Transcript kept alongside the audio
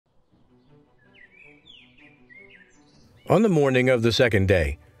On the morning of the second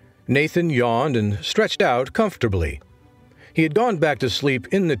day, Nathan yawned and stretched out comfortably. He had gone back to sleep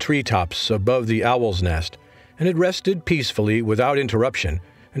in the treetops above the owl's nest and had rested peacefully without interruption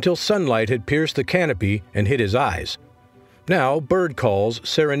until sunlight had pierced the canopy and hit his eyes. Now bird calls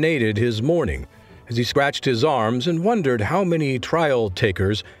serenaded his morning as he scratched his arms and wondered how many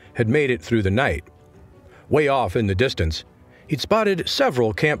trial-takers had made it through the night. Way off in the distance, he'd spotted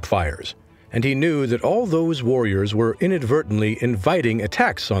several campfires, and he knew that all those warriors were inadvertently inviting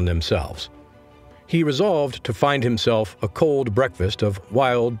attacks on themselves. He resolved to find himself a cold breakfast of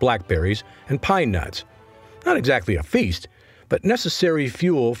wild blackberries and pine nuts. Not exactly a feast, but necessary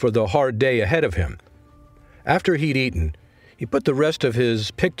fuel for the hard day ahead of him. After he'd eaten, he put the rest of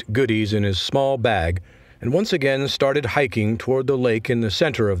his picked goodies in his small bag and once again started hiking toward the lake in the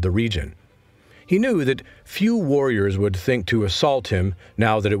center of the region. He knew that few warriors would think to assault him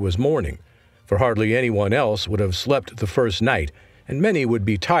now that it was morning, for hardly anyone else would have slept the first night, and many would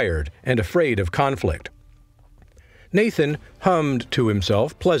be tired and afraid of conflict. Nathan hummed to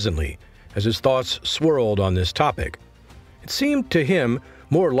himself pleasantly as his thoughts swirled on this topic. It seemed to him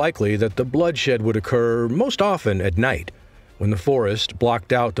more likely that the bloodshed would occur most often at night, when the forest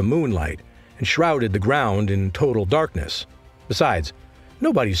blocked out the moonlight and shrouded the ground in total darkness. Besides,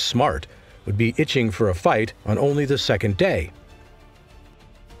 nobody smart would be itching for a fight on only the second day.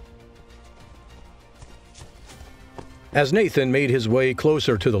 As Nathan made his way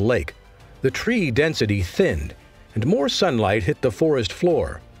closer to the lake, the tree density thinned, and more sunlight hit the forest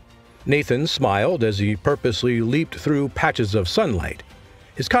floor. Nathan smiled as he purposely leaped through patches of sunlight.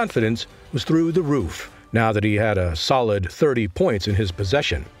 His confidence was through the roof now that he had a solid 30 points in his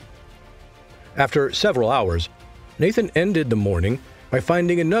possession. After several hours, Nathan ended the morning by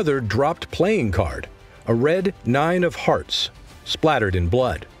finding another dropped playing card, a red 9 of hearts, splattered in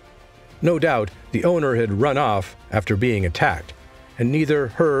blood. No doubt the owner had run off after being attacked, and neither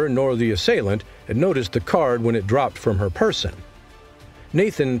her nor the assailant had noticed the card when it dropped from her person.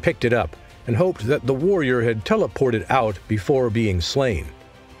 Nathan picked it up and hoped that the warrior had teleported out before being slain.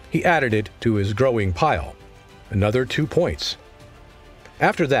 He added it to his growing pile. Another 2 points.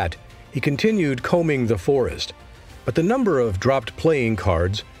 After that, he continued combing the forest, but the number of dropped playing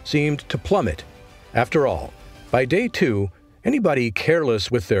cards seemed to plummet. After all, by day 2, anybody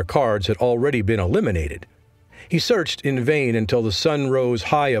careless with their cards had already been eliminated. He searched in vain until the sun rose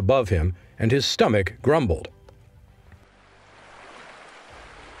high above him and his stomach grumbled.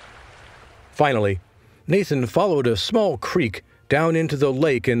 Finally, Nathan followed a small creek down into the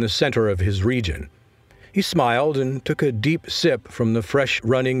lake in the center of his region. He smiled and took a deep sip from the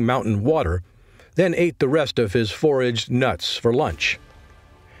fresh-running mountain water, then ate the rest of his foraged nuts for lunch.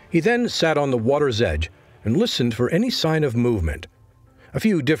 He then sat on the water's edge and listened for any sign of movement. A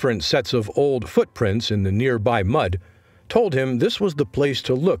few different sets of old footprints in the nearby mud told him this was the place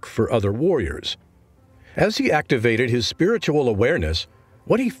to look for other warriors. As he activated his spiritual awareness,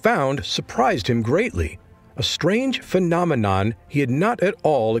 what he found surprised him greatly, a strange phenomenon he had not at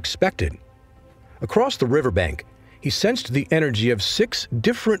all expected. Across the riverbank, he sensed the energy of 6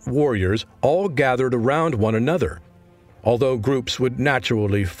 different warriors all gathered around one another. Although groups would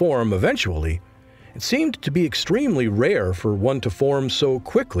naturally form eventually, it seemed to be extremely rare for one to form so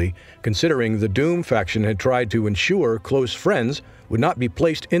quickly, considering the Doom faction had tried to ensure close friends would not be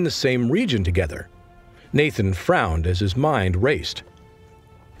placed in the same region together. Nathan frowned as his mind raced.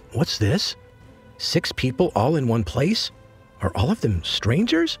 What's this? 6 people all in one place? Are all of them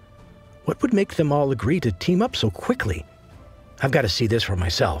strangers? What would make them all agree to team up so quickly? I've got to see this for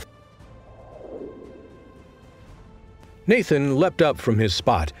myself. Nathan leapt up from his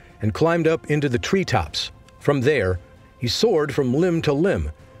spot and climbed up into the treetops. From there, he soared from limb to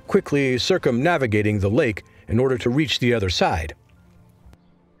limb, quickly circumnavigating the lake in order to reach the other side.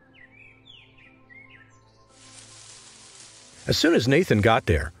 As soon as Nathan got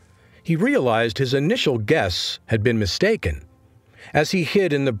there, he realized his initial guess had been mistaken. As he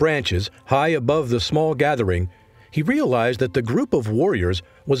hid in the branches high above the small gathering, he realized that the group of warriors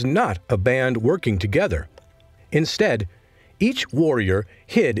was not a band working together. Instead, each warrior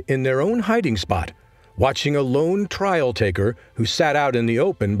hid in their own hiding spot, watching a lone trial-taker who sat out in the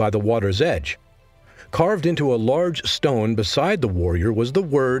open by the water's edge. Carved into a large stone beside the warrior was the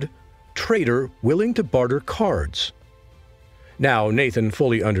word, "Trader willing to barter cards." Now Nathan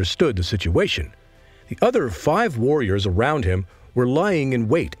fully understood the situation. The other 5 warriors around him were lying in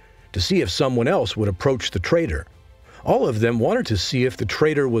wait to see if someone else would approach the trader. All of them wanted to see if the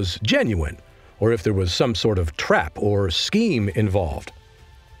trader was genuine, or if there was some sort of trap or scheme involved.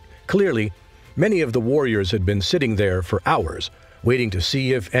 Clearly, many of the warriors had been sitting there for hours, waiting to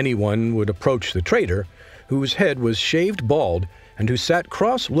see if anyone would approach the trader, whose head was shaved bald and who sat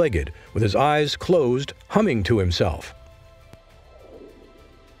cross-legged with his eyes closed, humming to himself.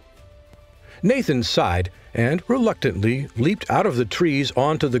 Nathan sighed and reluctantly leaped out of the trees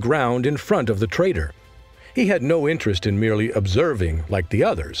onto the ground in front of the trader. He had no interest in merely observing like the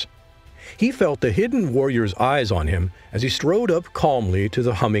others. He felt the hidden warrior's eyes on him as he strode up calmly to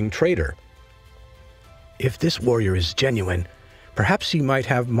the humming trader. If this warrior is genuine, perhaps he might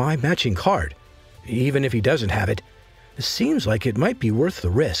have my matching card. Even if he doesn't have it, it seems like it might be worth the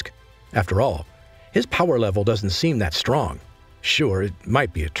risk. After all, his power level doesn't seem that strong. Sure, it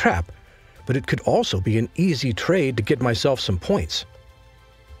might be a trap, but it could also be an easy trade to get myself some points.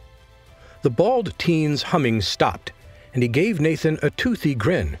 The bald teen's humming stopped, and he gave Nathan a toothy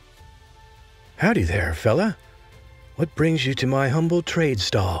grin. "Howdy there, fella. What brings you to my humble trade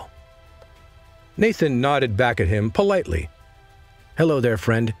stall?" Nathan nodded back at him politely. "Hello there,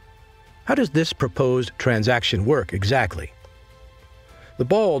 friend. How does this proposed transaction work exactly?" The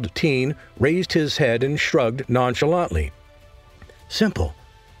bald teen raised his head and shrugged nonchalantly. "Simple.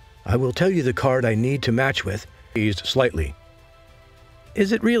 I will tell you the card I need to match with," eased slightly.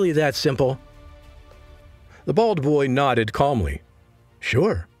 "Is it really that simple?" The bald boy nodded calmly.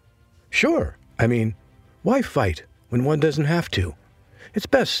 Sure. I mean, why fight when one doesn't have to? It's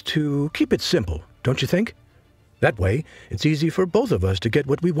best to keep it simple, don't you think? That way, it's easy for both of us to get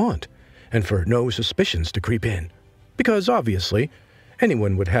what we want, and for no suspicions to creep in. Because, obviously,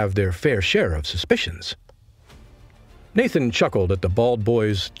 anyone would have their fair share of suspicions." Nathan chuckled at the bald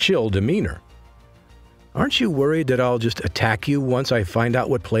boy's chill demeanor. "Aren't you worried that I'll just attack you once I find out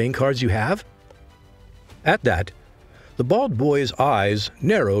what playing cards you have?" At that, the bald boy's eyes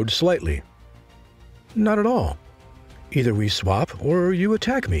narrowed slightly. "Not at all. Either we swap or you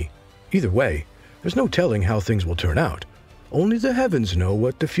attack me. Either way, there's no telling how things will turn out. Only the heavens know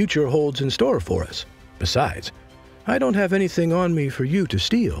what the future holds in store for us. Besides, I don't have anything on me for you to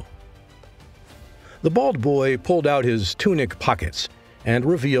steal." The bald boy pulled out his tunic pockets and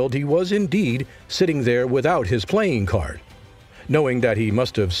revealed he was indeed sitting there without his playing card. Knowing that he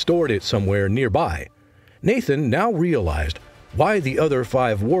must have stored it somewhere nearby, Nathan now realized why the other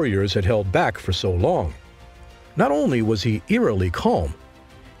 5 warriors had held back for so long. Not only was he eerily calm,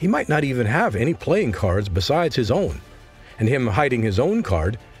 he might not even have any playing cards besides his own, and him hiding his own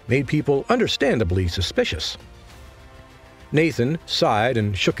card made people understandably suspicious. Nathan sighed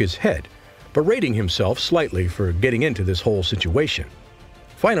and shook his head, berating himself slightly for getting into this whole situation.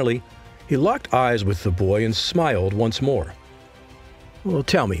 Finally, he locked eyes with the boy and smiled once more. "Well,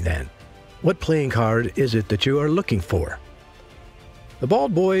 tell me then, what playing card is it that you are looking for?" The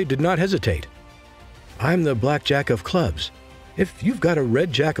bald boy did not hesitate. "I'm the Black Jack of Clubs. If you've got a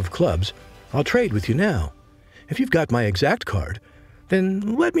Red Jack of Clubs, I'll trade with you now. If you've got my exact card,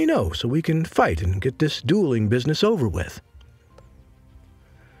 then let me know so we can fight and get this dueling business over with."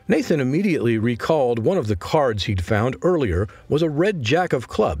 Nathan immediately recalled one of the cards he'd found earlier was a Red Jack of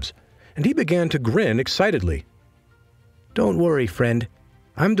Clubs, and he began to grin excitedly. "Don't worry, friend.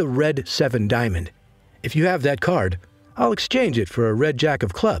 I'm the Red 7 Diamond. If you have that card, I'll exchange it for a Red Jack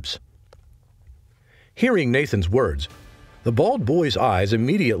of Clubs." Hearing Nathan's words, the bald boy's eyes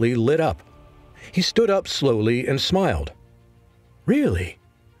immediately lit up. He stood up slowly and smiled. "Really?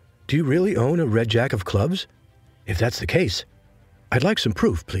 Do you really own a Red Jack of Clubs? If that's the case, I'd like some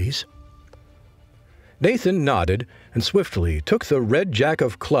proof, please." Nathan nodded and swiftly took the Red Jack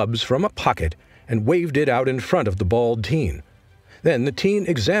of Clubs from a pocket and waved it out in front of the bald teen. Then the teen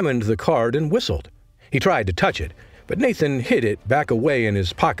examined the card and whistled. He tried to touch it, but Nathan hid it back away in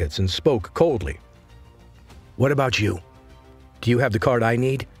his pockets and spoke coldly. "What about you? Do you have the card I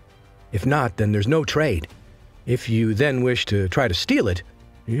need? If not, then there's no trade. If you then wish to try to steal it,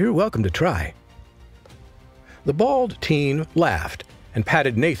 you're welcome to try." The bald teen laughed and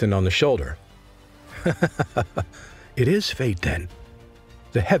patted Nathan on the shoulder. "It is fate, then.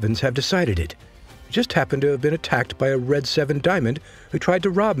 The heavens have decided it. I just happened to have been attacked by a Red 7 Diamond who tried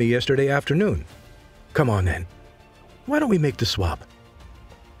to rob me yesterday afternoon. Come on, then. Why don't we make the swap?"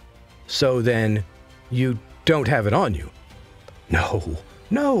 "So then, you don't have it on you?"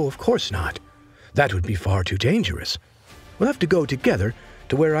 No, of course not. That would be far too dangerous. We'll have to go together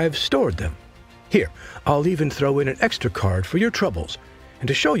to where I've stored them. Here, I'll even throw in an extra card for your troubles, and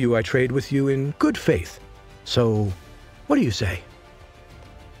to show you I trade with you in good faith. So, what do you say?"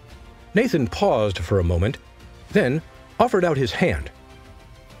 Nathan paused for a moment, then offered out his hand.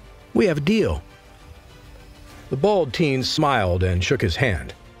 "We have a deal." The bald teen smiled and shook his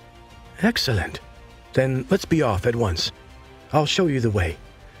hand. "Excellent. Then let's be off at once. I'll show you the way.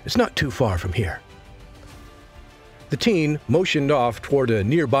 It's not too far from here." The teen motioned off toward a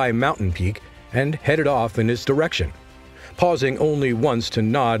nearby mountain peak and headed off in its direction, pausing only once to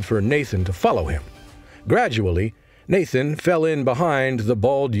nod for Nathan to follow him. Gradually, Nathan fell in behind the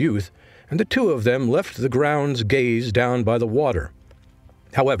bald youth, and the two of them left the ground's gaze down by the water.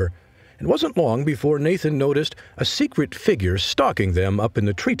 However, it wasn't long before Nathan noticed a secret figure stalking them up in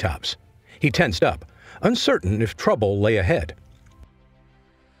the treetops. He tensed up, uncertain if trouble lay ahead.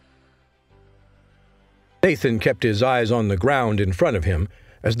 Nathan kept his eyes on the ground in front of him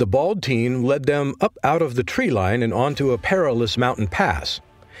as the bald teen led them up out of the tree line and onto a perilous mountain pass.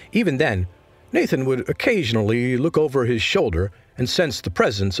 Even then, Nathan would occasionally look over his shoulder and sense the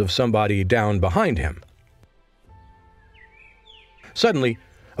presence of somebody down behind him. Suddenly,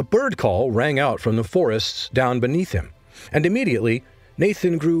 a bird call rang out from the forests down beneath him, and immediately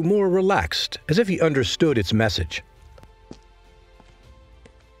Nathan grew more relaxed, as if he understood its message.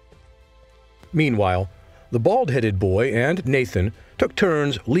 Meanwhile, the bald-headed boy and Nathan took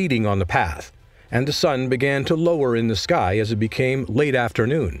turns leading on the path, and the sun began to lower in the sky as it became late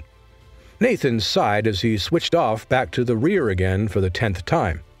afternoon. Nathan sighed as he switched off back to the rear again for the 10th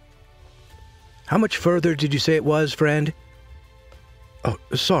time. "How much further did you say it was, friend?" "Oh,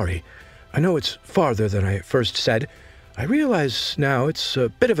 sorry. I know it's farther than I first said. I realize now it's a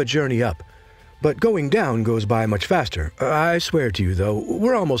bit of a journey up, but going down goes by much faster. I swear to you, though,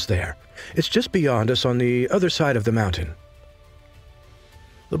 we're almost there. It's just beyond us on the other side of the mountain."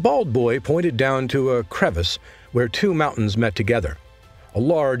 The bald boy pointed down to a crevice where two mountains met together. A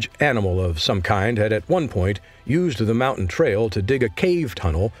large animal of some kind had at one point used the mountain trail to dig a cave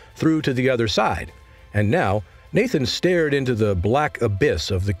tunnel through to the other side, and now Nathan stared into the black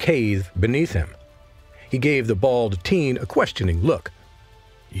abyss of the cave beneath him. He gave the bald teen a questioning look.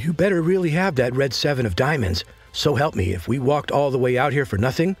 "You better really have that red 7 of diamonds, so help me, if we walked all the way out here for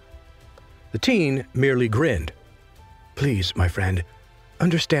nothing?" The teen merely grinned. "Please, my friend,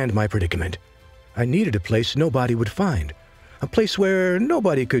 understand my predicament. I needed a place nobody would find, a place where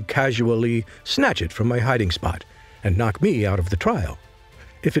nobody could casually snatch it from my hiding spot and knock me out of the trial.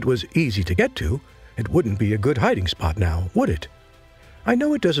 If it was easy to get to, it wouldn't be a good hiding spot now, would it? I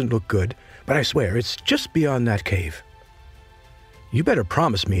know it doesn't look good, but I swear it's just beyond that cave. You better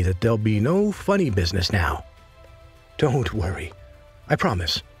promise me that there'll be no funny business now." "Don't worry. I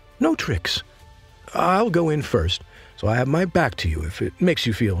promise. No tricks. I'll go in first, so I have my back to you if it makes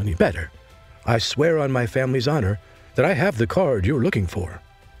you feel any better. I swear on my family's honor that I have the card you're looking for."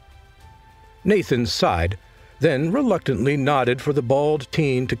 Nathan sighed, then reluctantly nodded for the bald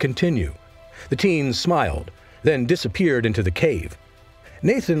teen to continue. The teen smiled, then disappeared into the cave.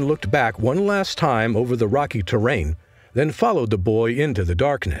 Nathan looked back one last time over the rocky terrain, then followed the boy into the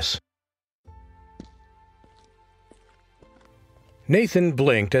darkness. Nathan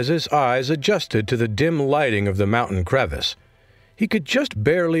blinked as his eyes adjusted to the dim lighting of the mountain crevice. He could just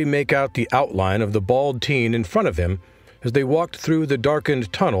barely make out the outline of the bald teen in front of him as they walked through the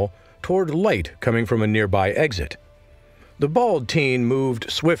darkened tunnel toward light coming from a nearby exit. The bald teen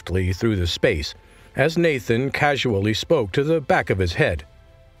moved swiftly through the space as Nathan casually spoke to the back of his head.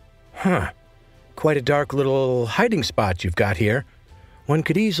 "Huh. Quite a dark little hiding spot you've got here. One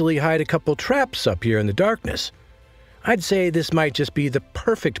could easily hide a couple traps up here in the darkness. I'd say this might just be the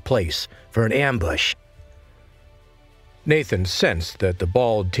perfect place for an ambush." Nathan sensed that the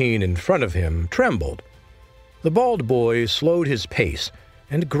bald teen in front of him trembled. The bald boy slowed his pace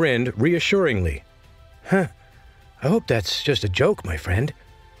and grinned reassuringly. "Huh. I hope that's just a joke, my friend.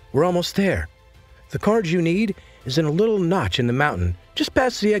 We're almost there. The card you need is in a little notch in the mountain, just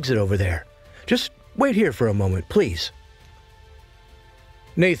past the exit over there. Just wait here for a moment, please."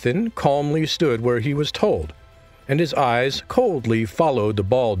 Nathan calmly stood where he was told, and his eyes coldly followed the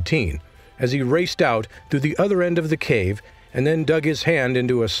bald teen as he raced out through the other end of the cave and then dug his hand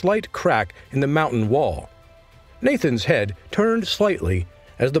into a slight crack in the mountain wall. Nathan's head turned slightly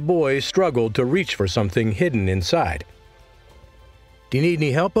as the boy struggled to reach for something hidden inside. "Do you need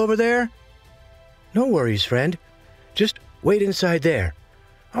any help over there?" "No worries, friend. Just wait inside there.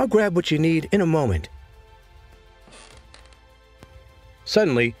 I'll grab what you need in a moment."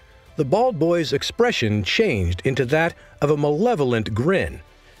 Suddenly, the bald boy's expression changed into that of a malevolent grin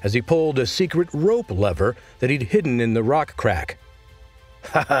as he pulled a secret rope lever that he'd hidden in the rock crack.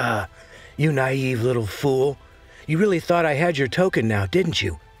 "Ha ha! You naive little fool. You really thought I had your token now, didn't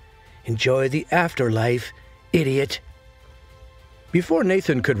you? Enjoy the afterlife, idiot." Before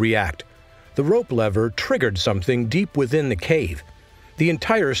Nathan could react, the rope lever triggered something deep within the cave. The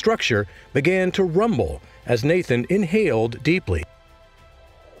entire structure began to rumble as Nathan inhaled deeply.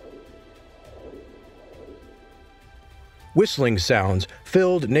 Whistling sounds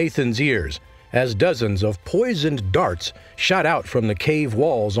filled Nathan's ears, as dozens of poisoned darts shot out from the cave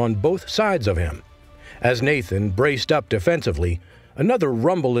walls on both sides of him. As Nathan braced up defensively, another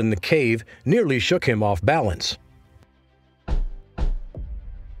rumble in the cave nearly shook him off balance.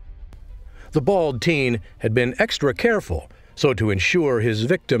 The bald teen had been extra careful, so to ensure his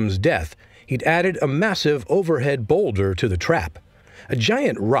victim's death, he'd added a massive overhead boulder to the trap. A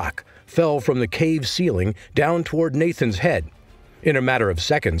giant rock fell from the cave ceiling down toward Nathan's head. In a matter of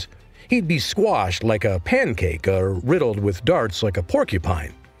seconds, he'd be squashed like a pancake or riddled with darts like a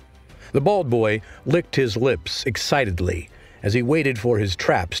porcupine. The bald boy licked his lips excitedly as he waited for his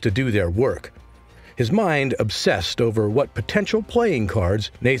traps to do their work. His mind obsessed over what potential playing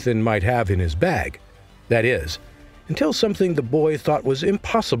cards Nathan might have in his bag. That is, until something the boy thought was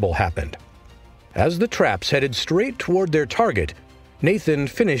impossible happened. As the traps headed straight toward their target, Nathan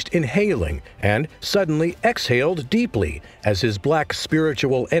finished inhaling and suddenly exhaled deeply as his black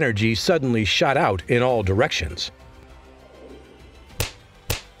spiritual energy suddenly shot out in all directions.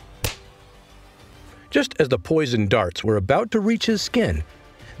 Just as the poison darts were about to reach his skin,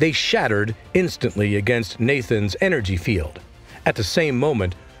 they shattered instantly against Nathan's energy field. At the same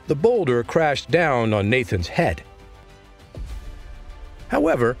moment, the boulder crashed down on Nathan's head.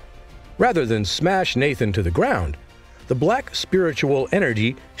 However, rather than smash Nathan to the ground, the black spiritual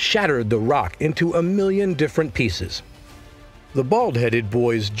energy shattered the rock into a million different pieces. The bald-headed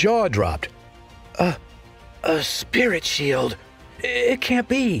boy's jaw dropped. A spirit shield? It can't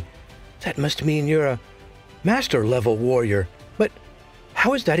be. That must mean you're a master-level warrior. But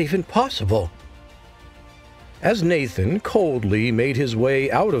how is that even possible? As Nathan coldly made his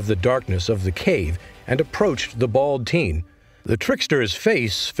way out of the darkness of the cave and approached the bald teen, the trickster's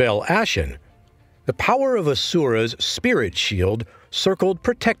face fell ashen. The power of Asura's spirit shield circled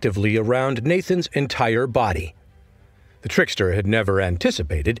protectively around Nathan's entire body. The trickster had never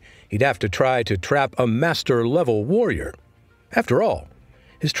anticipated he'd have to try to trap a master-level warrior. After all,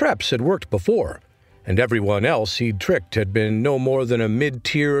 his traps had worked before, and everyone else he'd tricked had been no more than a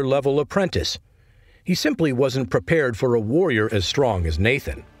mid-tier level apprentice. He simply wasn't prepared for a warrior as strong as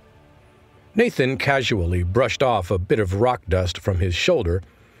Nathan. Nathan casually brushed off a bit of rock dust from his shoulder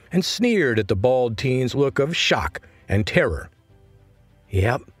and sneered at the bald teen's look of shock and terror.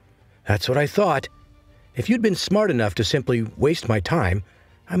 "Yep, that's what I thought. If you'd been smart enough to simply waste my time,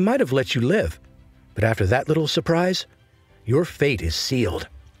 I might have let you live. But after that little surprise, your fate is sealed."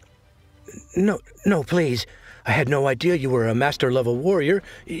 No, please. I had no idea you were a master-level warrior.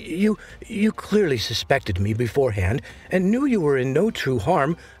 You clearly suspected me beforehand and knew you were in no true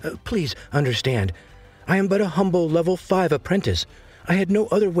harm. Please understand. I am but a humble level 5 apprentice. I had no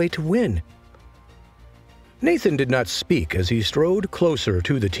other way to win. Nathan did not speak as he strode closer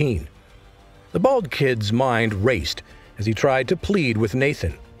to the teen. The bald kid's mind raced as he tried to plead with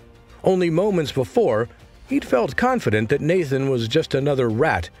Nathan. Only moments before, he'd felt confident that Nathan was just another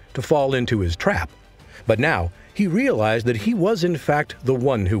rat to fall into his trap. But now, he realized that he was in fact the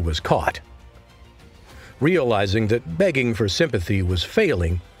one who was caught. Realizing that begging for sympathy was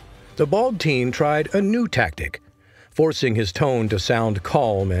failing, the bald teen tried a new tactic, forcing his tone to sound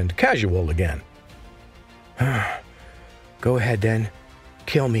calm and casual again. "Go ahead then.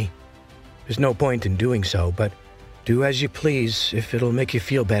 Kill me. There's no point in doing so, but do as you please if it'll make you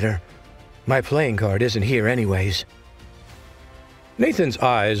feel better. My playing card isn't here anyways." Nathan's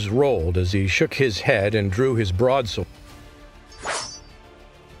eyes rolled as he shook his head and drew his broadsword.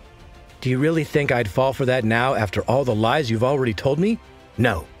 "Do you really think I'd fall for that now after all the lies you've already told me?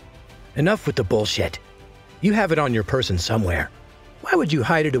 No. Enough with the bullshit. You have it on your person somewhere. Why would you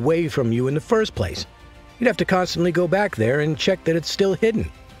hide it away from you in the first place? You'd have to constantly go back there and check that it's still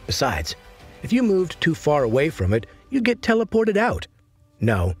hidden. Besides, if you moved too far away from it, you'd get teleported out.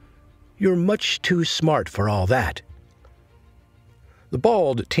 No, you're much too smart for all that." The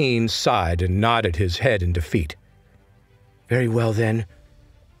bald teen sighed and nodded his head in defeat. "Very well then.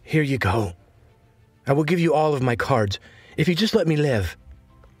 Here you go. I will give you all of my cards, if you just let me live."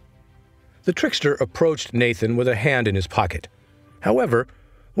 The trickster approached Nathan with a hand in his pocket. However,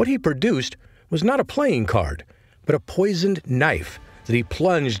 what he produced was not a playing card, but a poisoned knife that he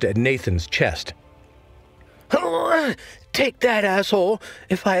plunged at Nathan's chest. "Take that, asshole!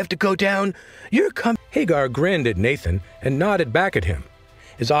 If I have to go down, you're coming." Hagar grinned at Nathan and nodded back at him.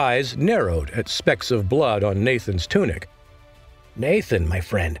 His eyes narrowed at specks of blood on Nathan's tunic. "Nathan, my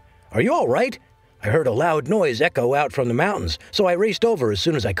friend, are you all right? I heard a loud noise echo out from the mountains, so I raced over as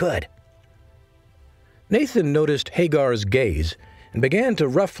soon as I could." Nathan noticed Hagar's gaze and began to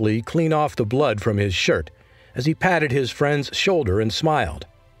roughly clean off the blood from his shirt as he patted his friend's shoulder and smiled.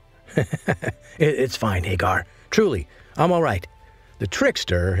 It's fine, Hagar. Truly, I'm all right. The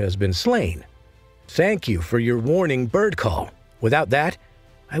trickster has been slain. Thank you for your warning bird call. Without that,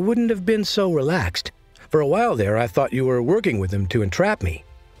 I wouldn't have been so relaxed. For a while there, I thought you were working with him to entrap me."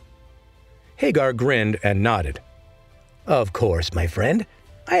 Hagar grinned and nodded. "Of course, my friend.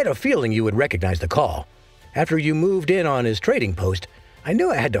 I had a feeling you would recognize the call. After you moved in on his trading post, I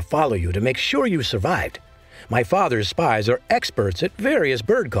knew I had to follow you to make sure you survived. My father's spies are experts at various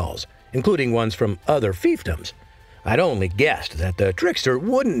bird calls, including ones from other fiefdoms. I'd only guessed that the trickster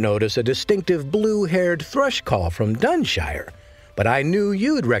wouldn't notice a distinctive blue-haired thrush call from Dunshire, but I knew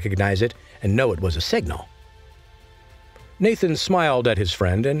you'd recognize it and know it was a signal." Nathan smiled at his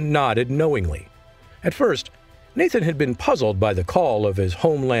friend and nodded knowingly. At first, Nathan had been puzzled by the call of his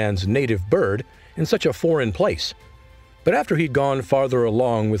homeland's native bird in such a foreign place. But after he'd gone farther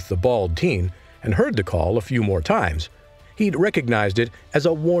along with the bald teen and heard the call a few more times, he'd recognized it as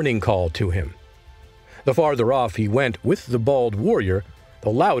a warning call to him. The farther off he went with the bald warrior, the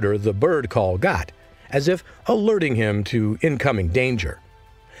louder the bird call got, as if alerting him to incoming danger.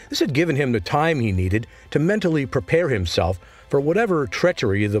 This had given him the time he needed to mentally prepare himself for whatever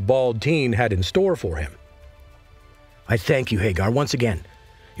treachery the bald teen had in store for him. "I thank you, Hagar, once again.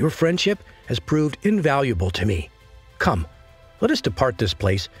 Your friendship has proved invaluable to me. Come, let us depart this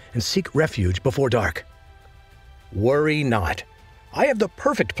place and seek refuge before dark." "Worry not. I have the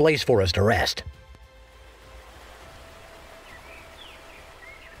perfect place for us to rest."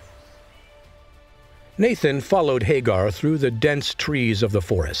 Nathan followed Hagar through the dense trees of the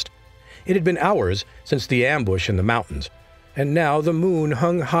forest. It had been hours since the ambush in the mountains, and now the moon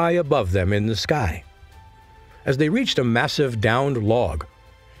hung high above them in the sky. As they reached a massive downed log,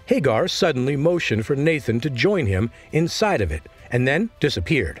 Hagar suddenly motioned for Nathan to join him inside of it, and then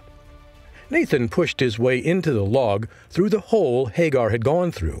disappeared. Nathan pushed his way into the log through the hole Hagar had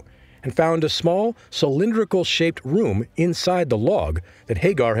gone through, and found a small, cylindrical-shaped room inside the log that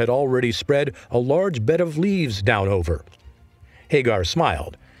Hagar had already spread a large bed of leaves down over. Hagar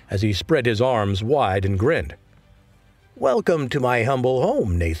smiled as he spread his arms wide and grinned. "Welcome to my humble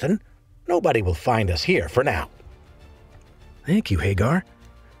home, Nathan. Nobody will find us here for now." "Thank you, Hagar.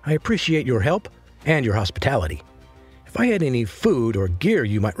 I appreciate your help and your hospitality. If I had any food or gear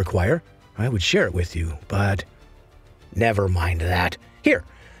you might require, I would share it with you, but—" "Never mind that. Here,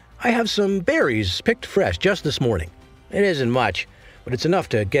 I have some berries picked fresh just this morning. It isn't much, but it's enough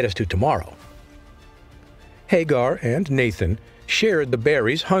to get us to tomorrow." Hagar and Nathan shared the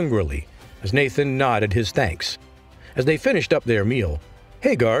berries hungrily, as Nathan nodded his thanks. As they finished up their meal,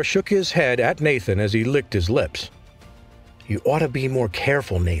 Hagar shook his head at Nathan as he licked his lips. "You ought to be more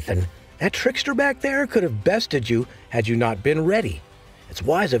careful, Nathan. That trickster back there could have bested you had you not been ready. It's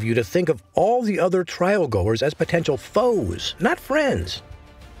wise of you to think of all the other trial-goers as potential foes, not friends."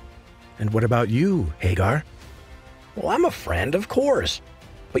 "And what about you, Hagar?" "Well, I'm a friend, of course.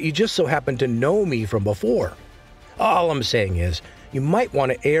 But you just so happen to know me from before. All I'm saying is, you might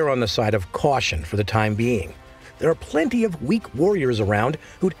want to err on the side of caution for the time being. There are plenty of weak warriors around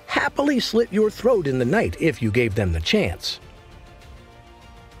who'd happily slit your throat in the night if you gave them the chance."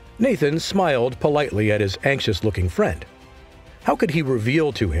 Nathan smiled politely at his anxious-looking friend. How could he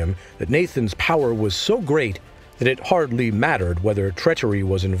reveal to him that Nathan's power was so great that it hardly mattered whether treachery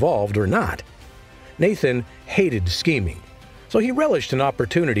was involved or not? Nathan hated scheming, so he relished an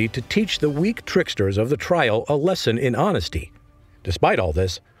opportunity to teach the weak tricksters of the trial a lesson in honesty. Despite all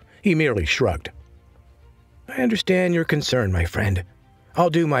this, he merely shrugged. "I understand your concern, my friend.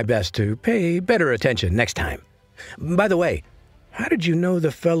 I'll do my best to pay better attention next time. By the way, how did you know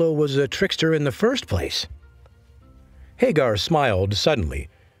the fellow was a trickster in the first place?" Hagar smiled suddenly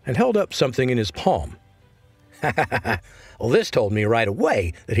and held up something in his palm. "Well, this told me right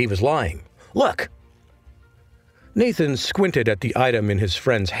away that he was lying. Look!" Nathan squinted at the item in his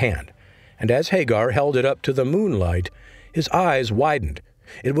friend's hand, and as Hagar held it up to the moonlight, his eyes widened.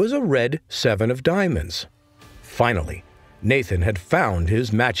 It was a red 7 of diamonds. Finally, Nathan had found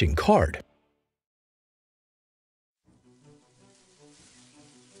his matching card.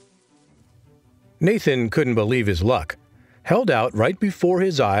 Nathan couldn't believe his luck. Held out right before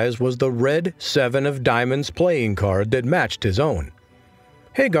his eyes was the red 7 of diamonds playing card that matched his own.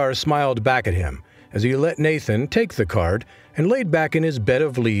 Hagar smiled back at him as he let Nathan take the card and laid back in his bed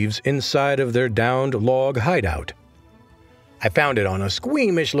of leaves inside of their downed log hideout. "I found it on a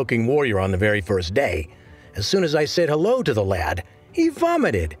squeamish-looking warrior on the very first day. As soon as I said hello to the lad, he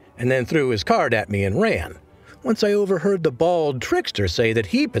vomited and then threw his card at me and ran. Once I overheard the bald trickster say that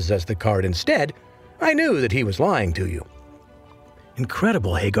he possessed the card instead, I knew that he was lying to you."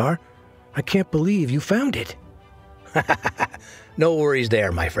 "Incredible, Hagar. I can't believe you found it." "No worries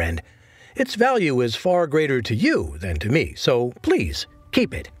there, my friend. Its value is far greater to you than to me, so please,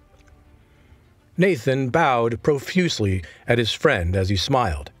 keep it." Nathan bowed profusely at his friend as he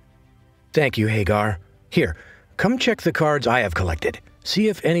smiled. "Thank you, Hagar. Here, come check the cards I have collected. See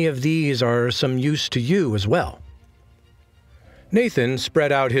if any of these are some use to you as well." Nathan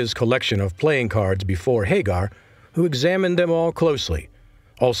spread out his collection of playing cards before Hagar, who examined them all closely.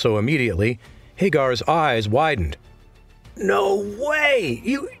 Also immediately, Hagar's eyes widened. "No way!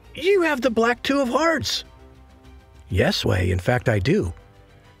 You have the Black Two of Hearts!" "Yes, Way, in fact I do.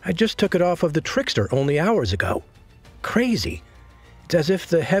 I just took it off of the trickster only hours ago. Crazy. It's as if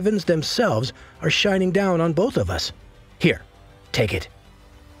the heavens themselves are shining down on both of us. Here, take it."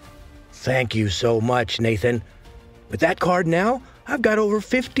 "Thank you so much, Nathan. With that card now, I've got over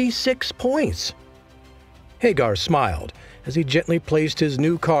 56 points. Hagar smiled as he gently placed his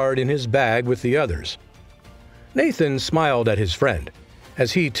new card in his bag with the others. Nathan smiled at his friend,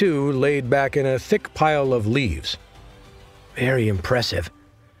 as he too laid back in a thick pile of leaves. "Very impressive.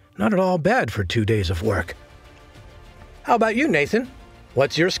 Not at all bad for 2 days of work." "How about you, Nathan?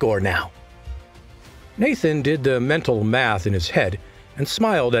 What's your score now?" Nathan did the mental math in his head and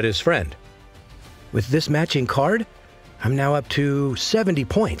smiled at his friend. "With this matching card, I'm now up to 70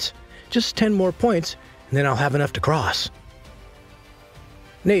 points. Just 10 more points, and then I'll have enough to cross."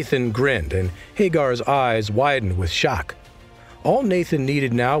 Nathan grinned, and Hagar's eyes widened with shock. All Nathan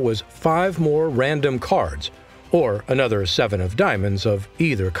needed now was 5 more random cards, or another 7 of diamonds of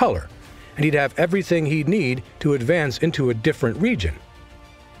either color, and he'd have everything he'd need to advance into a different region.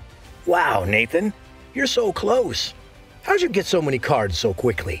 "Wow, Nathan, you're so close. How'd you get so many cards so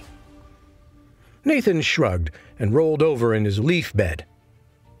quickly?" Nathan shrugged and rolled over in his leaf bed.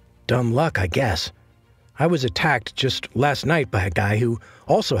 "Dumb luck, I guess. I was attacked just last night by a guy who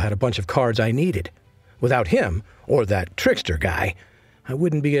also had a bunch of cards I needed. Without him, or that trickster guy, I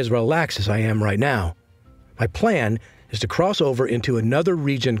wouldn't be as relaxed as I am right now. My plan is to cross over into another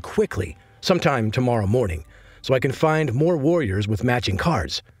region quickly, sometime tomorrow morning, so I can find more warriors with matching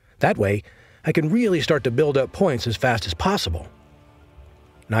cards. That way, I can really start to build up points as fast as possible."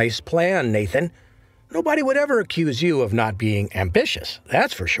 "Nice plan, Nathan. Nobody would ever accuse you of not being ambitious,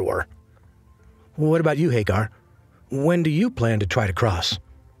 that's for sure." "What about you, Hagar? When do you plan to try to cross?"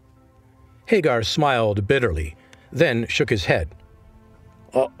 Hagar smiled bitterly, then shook his head.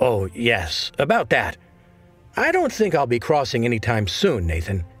 Oh, yes, about that. I don't think I'll be crossing anytime soon,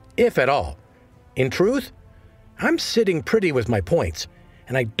 Nathan, if at all. In truth, I'm sitting pretty with my points,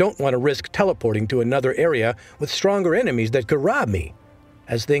 and I don't want to risk teleporting to another area with stronger enemies that could rob me.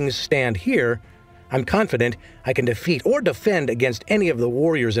 As things stand here, I'm confident I can defeat or defend against any of the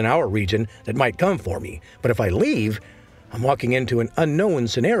warriors in our region that might come for me, but if I leave, I'm walking into an unknown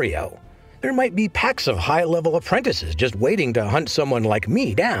scenario. There might be packs of high-level apprentices just waiting to hunt someone like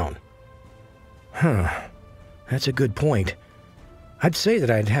me down." That's a good point. I'd say that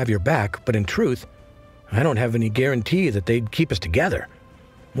I'd have your back, but in truth, I don't have any guarantee that they'd keep us together.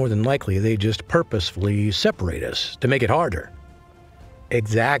 More than likely, they just purposefully separate us to make it harder."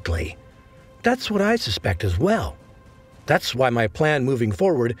 "Exactly. That's what I suspect as well. That's why my plan moving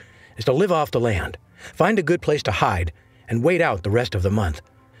forward is to live off the land, find a good place to hide, and wait out the rest of the month.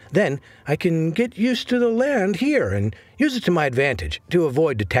 Then I can get used to the land here and use it to my advantage to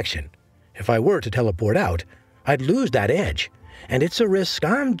avoid detection. If I were to teleport out, I'd lose that edge, and it's a risk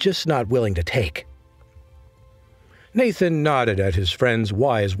I'm just not willing to take." Nathan nodded at his friend's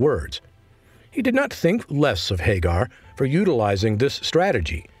wise words. He did not think less of Hagar for utilizing this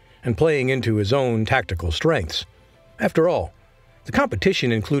strategy and playing into his own tactical strengths. After all, the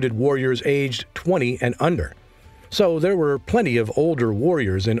competition included warriors aged 20 and under, so there were plenty of older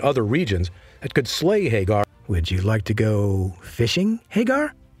warriors in other regions that could slay Hagar. "Would you like to go fishing,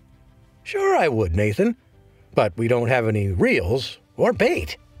 Hagar?" "Sure I would, Nathan, but we don't have any reels or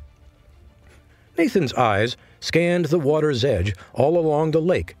bait." Nathan's eyes scanned the water's edge all along the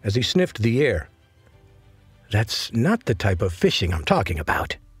lake as he sniffed the air. "That's not the type of fishing I'm talking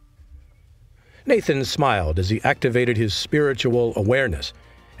about." Nathan smiled as he activated his spiritual awareness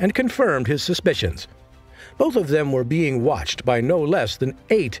and confirmed his suspicions. Both of them were being watched by no less than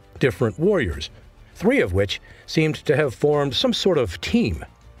 8 different warriors, 3 of which seemed to have formed some sort of team.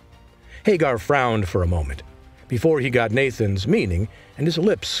 Hagar frowned for a moment, before he got Nathan's meaning, and his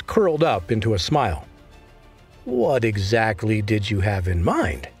lips curled up into a smile. "What exactly did you have in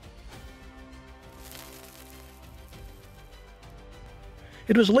mind?"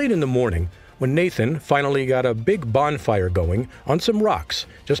 It was late in the morning when Nathan finally got a big bonfire going on some rocks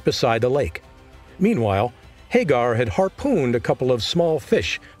just beside the lake. Meanwhile, Hagar had harpooned a couple of small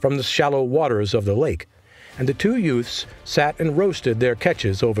fish from the shallow waters of the lake, and the 2 youths sat and roasted their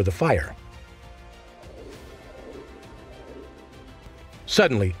catches over the fire.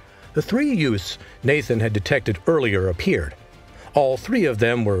 Suddenly, The 3 youths Nathan had detected earlier appeared. All 3 of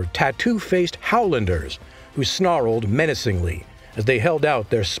them were tattoo-faced Howlanders who snarled menacingly as they held out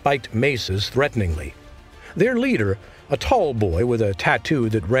their spiked maces threateningly. Their leader, a tall boy with a tattoo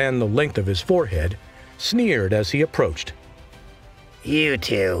that ran the length of his forehead, sneered as he approached. "You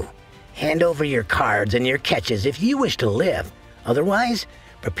two, hand over your cards and your catches if you wish to live. Otherwise,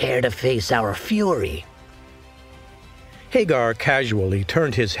 prepare to face our fury." Hagar casually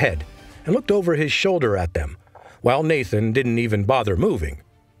turned his head and looked over his shoulder at them, while Nathan didn't even bother moving.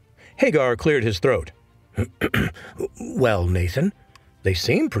 Hagar cleared his throat. "Well, Nathan, they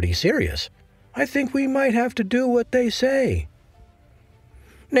seem pretty serious. I think we might have to do what they say."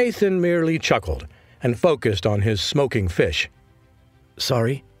 Nathan merely chuckled and focused on his smoking fish.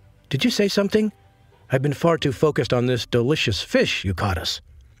 "Sorry, did you say something? I've been far too focused on this delicious fish you caught us."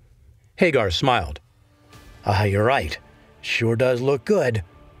 Hagar smiled. You're right. Sure does look good.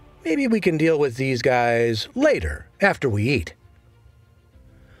 Maybe we can deal with these guys later, after we eat."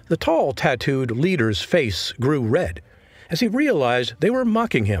 The tall, tattooed leader's face grew red as he realized they were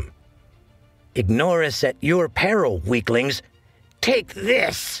mocking him. "Ignore us at your peril, weaklings. Take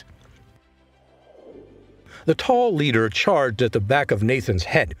this!" The tall leader charged at the back of Nathan's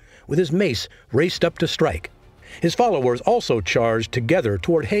head, with his mace raised up to strike. His followers also charged together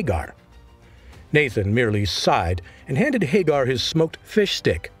toward Hagar. Nathan merely sighed and handed Hagar his smoked fish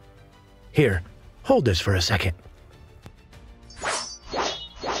stick. "Here, hold this for a second."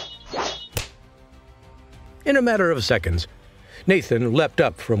 In a matter of seconds, Nathan leapt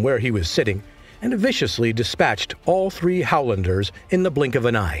up from where he was sitting and viciously dispatched all 3 Howlanders in the blink of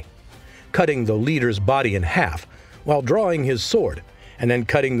an eye, cutting the leader's body in half while drawing his sword, and then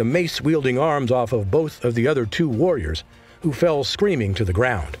cutting the mace-wielding arms off of both of the other 2 warriors, who fell screaming to the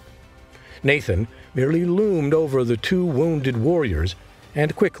ground. Nathan merely loomed over the 2 wounded warriors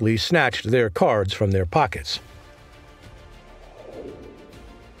and quickly snatched their cards from their pockets.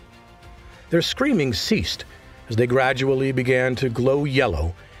 Their screaming ceased as they gradually began to glow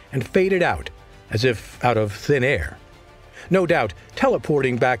yellow and faded out as if out of thin air, no doubt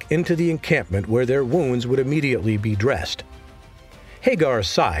teleporting back into the encampment where their wounds would immediately be dressed. Hagar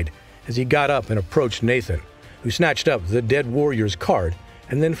sighed as he got up and approached Nathan, who snatched up the dead warrior's card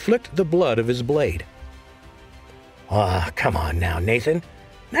and then flicked the blood of his blade. Come on now, Nathan.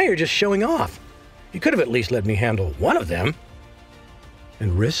 Now you're just showing off. You could have at least let me handle one of them."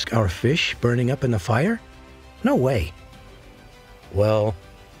 "And risk our fish burning up in the fire? No way." "Well,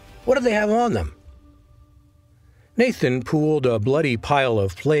 what do they have on them?" Nathan pooled a bloody pile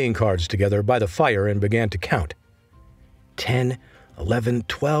of playing cards together by the fire and began to count. 10, 11,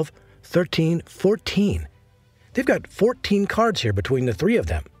 12, 13, 14. They've got 14 cards here between the 3 of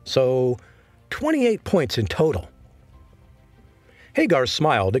them, so 28 points in total. Hagar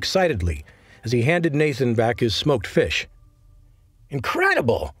smiled excitedly as he handed Nathan back his smoked fish.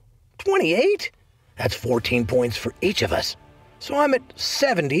 "Incredible! 28? That's 14 points for each of us. So I'm at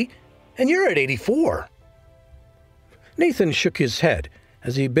 70, and you're at 84. Nathan shook his head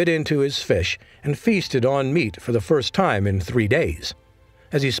as he bit into his fish and feasted on meat for the first time in 3 days.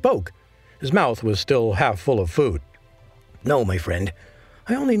 As he spoke, his mouth was still half full of food. "No, my friend,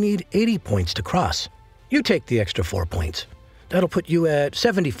 I only need 80 points to cross. You take the extra 4 points. That'll put you at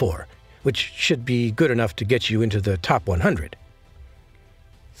 74, which should be good enough to get you into the top 100.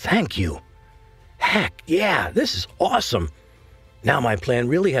 "Thank you. Heck, yeah, this is awesome. Now my plan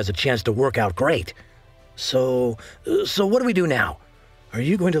really has a chance to work out great. So what do we do now? Are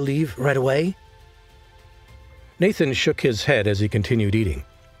you going to leave right away?" Nathan shook his head as he continued eating.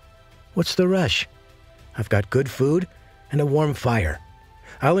 "What's the rush? I've got good food and a warm fire.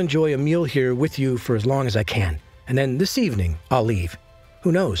 I'll enjoy a meal here with you for as long as I can, and then this evening I'll leave.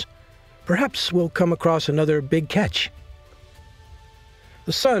 Who knows? Perhaps we'll come across another big catch."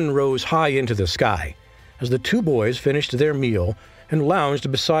 The sun rose high into the sky as the 2 boys finished their meal and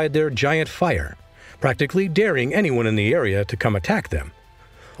lounged beside their giant fire, practically daring anyone in the area to come attack them.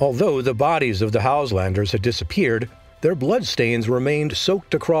 Although the bodies of the Houselanders had disappeared, their bloodstains remained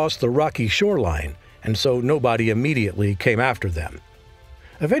soaked across the rocky shoreline, and so nobody immediately came after them.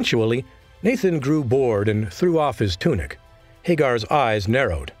 Eventually, Nathan grew bored and threw off his tunic. Hagar's eyes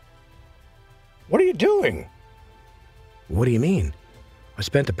narrowed. "What are you doing?" "What do you mean? I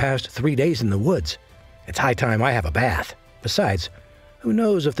spent the past 3 days in the woods. It's high time I have a bath. Besides, who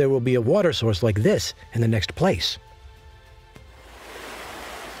knows if there will be a water source like this in the next place?"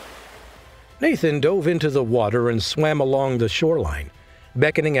 Nathan dove into the water and swam along the shoreline,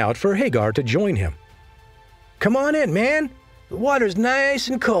 beckoning out for Hagar to join him. "Come on in, man. The water's nice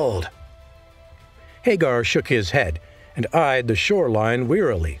and cold." Hagar shook his head and eyed the shoreline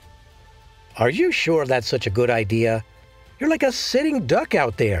wearily. Are you sure that's such a good idea? You're like a sitting duck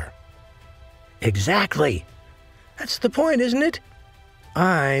out there. Exactly. That's the point, isn't it?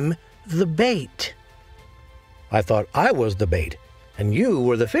 I'm the bait. I thought I was the bait, and you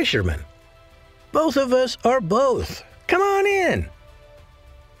were the fisherman. Both of us are both. Come on in.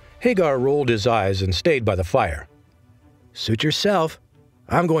 Hagar rolled his eyes and stayed by the fire. Suit yourself.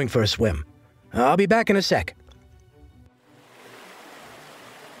 I'm going for a swim. I'll be back in a sec.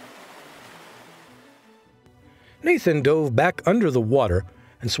 Nathan dove back under the water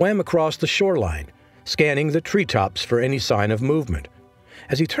and swam across the shoreline, scanning the treetops for any sign of movement.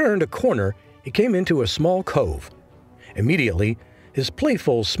 As he turned a corner, he came into a small cove. Immediately, his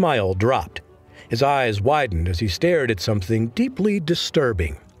playful smile dropped. His eyes widened as he stared at something deeply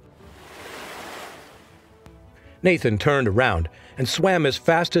disturbing. Nathan turned around and swam as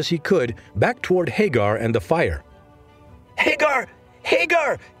fast as he could back toward Hagar and the fire. Hagar!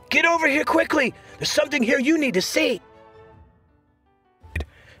 Hagar! Get over here quickly! There's something here you need to see!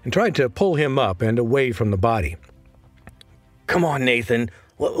 And tried to pull him up and away from the body. Come on, Nathan.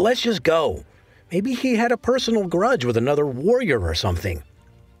 Let's just go. Maybe he had a personal grudge with another warrior or something.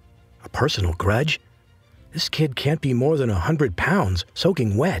 A personal grudge? This kid can't be more than 100 pounds,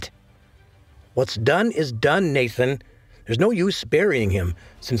 soaking wet. What's done is done, Nathan. There's no use burying him,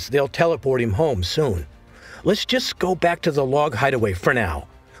 since they'll teleport him home soon. Let's just go back to the log hideaway for now.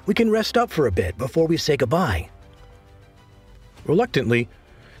 We can rest up for a bit before we say goodbye. Reluctantly,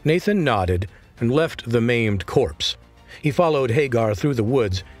 Nathan nodded and left the maimed corpse. He followed Hagar through the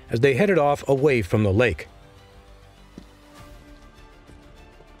woods as they headed off away from the lake.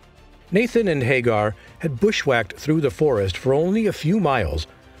 Nathan and Hagar had bushwhacked through the forest for only a few miles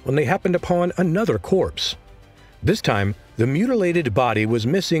when they happened upon another corpse. This time, the mutilated body was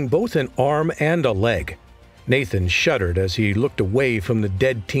missing both an arm and a leg. Nathan shuddered as he looked away from the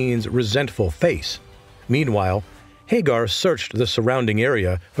dead teen's resentful face. Meanwhile, Hagar searched the surrounding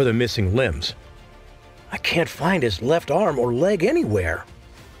area for the missing limbs. I can't find his left arm or leg anywhere.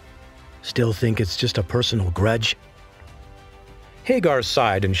 Still think it's just a personal grudge? Hagar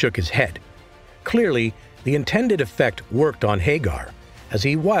sighed and shook his head. Clearly, the intended effect worked on Hagar, as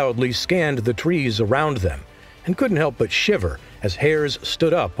he wildly scanned the trees around them and couldn't help but shiver as hairs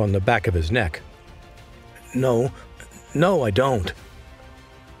stood up on the back of his neck. No, I don't.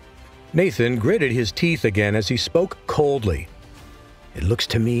 Nathan gritted his teeth again as he spoke coldly. It looks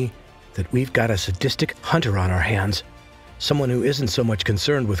to me that we've got a sadistic hunter on our hands, someone who isn't so much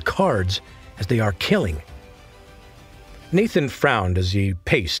concerned with cards as they are killing. Nathan frowned as he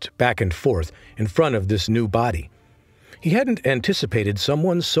paced back and forth in front of this new body. He hadn't anticipated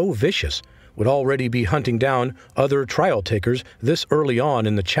someone so vicious would already be hunting down other trial takers this early on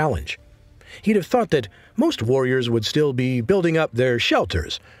in the challenge. He'd have thought that most warriors would still be building up their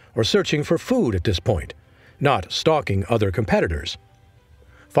shelters or searching for food at this point, not stalking other competitors.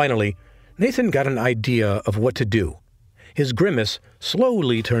 Finally, Nathan got an idea of what to do. His grimace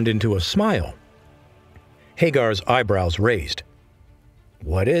slowly turned into a smile. Hagar's eyebrows raised.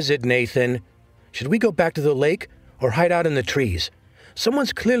 What is it, Nathan? Should we go back to the lake or hide out in the trees?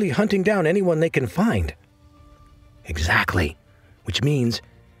 Someone's clearly hunting down anyone they can find. Exactly, which means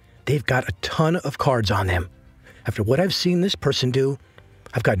they've got a ton of cards on them. After what I've seen this person do,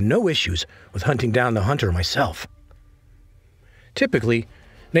 I've got no issues with hunting down the hunter myself. Typically,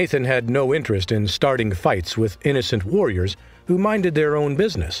 Nathan had no interest in starting fights with innocent warriors who minded their own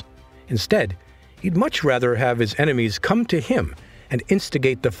business. Instead, he'd much rather have his enemies come to him and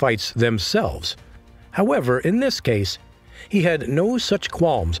instigate the fights themselves. However, in this case, he had no such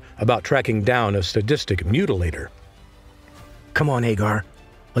qualms about tracking down a sadistic mutilator. Come on, Hagar.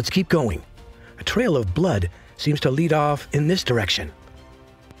 Let's keep going. A trail of blood seems to lead off in this direction.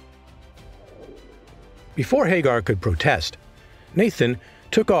 Before Hagar could protest, Nathan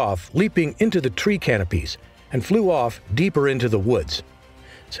took off, leaping into the tree canopies, and flew off deeper into the woods.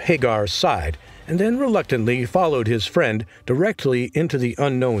 Hagar sighed and then reluctantly followed his friend directly into the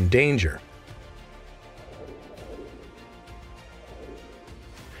unknown danger.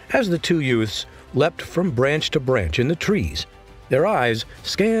 As the two youths leapt from branch to branch in the trees, their eyes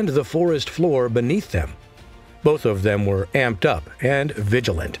scanned the forest floor beneath them. Both of them were amped up and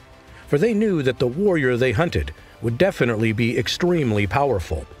vigilant, for they knew that the warrior they hunted would definitely be extremely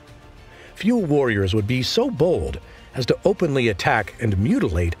powerful. Few warriors would be so bold as to openly attack and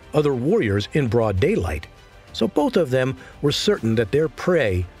mutilate other warriors in broad daylight, so both of them were certain that their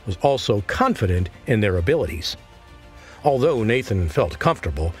prey was also confident in their abilities. Although Nathan felt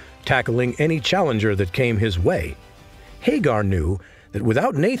comfortable tackling any challenger that came his way, Hagar knew that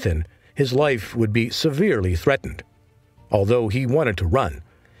without Nathan, his life would be severely threatened. Although he wanted to run,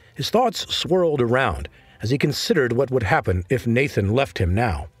 His thoughts swirled around as he considered what would happen if Nathan left him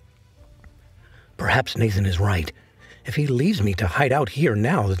now. Perhaps Nathan is right. If he leaves me to hide out here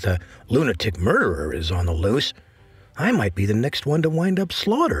now that the lunatic murderer is on the loose, I might be the next one to wind up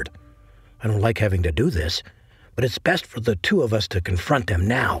slaughtered. I don't like having to do this, but it's best for the two of us to confront them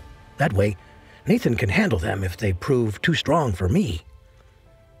now. That way, Nathan can handle them if they prove too strong for me.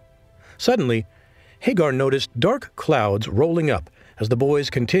 Suddenly, Hagar noticed dark clouds rolling up as the boys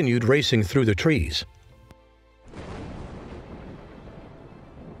continued racing through the trees.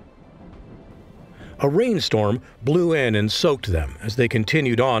 A rainstorm blew in and soaked them as they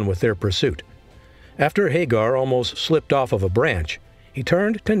continued on with their pursuit. After Hagar almost slipped off of a branch, he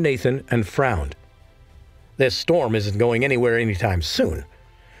turned to Nathan and frowned. "This storm isn't going anywhere anytime soon.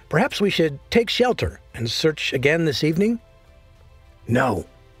 Perhaps we should take shelter and search again this evening?" "No.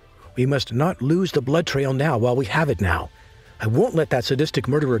 We must not lose the blood trail now while we have it now. I won't let that sadistic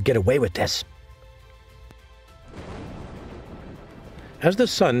murderer get away with this." As the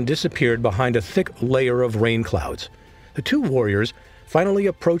sun disappeared behind a thick layer of rain clouds, the two warriors finally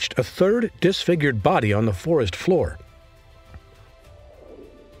approached a third disfigured body on the forest floor.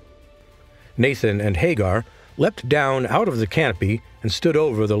 Nathan and Hagar leapt down out of the canopy and stood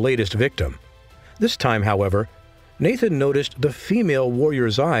over the latest victim. This time, however, Nathan noticed the female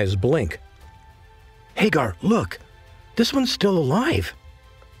warrior's eyes blink. "Hagar, look! This one's still alive!"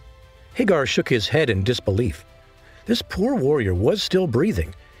 Hagar shook his head in disbelief. This poor warrior was still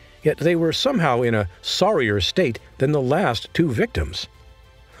breathing, yet they were somehow in a sorrier state than the last two victims.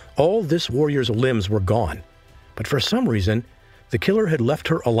 All this warrior's limbs were gone, but for some reason, the killer had left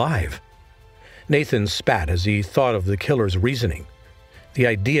her alive. Nathan spat as he thought of the killer's reasoning. The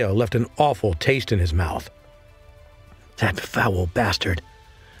idea left an awful taste in his mouth. That foul bastard!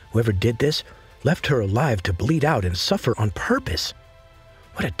 Whoever did this left her alive to bleed out and suffer on purpose.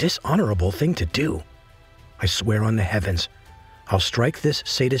 What a dishonorable thing to do! I swear on the heavens, I'll strike this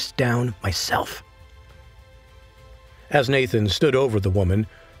sadist down myself. As Nathan stood over the woman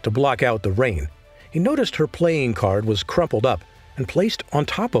to block out the rain, he noticed her playing card was crumpled up and placed on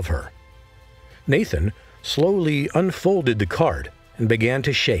top of her. Nathan slowly unfolded the card and began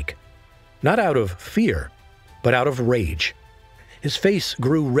to shake, not out of fear, but out of rage. His face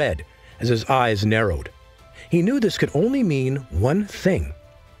grew red as his eyes narrowed. He knew this could only mean one thing.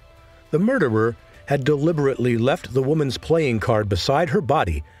 The murderer had deliberately left the woman's playing card beside her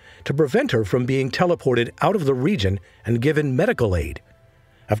body to prevent her from being teleported out of the region and given medical aid.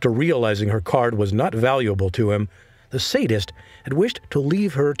 After realizing her card was not valuable to him, the sadist had wished to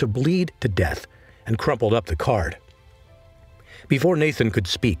leave her to bleed to death and crumpled up the card. Before Nathan could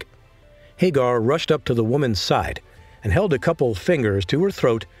speak, Hagar rushed up to the woman's side and held a couple fingers to her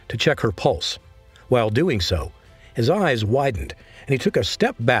throat to check her pulse. While doing so, his eyes widened and he took a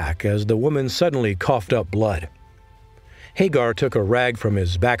step back as the woman suddenly coughed up blood. Hagar took a rag from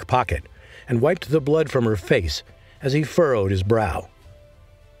his back pocket and wiped the blood from her face as he furrowed his brow.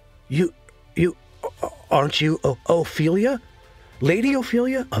 Aren't you Ophelia? Lady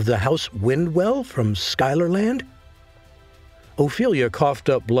Ophelia of the House Windwell from Skylarland?" Ophelia coughed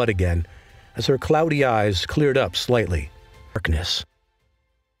up blood again as her cloudy eyes cleared up slightly. Darkness.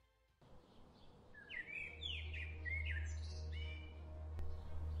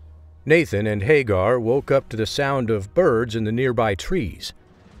 Nathan and Hagar woke up to the sound of birds in the nearby trees.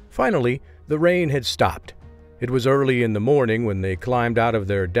 Finally, the rain had stopped. It was early in the morning when they climbed out of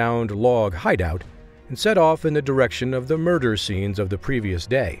their downed log hideout and set off in the direction of the murder scenes of the previous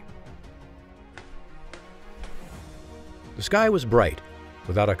day. The sky was bright,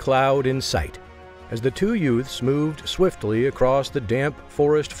 without a cloud in sight, as the two youths moved swiftly across the damp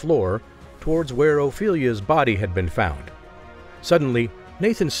forest floor towards where Ophelia's body had been found. Suddenly,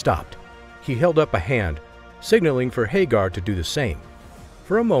 Nathan stopped. He held up a hand, signaling for Hagar to do the same.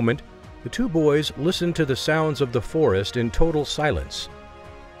 For a moment, the two boys listened to the sounds of the forest in total silence.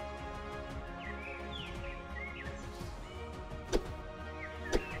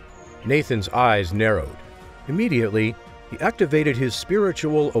 Nathan's eyes narrowed. Immediately, he activated his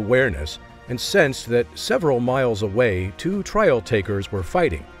spiritual awareness and sensed that several miles away, two trial takers were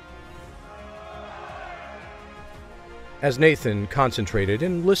fighting. As Nathan concentrated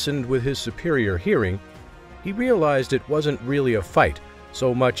and listened with his superior hearing, he realized it wasn't really a fight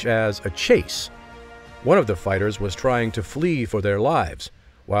so much as a chase. One of the fighters was trying to flee for their lives,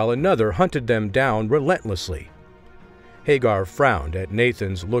 while another hunted them down relentlessly. Hagar frowned at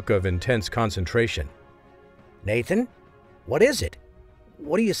Nathan's look of intense concentration. "Nathan, what is it?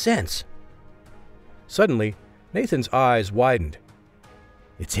 What do you sense?" Suddenly, Nathan's eyes widened.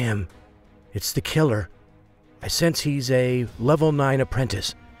 "It's him. It's the killer. I sense he's a level 9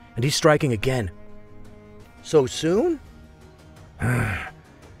 apprentice. and he's striking again. So soon?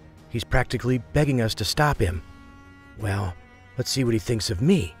 He's practically begging us to stop him. Well, let's see what he thinks of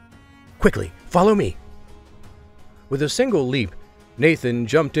me. Quickly, follow me. With a single leap, Nathan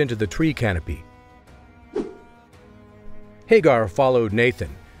jumped into the tree canopy. Hagar followed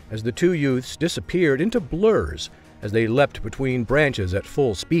Nathan as the two youths disappeared into blurs as they leapt between branches at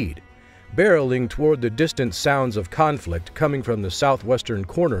full speed, barreling toward the distant sounds of conflict coming from the southwestern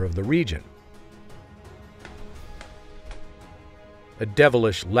corner of the region. A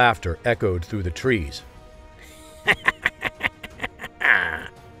devilish laughter echoed through the trees.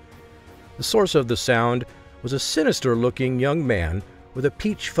 The source of the sound was a sinister-looking young man with a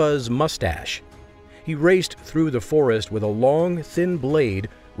peach fuzz mustache. He raced through the forest with a long, thin blade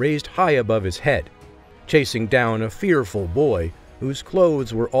raised high above his head, chasing down a fearful boy whose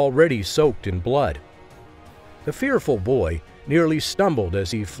clothes were already soaked in blood. The fearful boy nearly stumbled as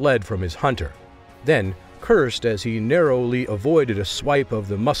he fled from his hunter, then cursed as he narrowly avoided a swipe of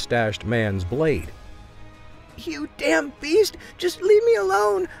the mustached man's blade. "You damn beast! Just leave me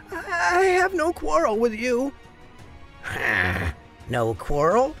alone! I have no quarrel with you." No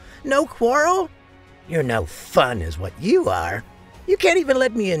quarrel? No quarrel? You're no fun is what you are. You can't even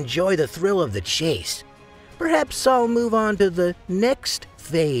let me enjoy the thrill of the chase. Perhaps I'll move on to the next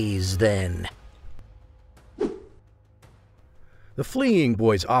phase then. The fleeing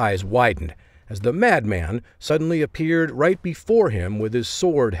boy's eyes widened as the madman suddenly appeared right before him with his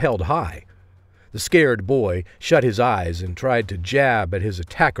sword held high. The scared boy shut his eyes and tried to jab at his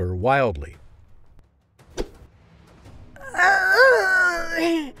attacker wildly.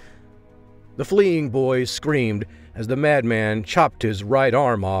 The fleeing boy screamed as the madman chopped his right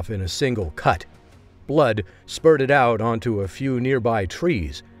arm off in a single cut. Blood spurted out onto a few nearby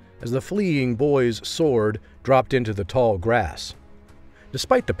trees as the fleeing boy's sword dropped into the tall grass.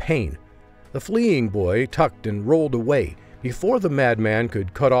 Despite the pain, the fleeing boy tucked and rolled away before the madman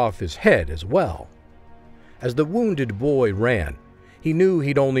could cut off his head as well. As the wounded boy ran, he knew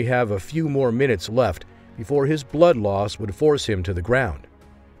he'd only have a few more minutes left before his blood loss would force him to the ground.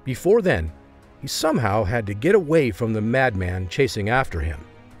 Before then, he somehow had to get away from the madman chasing after him.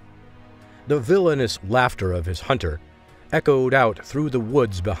 The villainous laughter of his hunter echoed out through the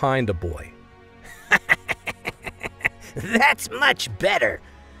woods behind the boy. That's much better.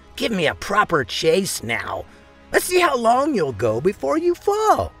 Give me a proper chase now. Let's see how long you'll go before you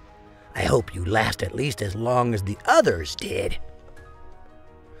fall. I hope you last at least as long as the others did.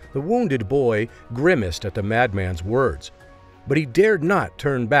 The wounded boy grimaced at the madman's words, but he dared not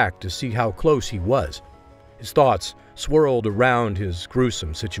turn back to see how close he was. His thoughts swirled around his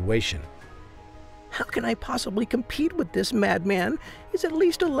gruesome situation. How can I possibly compete with this madman? He's at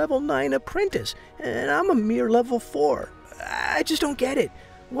least a level 9 apprentice, and I'm a mere level 4. I just don't get it.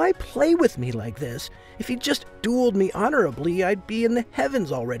 Why play with me like this? If he just dueled me honorably, I'd be in the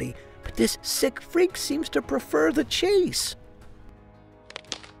heavens already. But this sick freak seems to prefer the chase.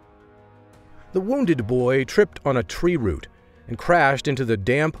 The wounded boy tripped on a tree root and crashed into the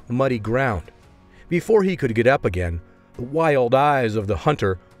damp, muddy ground. Before he could get up again, the wild eyes of the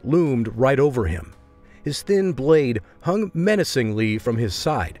hunter loomed right over him. His thin blade hung menacingly from his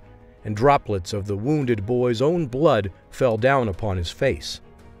side, and droplets of the wounded boy's own blood fell down upon his face.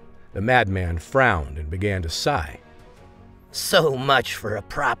 The madman frowned and began to sigh. So much for a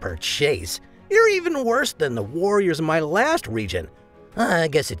proper chase. You're even worse than the warriors in my last region. I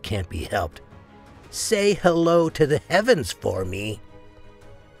guess it can't be helped. Say hello to the heavens for me.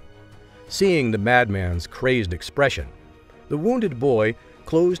 Seeing the madman's crazed expression, the wounded boy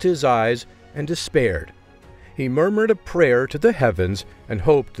closed his eyes and despaired. He murmured a prayer to the heavens and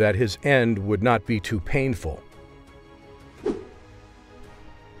hoped that his end would not be too painful.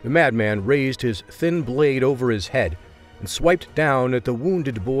 The madman raised his thin blade over his head and swiped down at the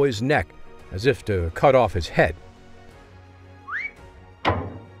wounded boy's neck as if to cut off his head.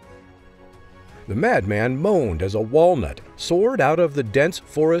 The madman moaned as a walnut soared out of the dense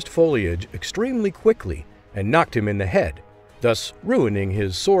forest foliage extremely quickly and knocked him in the head, thus ruining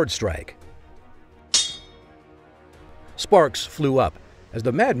his sword strike. Sparks flew up as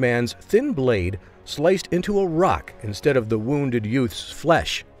the madman's thin blade sliced into a rock instead of the wounded youth's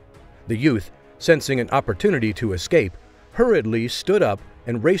flesh. The youth, sensing an opportunity to escape, hurriedly stood up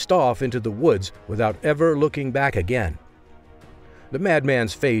and raced off into the woods without ever looking back again. The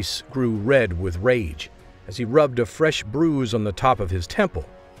madman's face grew red with rage as he rubbed a fresh bruise on the top of his temple.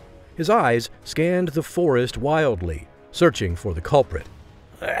 His eyes scanned the forest wildly, searching for the culprit.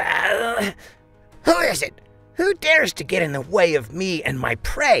 Who is it? Who dares to get in the way of me and my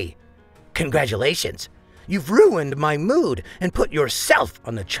prey? Congratulations. You've ruined my mood and put yourself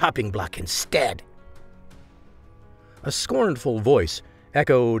on the chopping block instead." A scornful voice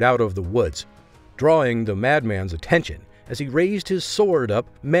echoed out of the woods, drawing the madman's attention as he raised his sword up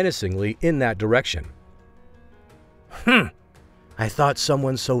menacingly in that direction. I thought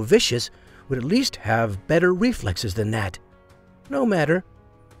someone so vicious would at least have better reflexes than that. No matter.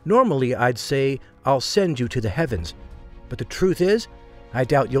 Normally I'd say I'll send you to the heavens, but the truth is, I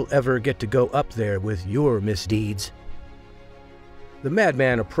doubt you'll ever get to go up there with your misdeeds." The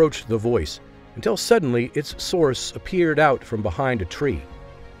madman approached the voice until suddenly its source appeared out from behind a tree.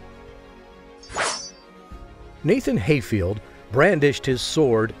 Nathan Hayfield brandished his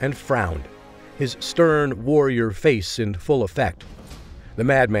sword and frowned, his stern warrior face in full effect. The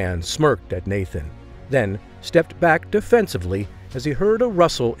madman smirked at Nathan, then stepped back defensively as he heard a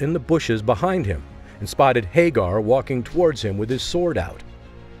rustle in the bushes behind him and spotted Hagar walking towards him with his sword out.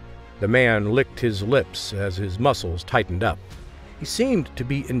 The man licked his lips as his muscles tightened up. He seemed to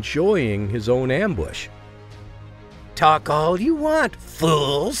be enjoying his own ambush. "Talk all you want,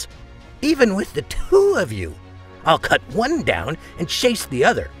 fools! Even with the two of you, I'll cut one down and chase the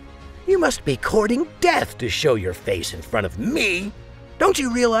other. You must be courting death to show your face in front of me. Don't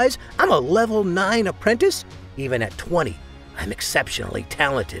you realize I'm a level 9 apprentice? Even at 20, I'm exceptionally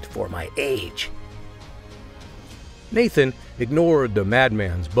talented for my age." Nathan ignored the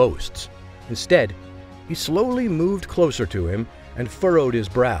madman's boasts. Instead, he slowly moved closer to him and furrowed his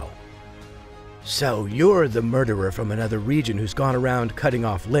brow. "So you're the murderer from another region who's gone around cutting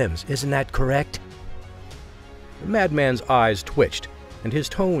off limbs, isn't that correct?" The madman's eyes twitched, and his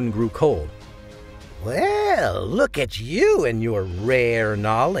tone grew cold. "Well, look at you and your rare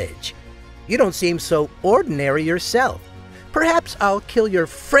knowledge. You don't seem so ordinary yourself. Perhaps I'll kill your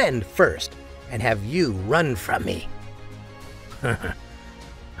friend first and have you run from me."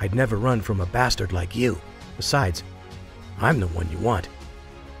 I'd never run from a bastard like you. Besides, I'm the one you want.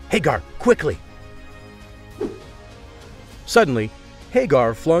 Hagar, quickly! Suddenly,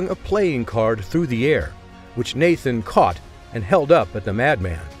 Hagar flung a playing card through the air, which Nathan caught and held up at the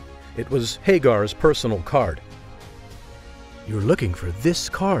madman. It was Hagar's personal card. "You're looking for this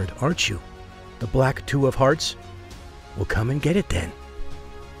card, aren't you? The Black Two of Hearts? Well, come and get it then."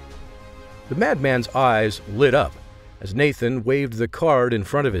 The madman's eyes lit up as Nathan waved the card in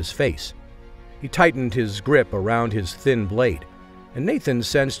front of his face. He tightened his grip around his thin blade, and Nathan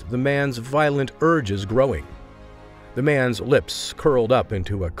sensed the man's violent urges growing. The man's lips curled up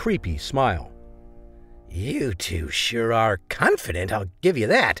into a creepy smile. "You two sure are confident, I'll give you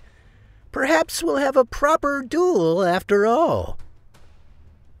that. Perhaps we'll have a proper duel after all."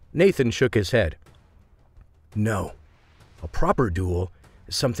 Nathan shook his head. "No. A proper duel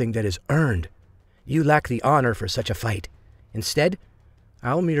is something that is earned. You lack the honor for such a fight. Instead,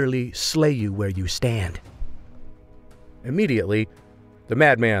 I'll merely slay you where you stand." Immediately, the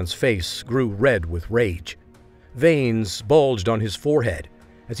madman's face grew red with rage. Veins bulged on his forehead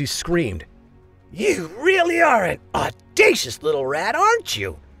as he screamed, "You really are an audacious little rat, aren't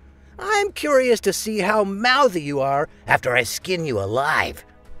you? I'm curious to see how mouthy you are after I skin you alive."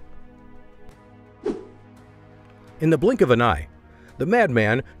 In the blink of an eye, the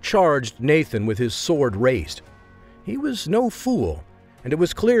madman charged Nathan with his sword raised. He was no fool, and it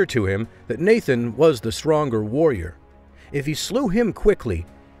was clear to him that Nathan was the stronger warrior. If he slew him quickly,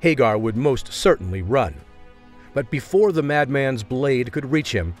 Hagar would most certainly run. But before the madman's blade could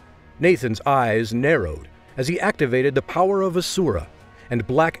reach him, Nathan's eyes narrowed as he activated the power of Asura, and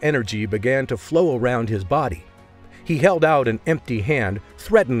black energy began to flow around his body. He held out an empty hand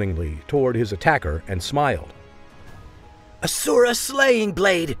threateningly toward his attacker and smiled. "Asura Slaying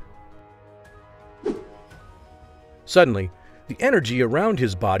Blade!" Suddenly, the energy around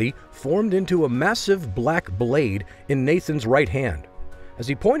his body formed into a massive black blade in Nathan's right hand. As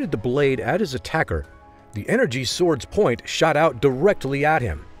he pointed the blade at his attacker, the energy sword's point shot out directly at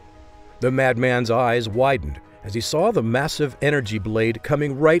him. The madman's eyes widened as he saw the massive energy blade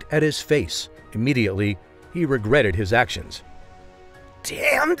coming right at his face. Immediately, he regretted his actions.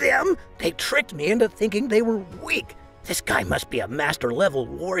 "Damn them! They tricked me into thinking they were weak. This guy must be a master-level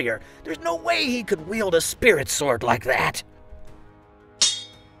warrior. There's no way he could wield a spirit sword like that."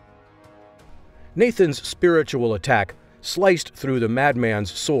 Nathan's spiritual attack sliced through the madman's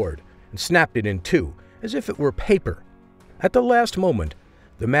sword and snapped it in two, as if it were paper. At the last moment,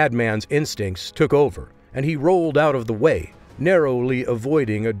 the madman's instincts took over, and he rolled out of the way, narrowly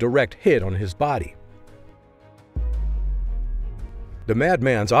avoiding a direct hit on his body. The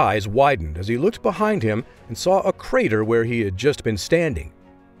madman's eyes widened as he looked behind him and saw a crater where he had just been standing.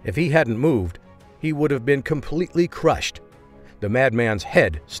 If he hadn't moved, he would have been completely crushed. The madman's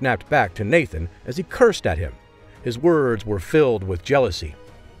head snapped back to Nathan as he cursed at him. His words were filled with jealousy.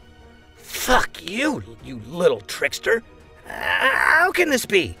 Fuck you, you little trickster. How can this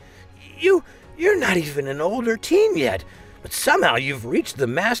be? You're not even an older teen yet, but somehow you've reached the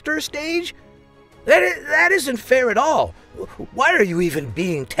master stage? That isn't fair at all. Why are you even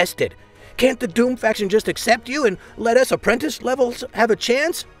being tested? Can't the Doom faction just accept you and let us apprentice levels have a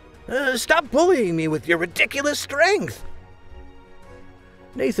chance? Stop bullying me with your ridiculous strength.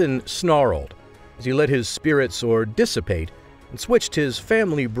 Nathan snarled as he let his spirit sword dissipate and switched his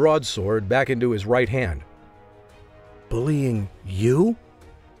family broadsword back into his right hand. Bullying you?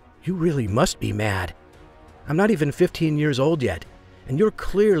 You really must be mad. I'm not even 15 years old yet, and you're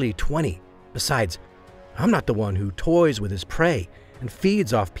clearly 20. Besides, I'm not the one who toys with his prey and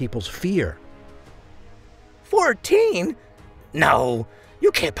feeds off people's fear. 14? No,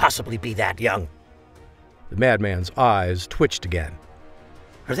 you can't possibly be that young. The madman's eyes twitched again.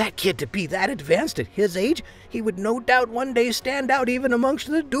 For that kid to be that advanced at his age, he would no doubt one day stand out even amongst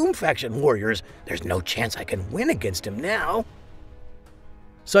the Doom faction warriors. There's no chance I can win against him now.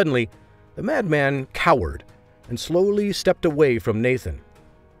 Suddenly, the madman cowered and slowly stepped away from Nathan.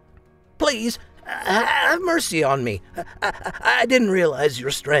 Please, have mercy on me. I didn't realize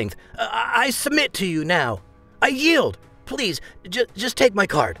your strength. I submit to you now. I yield. Please, just take my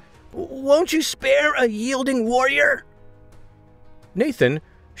card. Won't you spare a yielding warrior? Nathan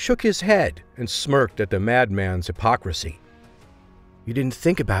shook his head and smirked at the madman's hypocrisy. You didn't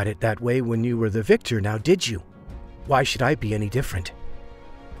think about it that way when you were the victor, now did you? Why should I be any different?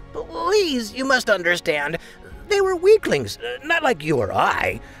 Please, you must understand. They were weaklings, not like you or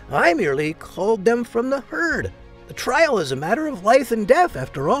I. I merely culled them from the herd. The trial is a matter of life and death,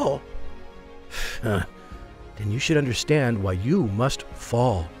 after all. Then you should understand why you must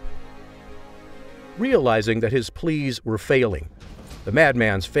fall. Realizing that his pleas were failing, the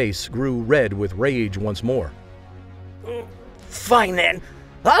madman's face grew red with rage once more. Fine then.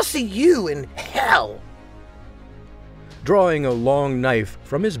 I'll see you in hell. Drawing a long knife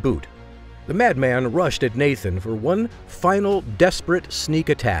from his boot, the madman rushed at Nathan for one final desperate sneak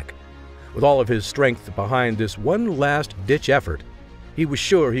attack. With all of his strength behind this one last-ditch effort, he was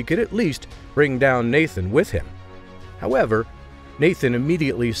sure he could at least bring down Nathan with him. However, Nathan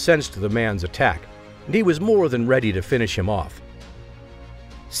immediately sensed the man's attack, and he was more than ready to finish him off.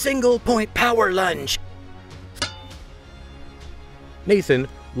 Single-point power lunge. Nathan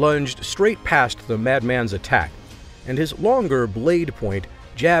lunged straight past the madman's attack, and his longer blade point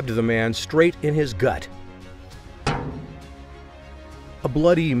jabbed the man straight in his gut. A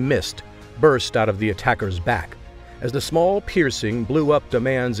bloody mist burst out of the attacker's back as the small piercing blew up the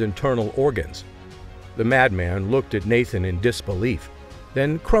man's internal organs. The madman looked at Nathan in disbelief,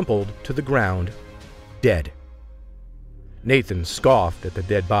 then crumpled to the ground, dead. Nathan scoffed at the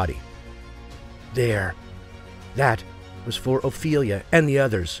dead body. There. That was for Ophelia and the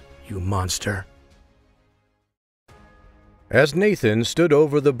others, you monster. As Nathan stood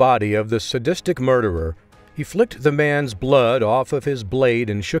over the body of the sadistic murderer, he flicked the man's blood off of his blade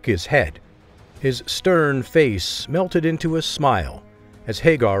and shook his head. His stern face melted into a smile as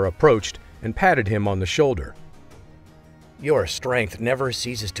Hagar approached and patted him on the shoulder. Your strength never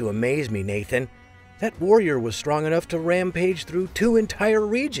ceases to amaze me, Nathan. That warrior was strong enough to rampage through 2 entire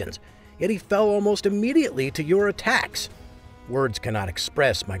regions, yet he fell almost immediately to your attacks. Words cannot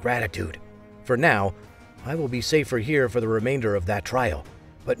express my gratitude. For now, I will be safer here for the remainder of that trial.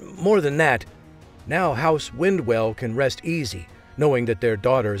 But more than that, now House Windwell can rest easy, knowing that their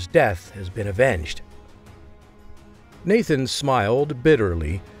daughter's death has been avenged. Nathan smiled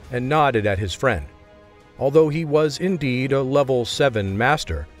bitterly and nodded at his friend. Although he was indeed a level 7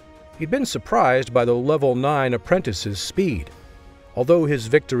 master, he'd been surprised by the level 9 apprentice's speed. Although his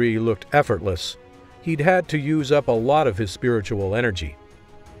victory looked effortless, he'd had to use up a lot of his spiritual energy.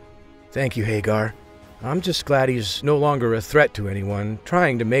 Thank you, Hagar. I'm just glad he's no longer a threat to anyone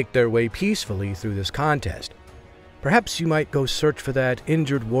trying to make their way peacefully through this contest. Perhaps you might go search for that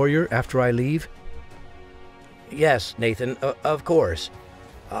injured warrior after I leave? Yes, Nathan, of course.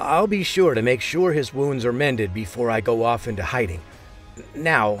 I'll be sure to make sure his wounds are mended before I go off into hiding.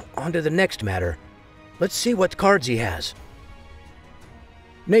 Now, on to the next matter. Let's see what cards he has.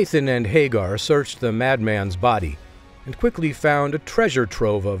 Nathan and Hagar searched the madman's body and quickly found a treasure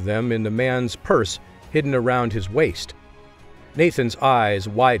trove of them in the man's purse hidden around his waist. Nathan's eyes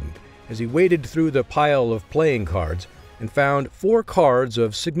widened as he waded through the pile of playing cards and found 4 cards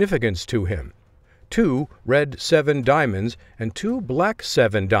of significance to him: 2 red 7 diamonds and 2 black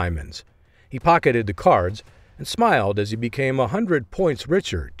 7 diamonds. He pocketed the cards and smiled as he became 100 points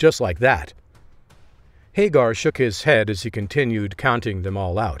richer just like that. Hagar shook his head as he continued counting them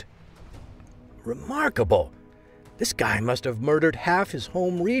all out. Remarkable. This guy must have murdered half his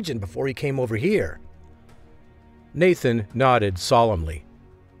home region before he came over here. Nathan nodded solemnly.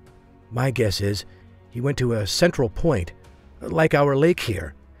 My guess is he went to a central point, like our lake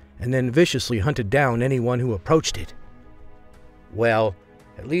here, and then viciously hunted down anyone who approached it. Well,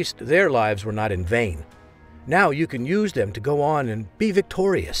 at least their lives were not in vain. Now you can use them to go on and be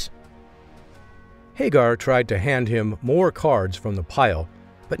victorious. Hagar tried to hand him more cards from the pile,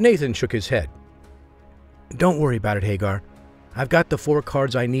 but Nathan shook his head. Don't worry about it, Hagar. I've got the 4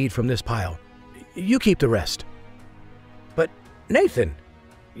 cards I need from this pile. You keep the rest. But, Nathan,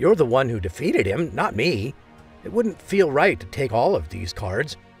 you're the one who defeated him, not me. It wouldn't feel right to take all of these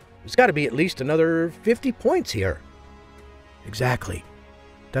cards. There's got to be at least another 50 points here. Exactly.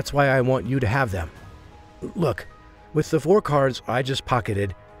 That's why I want you to have them. Look, with the 4 cards I just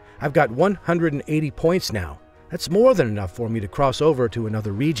pocketed, I've got 180 points now. That's more than enough for me to cross over to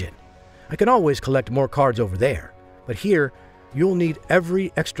another region. I can always collect more cards over there, but here, you'll need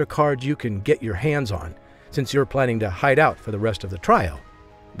every extra card you can get your hands on, since you're planning to hide out for the rest of the trial.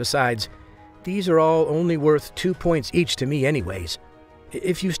 Besides, these are all only worth 2 points each to me anyways.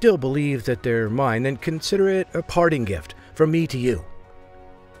 If you still believe that they're mine, then consider it a parting gift from me to you.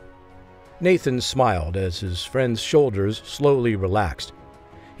 Nathan smiled as his friend's shoulders slowly relaxed.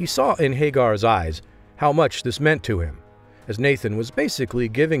 He saw in Hagar's eyes how much this meant to him, as Nathan was basically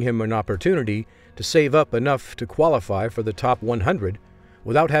giving him an opportunity to save up enough to qualify for the top 100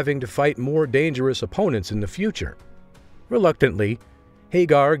 without having to fight more dangerous opponents in the future. Reluctantly,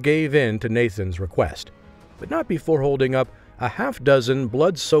 Hagar gave in to Nathan's request, but not before holding up a half-dozen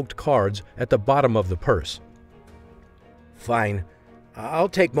blood-soaked cards at the bottom of the purse. Fine. I'll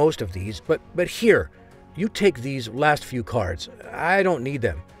take most of these, but here, you take these last few cards. I don't need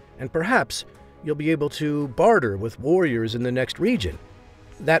them, and perhaps you'll be able to barter with warriors in the next region.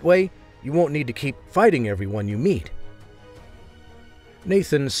 That way, you won't need to keep fighting everyone you meet.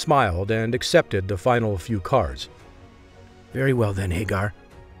 Nathan smiled and accepted the final few cards. Very well then, Hagar.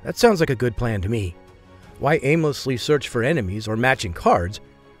 That sounds like a good plan to me. Why aimlessly search for enemies or matching cards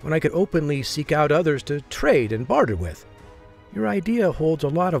when I could openly seek out others to trade and barter with? Your idea holds a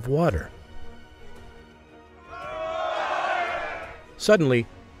lot of water. Suddenly,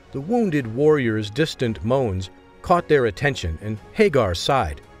 the wounded warrior's distant moans caught their attention, and Hagar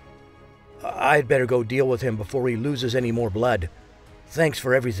sighed. I'd better go deal with him before he loses any more blood. Thanks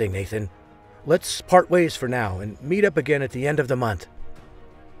for everything, Nathan. Let's part ways for now and meet up again at the end of the month.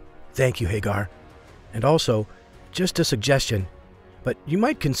 Thank you, Hagar. And also, just a suggestion, but you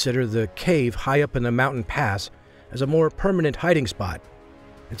might consider the cave high up in the mountain pass as a more permanent hiding spot.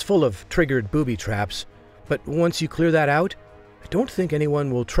 It's full of triggered booby traps, but once you clear that out, I don't think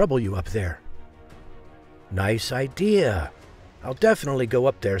anyone will trouble you up there. Nice idea. I'll definitely go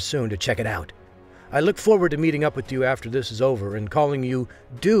up there soon to check it out. I look forward to meeting up with you after this is over and calling you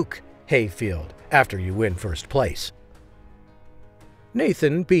Duke Hayfield after you win first place.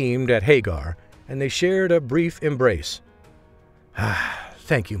 Nathan beamed at Hagar, and they shared a brief embrace.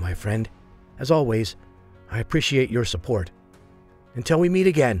 Thank you, my friend. As always, I appreciate your support. Until we meet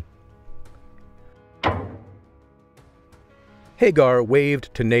again. Hagar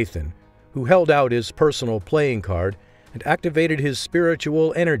waved to Nathan, who held out his personal playing card and activated his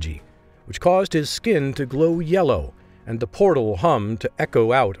spiritual energy, which caused his skin to glow yellow and the portal hum to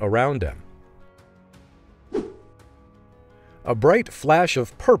echo out around them. A bright flash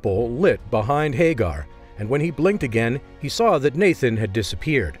of purple lit behind Hagar, and when he blinked again, he saw that Nathan had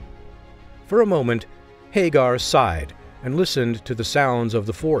disappeared. For a moment, Hagar sighed and listened to the sounds of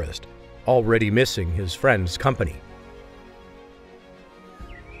the forest, already missing his friend's company.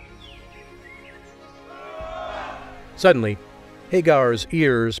 Suddenly, Hagar's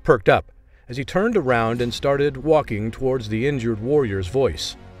ears perked up as he turned around and started walking towards the injured warrior's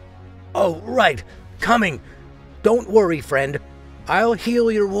voice. Oh, right. Coming. Don't worry, friend. I'll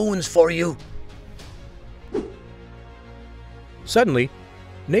heal your wounds for you. Suddenly,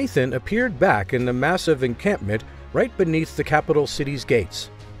 Nathan appeared back in the massive encampment right beneath the capital city's gates.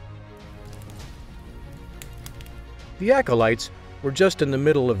 The acolytes were just in the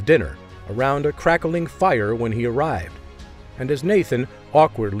middle of dinner, around a crackling fire when he arrived, and as Nathan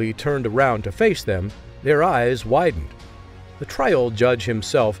awkwardly turned around to face them, their eyes widened. The trial judge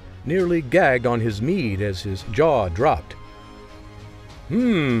himself nearly gagged on his mead as his jaw dropped.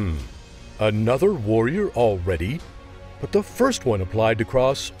 Another warrior already? But the first one applied to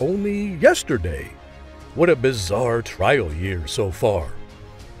cross only yesterday. What a bizarre trial year so far.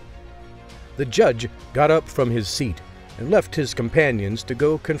 The judge got up from his seat and left his companions to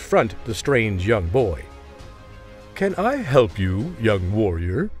go confront the strange young boy. Can I help you, young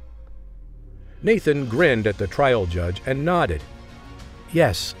warrior? Nathan grinned at the trial judge and nodded.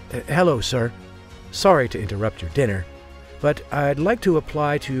 Yes, hello, sir. Sorry to interrupt your dinner, but I'd like to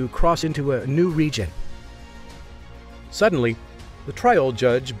apply to cross into a new region. Suddenly, the trial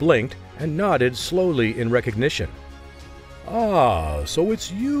judge blinked and nodded slowly in recognition. Ah, so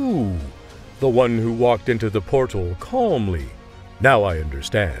it's you, the one who walked into the portal calmly. Now I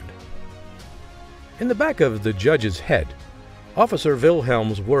understand. In the back of the judge's head, Officer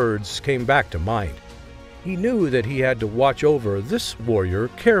Wilhelm's words came back to mind. He knew that he had to watch over this warrior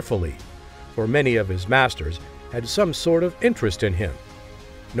carefully, for many of his masters had some sort of interest in him.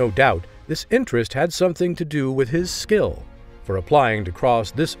 No doubt, this interest had something to do with his skill, for applying to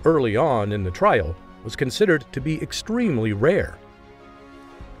cross this early on in the trial was considered to be extremely rare.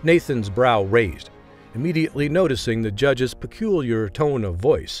 Nathan's brow raised, immediately noticing the judge's peculiar tone of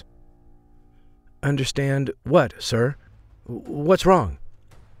voice. Understand what, sir? What's wrong?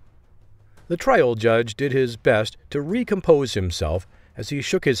 The trial judge did his best to recompose himself as he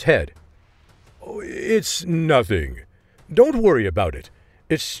shook his head. Oh, it's nothing. Don't worry about it.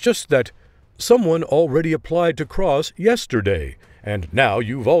 It's just that someone already applied to cross yesterday, and now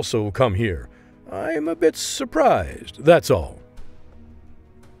you've also come here. I'm a bit surprised, that's all.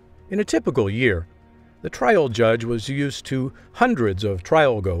 In a typical year, the trial judge was used to hundreds of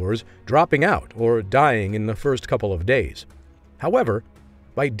trial-goers dropping out or dying in the first couple of days. However,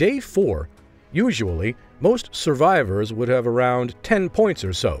 by day 4, usually most survivors would have around 10 points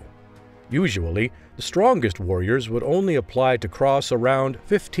or so. Usually, the strongest warriors would only apply to cross around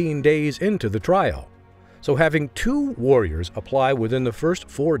 15 days into the trial, so having 2 warriors apply within the first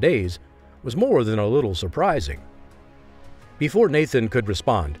 4 days was more than a little surprising. Before Nathan could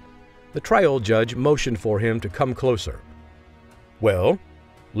respond, the trial judge motioned for him to come closer. Well,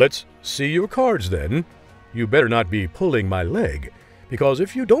 let's see your cards then. You better not be pulling my leg, because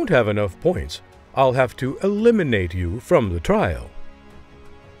if you don't have enough points, I'll have to eliminate you from the trial.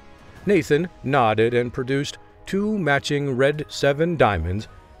 Nathan nodded and produced 2 matching red 7 diamonds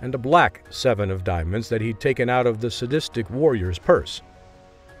and a black 7 of diamonds that he'd taken out of the sadistic warrior's purse.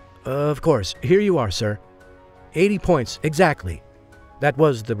 Of course, here you are, sir. 80 points, exactly. That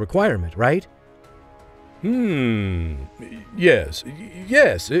was the requirement, right? Yes,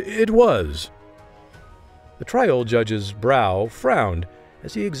 it was. The trial judge's brow frowned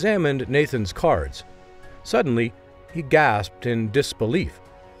as he examined Nathan's cards. Suddenly, he gasped in disbelief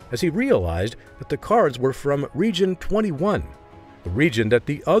as he realized that the cards were from Region 21, the region that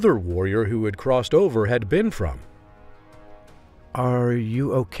the other warrior who had crossed over had been from. Are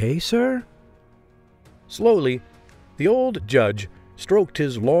you okay, sir? Slowly, the old judge stroked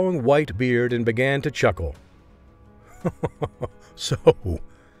his long white beard and began to chuckle. So,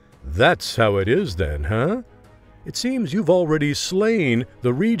 that's how it is then, huh? It seems you've already slain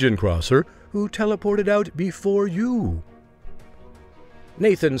the region crosser who teleported out before you.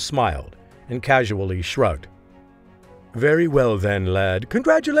 Nathan smiled and casually shrugged. Very well then, lad.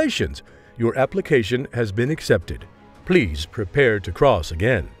 Congratulations! Your application has been accepted. Please prepare to cross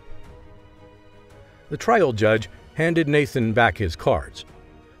again. The trial judge handed Nathan back his cards.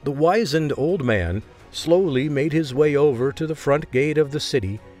 The wizened old man slowly made his way over to the front gate of the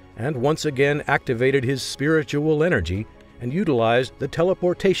city and once again activated his spiritual energy and utilized the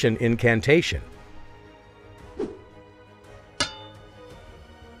teleportation incantation.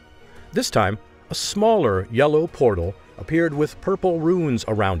 This time, a smaller yellow portal appeared with purple runes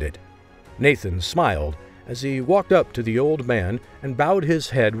around it. Nathan smiled as he walked up to the old man and bowed his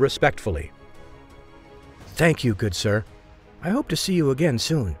head respectfully. Thank you, good sir. I hope to see you again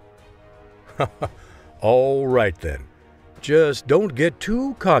soon. All right then. Just don't get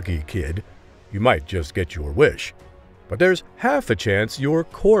too cocky, kid. You might just get your wish. But there's half a chance your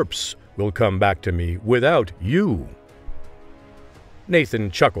corpse will come back to me without you.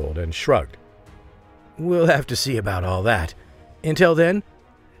 Nathan chuckled and shrugged. We'll have to see about all that. Until then,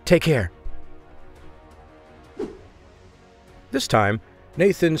 take care. This time,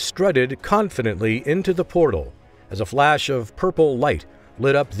 Nathan strutted confidently into the portal as a flash of purple light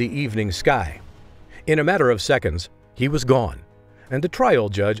lit up the evening sky. In a matter of seconds, he was gone, and the trial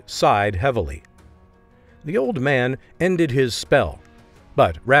judge sighed heavily. The old man ended his spell,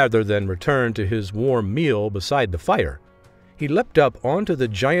 but rather than return to his warm meal beside the fire, he leapt up onto the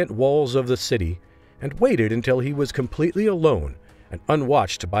giant walls of the city and waited until he was completely alone and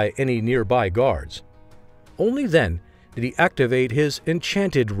unwatched by any nearby guards. Only then did he activate his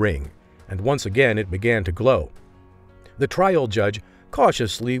enchanted ring, and once again it began to glow. The trial judge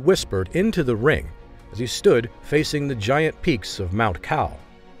cautiously whispered into the ring as he stood facing the giant peaks of Mount Cal.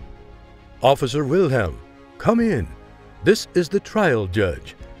 Officer Wilhelm, come in. This is the trial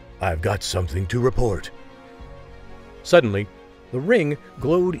judge. I've got something to report." Suddenly, the ring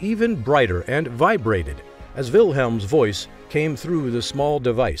glowed even brighter and vibrated as Wilhelm's voice came through the small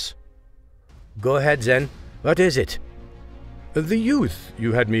device. "Go ahead, then. What is it?" "The youth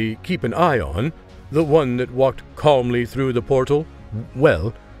you had me keep an eye on, the one that walked calmly through the portal,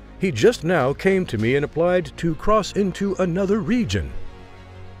 well, he just now came to me and applied to cross into another region."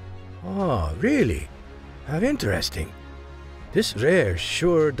 "Oh, really? How interesting. This rare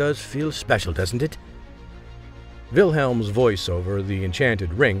sure does feel special, doesn't it?" Wilhelm's voice over the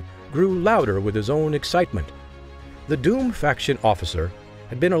enchanted ring grew louder with his own excitement. The Doom faction officer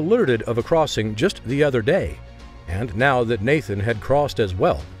had been alerted of a crossing just the other day, and now that Nathan had crossed as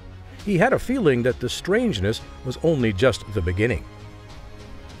well, he had a feeling that the strangeness was only just the beginning.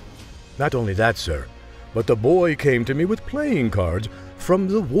 "Not only that, sir, but the boy came to me with playing cards from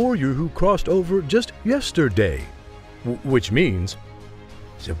the warrior who crossed over just yesterday. Which means—"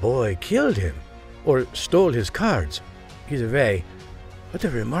 "The boy killed him, or stole his cards. Either way, what a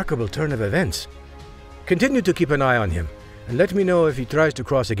remarkable turn of events. Continue to keep an eye on him, and let me know if he tries to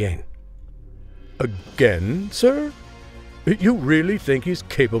cross again." "Again, sir? You really think he's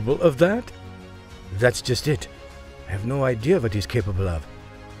capable of that?" "That's just it. I have no idea what he's capable of.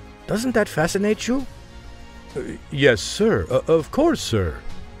 Doesn't that fascinate you?" "Yes, sir. Of course, sir."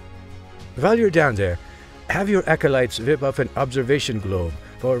 "While you're down there, have your acolytes whip up an observation globe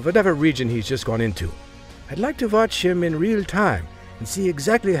for whatever region he's just gone into. I'd like to watch him in real time and see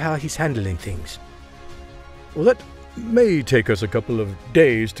exactly how he's handling things." "Well, that may take us a couple of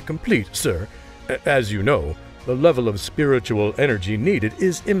days to complete, sir. As you know, the level of spiritual energy needed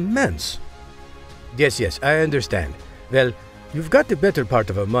is immense." Yes, I understand. Well, you've got the better part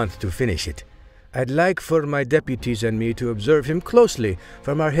of a month to finish it. I'd like for my deputies and me to observe him closely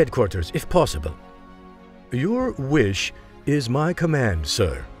from our headquarters, if possible." "Your wish is my command,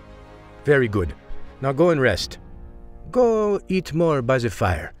 sir." "Very good. Now go and rest. Go eat more by the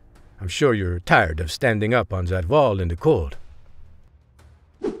fire. I'm sure you're tired of standing up on that wall in the cold."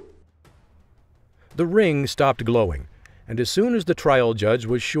 The ring stopped glowing, and as soon as the trial judge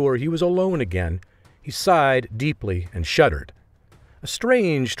was sure he was alone again, he sighed deeply and shuddered. A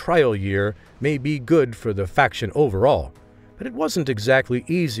strange trial year may be good for the faction overall, but it wasn't exactly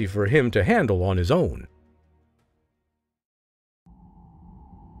easy for him to handle on his own.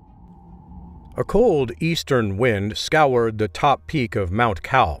 A cold eastern wind scoured the top peak of Mount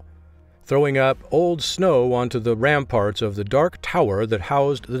Cal, throwing up old snow onto the ramparts of the dark tower that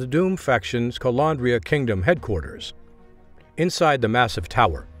housed the Doom faction's Calandria Kingdom headquarters. Inside the massive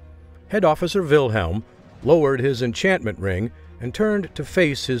tower, Head Officer Wilhelm lowered his enchantment ring and turned to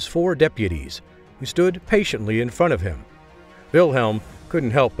face his 4 deputies, who stood patiently in front of him. Wilhelm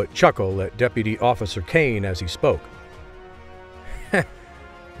couldn't help but chuckle at Deputy Officer Kane as he spoke.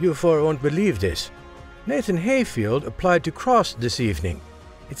 "You 4 won't believe this. Nathan Hayfield applied to cross this evening.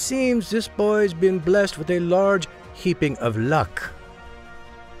 It seems this boy's been blessed with a large heaping of luck."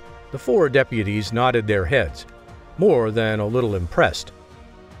 The 4 deputies nodded their heads, more than a little impressed.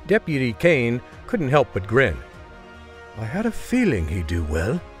 Deputy Kane couldn't help but grin. "I had a feeling he'd do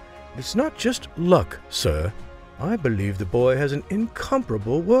well. It's not just luck, sir. I believe the boy has an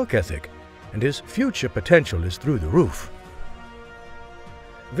incomparable work ethic, and his future potential is through the roof."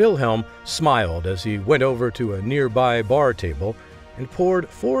 Wilhelm smiled as he went over to a nearby bar table and poured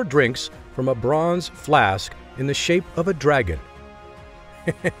 4 drinks from a bronze flask in the shape of a dragon.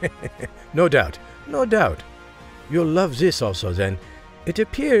 No doubt. You'll love this also, then. It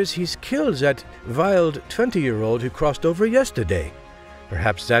appears he's killed that wild 20-year-old who crossed over yesterday.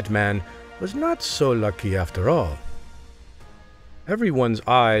 Perhaps that man was not so lucky after all." Everyone's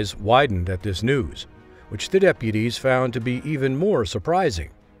eyes widened at this news, which the deputies found to be even more surprising.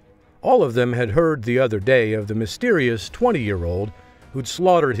 All of them had heard the other day of the mysterious 20-year-old who'd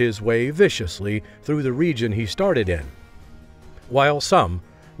slaughtered his way viciously through the region he started in. While some,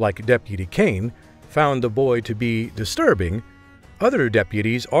 like Deputy Kane, found the boy to be disturbing, other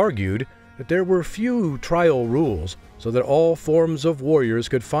deputies argued that there were few trial rules so that all forms of warriors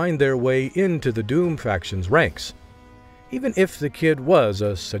could find their way into the Doom faction's ranks. Even if the kid was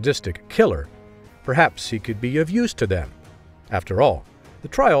a sadistic killer, perhaps he could be of use to them. After all, the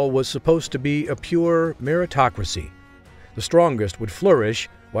trial was supposed to be a pure meritocracy. The strongest would flourish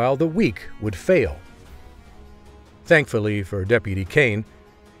while the weak would fail. Thankfully for Deputy Kane,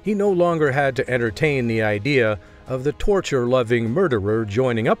 he no longer had to entertain the idea of the torture-loving murderer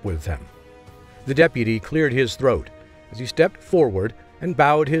joining up with them. The deputy cleared his throat as he stepped forward and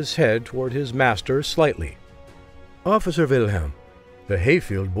bowed his head toward his master slightly. "Officer Wilhelm, The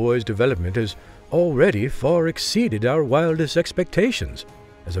Hayfield boy's development has already far exceeded our wildest expectations.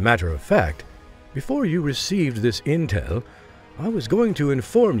 As a matter of fact, before you received this intel, I was going to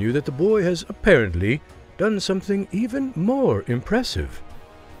inform you that the boy has apparently done something even more impressive."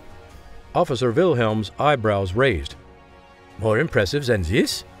 Officer Wilhelm's eyebrows raised. "More impressive than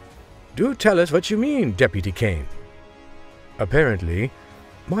this? Do tell us what you mean, Deputy Kane." "Apparently,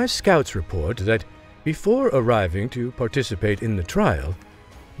 my scouts report that before arriving to participate in the trial,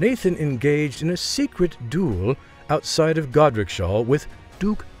 Nathan engaged in a secret duel outside of Godricshall with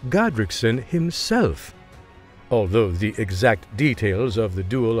Duke Godrickson himself. Although the exact details of the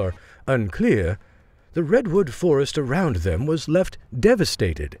duel are unclear, the redwood forest around them was left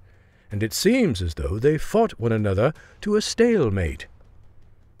devastated, and it seems as though they fought one another to a stalemate."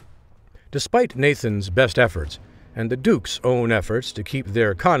 Despite Nathan's best efforts and the Duke's own efforts to keep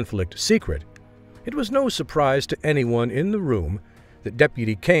their conflict secret, it was no surprise to anyone in the room that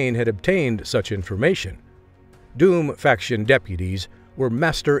Deputy Kane had obtained such information. Doom faction deputies were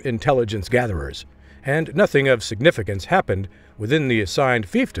master intelligence gatherers, and nothing of significance happened within the assigned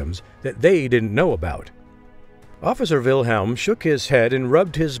fiefdoms that they didn't know about. Officer Wilhelm shook his head and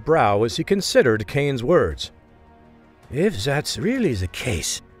rubbed his brow as he considered Kane's words. "If that's really the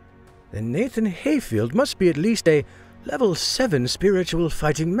case, then Nathan Hayfield must be at least a level 7 spiritual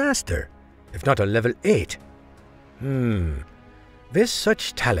fighting master, if not a level 8. With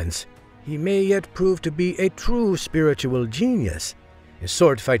such talents, he may yet prove to be a true spiritual genius, a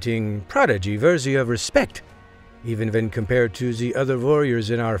sword-fighting prodigy worthy of respect, even when compared to the other warriors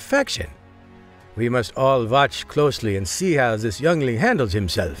in our faction. We must all watch closely and see how this youngling handles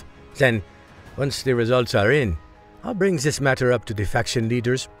himself. Then, once the results are in, I'll bring this matter up to the faction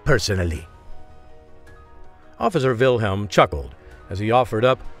leaders personally." Officer Wilhelm chuckled as he offered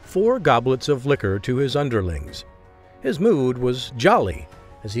up 4 goblets of liquor to his underlings. His mood was jolly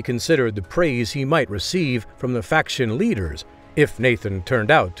as he considered the praise he might receive from the faction leaders if Nathan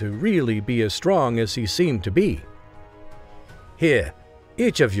turned out to really be as strong as he seemed to be. "Here,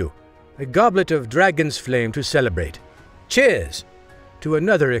 each of you, a goblet of dragon's flame to celebrate. Cheers to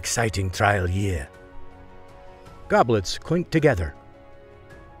another exciting trial year." Goblets clinked together.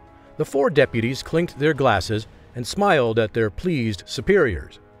 The 4 deputies clinked their glasses and smiled at their pleased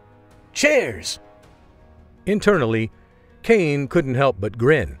superiors. "Cheers!" Internally, Kane couldn't help but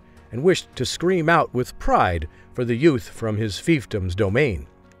grin and wished to scream out with pride for the youth from his fiefdom's domain.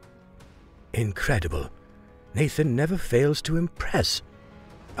 "Incredible. Nathan never fails to impress.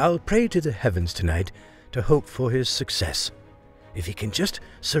 I'll pray to the heavens tonight to hope for his success. If he can just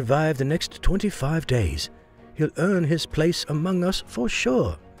survive the next 25 days, he'll earn his place among us for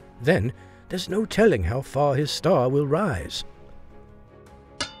sure. Then there's no telling how far his star will rise."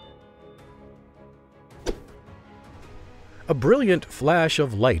 A brilliant flash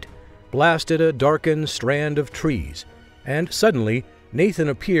of light blasted a darkened strand of trees, and suddenly Nathan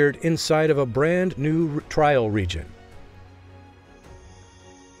appeared inside of a brand new trial region.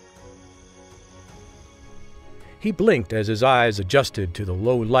 He blinked as his eyes adjusted to the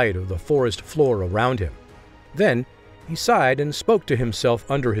low light of the forest floor around him. Then he sighed and spoke to himself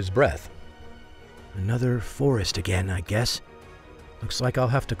under his breath. "Another forest again, I guess. Looks like I'll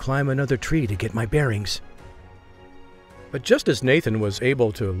have to climb another tree to get my bearings." But just as Nathan was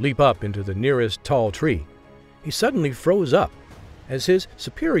able to leap up into the nearest tall tree, he suddenly froze up as his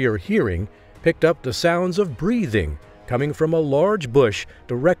superior hearing picked up the sounds of breathing coming from a large bush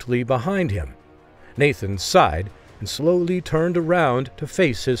directly behind him. Nathan sighed and slowly turned around to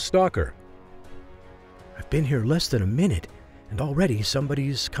face his stalker. "I've been here less than a minute, and already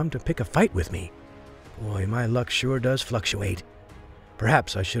somebody's come to pick a fight with me. Boy, my luck sure does fluctuate.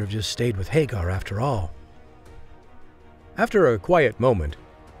 Perhaps I should have just stayed with Hagar after all." After a quiet moment,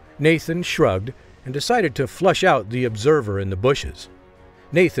 Nathan shrugged and decided to flush out the observer in the bushes.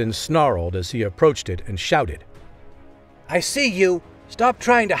 Nathan snarled as he approached it and shouted, "I see you! Stop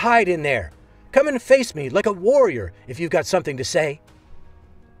trying to hide in there! Come and face me like a warrior if you've got something to say."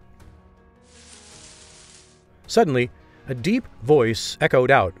 Suddenly, a deep voice echoed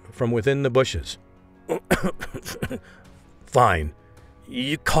out from within the bushes. "Fine.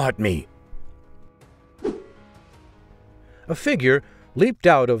 You caught me." A figure leaped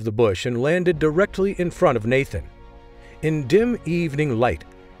out of the bush and landed directly in front of Nathan. In dim evening light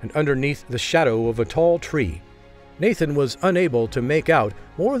and underneath the shadow of a tall tree, Nathan was unable to make out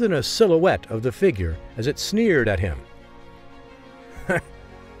more than a silhouette of the figure as it sneered at him.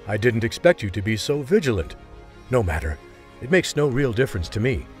 "I didn't expect you to be so vigilant. No matter, it makes no real difference to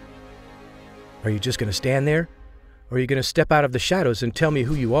me." "Are you just going to stand there? Or are you going to step out of the shadows and tell me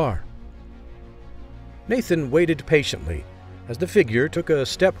who you are?" Nathan waited patiently as the figure took a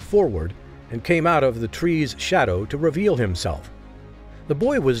step forward and came out of the tree's shadow to reveal himself. The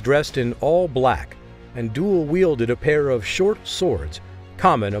boy was dressed in all black and dual-wielded a pair of short swords,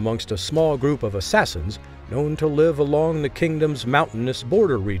 common amongst a small group of assassins known to live along the kingdom's mountainous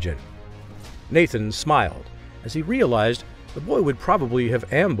border region. Nathan smiled as he realized the boy would probably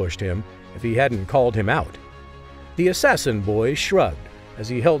have ambushed him if he hadn't called him out. The assassin boy shrugged as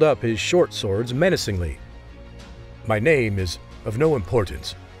he held up his short swords menacingly. "My name is of no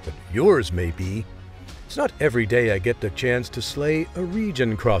importance, but yours may be. It's not every day I get the chance to slay a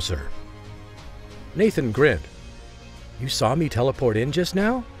region crosser." Nathan grinned. "You saw me teleport in just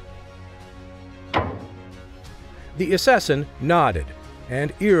now?" The assassin nodded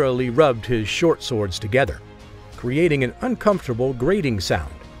and eerily rubbed his short swords together, creating an uncomfortable grating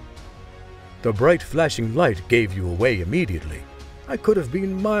sound. "The bright flashing light gave you away immediately. I could have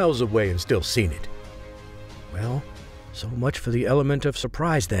been miles away and still seen it." "Well, so much for the element of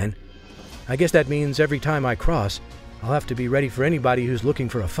surprise then. I guess that means every time I cross, I'll have to be ready for anybody who's looking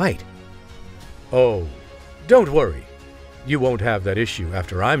for a fight." "Oh, don't worry. You won't have that issue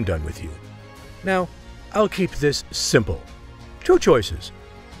after I'm done with you. Now, I'll keep this simple. 2 choices.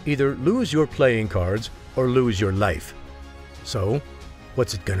 Either lose your playing cards or lose your life. So,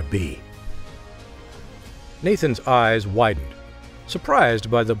 what's it gonna be?" Nathan's eyes widened, surprised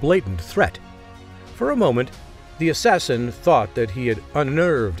by the blatant threat. For a moment, the assassin thought that he had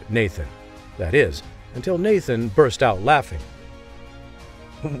unnerved Nathan. That is, until Nathan burst out laughing.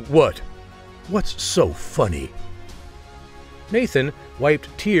 "What? What's so funny?" Nathan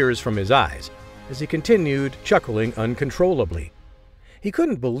wiped tears from his eyes as he continued chuckling uncontrollably. He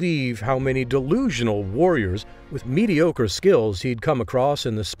couldn't believe how many delusional warriors with mediocre skills he'd come across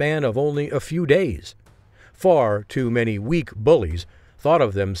in the span of only a few days. Far too many weak bullies thought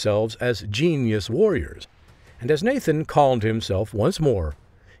of themselves as genius warriors, and as Nathan calmed himself once more,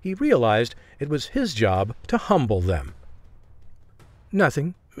 he realized it was his job to humble them.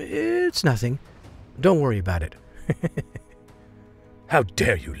 "Nothing. It's nothing. Don't worry about it." "How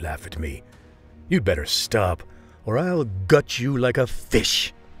dare you laugh at me? You'd better stop, or I'll gut you like a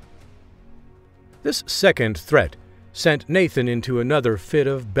fish." This second threat sent Nathan into another fit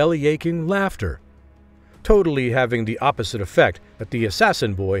of belly-aching laughter, totally having the opposite effect that the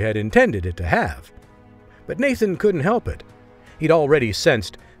assassin boy had intended it to have. But Nathan couldn't help it. He'd already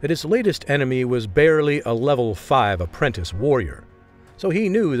sensed that his latest enemy was barely a level 5 apprentice warrior, so he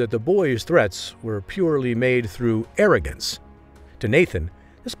knew that the boy's threats were purely made through arrogance. To Nathan,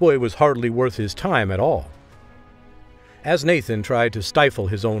 this boy was hardly worth his time at all. As Nathan tried to stifle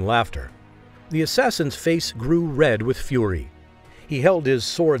his own laughter, the assassin's face grew red with fury. He held his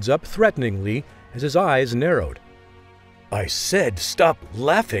swords up threateningly as his eyes narrowed. "I said stop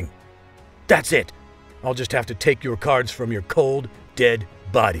laughing. That's it. I'll just have to take your cards from your cold, dead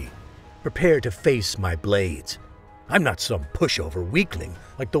body. Prepare to face my blades. I'm not some pushover weakling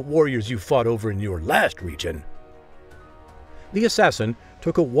like the warriors you fought over in your last region." The assassin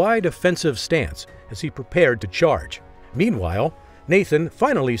took a wide offensive stance as he prepared to charge. Meanwhile, Nathan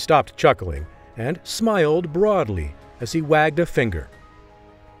finally stopped chuckling and smiled broadly as he wagged a finger.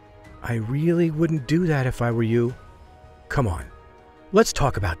 "I really wouldn't do that if I were you. Come on, let's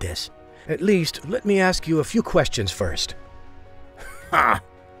talk about this. At least, let me ask you a few questions first." "Ha!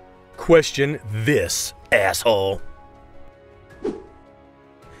 Question this, asshole."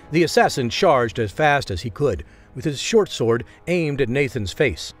 The assassin charged as fast as he could, with his short sword aimed at Nathan's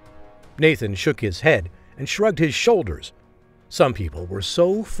face. Nathan shook his head and shrugged his shoulders. Some people were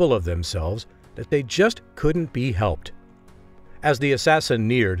so full of themselves that they just couldn't be helped. As the assassin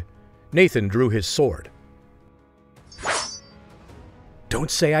neared, Nathan drew his sword.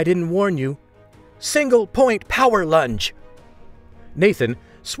 "Don't say I didn't warn you. Single-point power lunge!" Nathan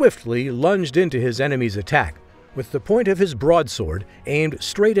swiftly lunged into his enemy's attack, with the point of his broadsword aimed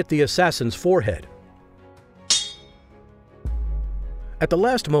straight at the assassin's forehead. At the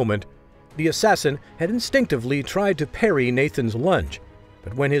last moment, the assassin had instinctively tried to parry Nathan's lunge,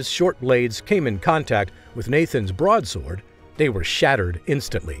 but when his short blades came in contact with Nathan's broadsword, they were shattered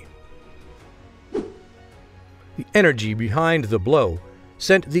instantly. The energy behind the blow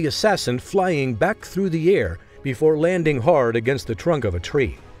sent the assassin flying back through the air before landing hard against the trunk of a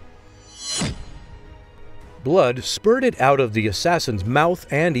tree. Blood spurted out of the assassin's mouth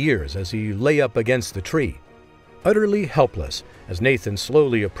and ears as he lay up against the tree, utterly helpless as Nathan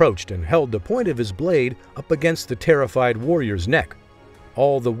slowly approached and held the point of his blade up against the terrified warrior's neck.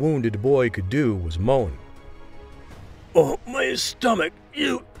 All the wounded boy could do was moan. "Oh, my stomach!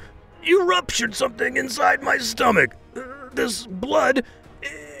 You ruptured something inside my stomach! This blood,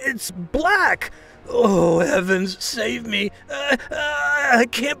 it's black! Oh, heavens, save me. I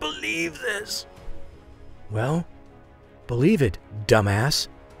can't believe this. Well, believe it, dumbass.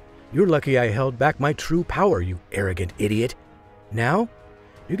 You're lucky I held back my true power, you arrogant idiot. Now,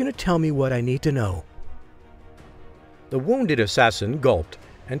 you're going to tell me what I need to know. The wounded assassin gulped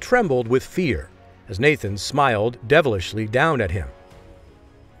and trembled with fear as Nathan smiled devilishly down at him.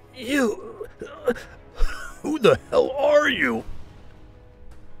 You... who the hell are you?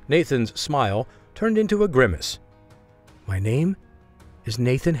 Nathan's smile turned into a grimace. My name is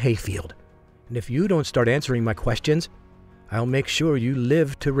Nathan Hayfield, and if you don't start answering my questions, I'll make sure you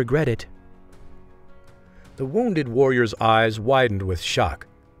live to regret it. The wounded warrior's eyes widened with shock.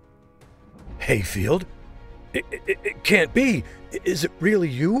 Hayfield? It can't be. Is it really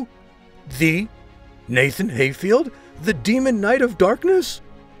you? The Nathan Hayfield? The Demon Knight of Darkness?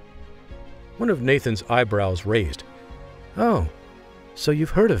 One of Nathan's eyebrows raised. Oh, so you've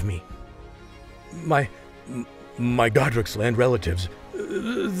heard of me. My Godric's Land relatives.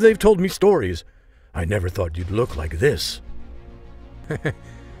 They've told me stories. I never thought you'd look like this.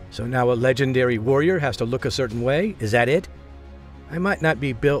 So now a legendary warrior has to look a certain way? Is that it? I might not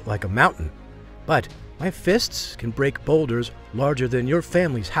be built like a mountain, but my fists can break boulders larger than your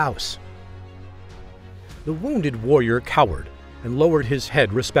family's house. The wounded warrior cowered and lowered his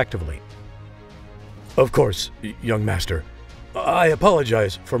head respectfully. Of course, young master. I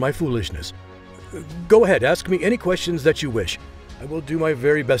apologize for my foolishness. Go ahead, ask me any questions that you wish. I will do my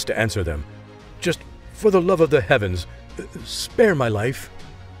very best to answer them. Just for the love of the heavens, spare my life.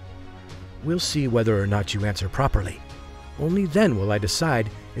 We'll see whether or not you answer properly. Only then will I decide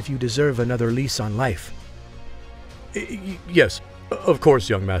if you deserve another lease on life. Yes, of course,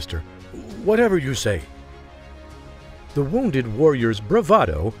 young master. Whatever you say. The wounded warrior's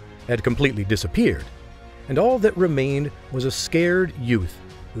bravado had completely disappeared, and all that remained was a scared youth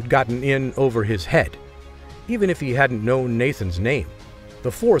who'd gotten in over his head. Even if he hadn't known Nathan's name,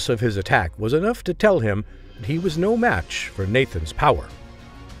 the force of his attack was enough to tell him that he was no match for Nathan's power.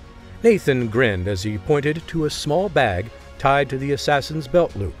 Nathan grinned as he pointed to a small bag tied to the assassin's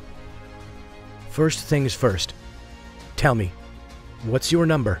belt loop. First things first. Tell me, what's your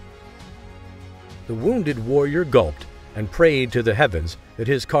number? The wounded warrior gulped and prayed to the heavens that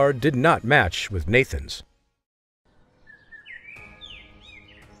his card did not match with Nathan's.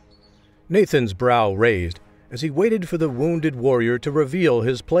 Nathan's brow raised as he waited for the wounded warrior to reveal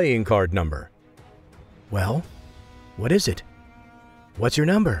his playing card number. Well, what is it? What's your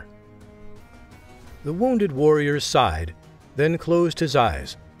number? The wounded warrior sighed, then closed his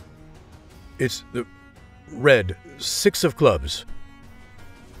eyes. It's the red 6 of clubs.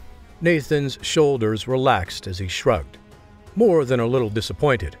 Nathan's shoulders relaxed as he shrugged, more than a little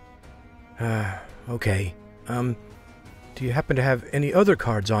disappointed. Okay. Do you happen to have any other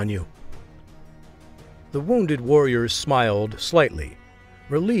cards on you? The wounded warrior smiled slightly,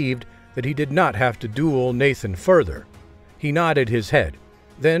 relieved that he did not have to duel Nathan further. He nodded his head,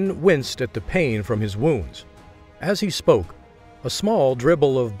 then winced at the pain from his wounds. As he spoke, a small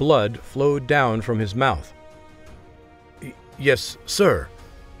dribble of blood flowed down from his mouth. Yes, sir.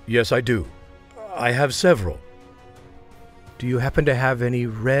 Yes, I do. I have several. Do you happen to have any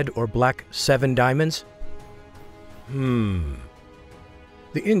red or black 7 diamonds?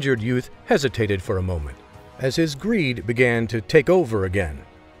 The injured youth hesitated for a moment, as his greed began to take over again.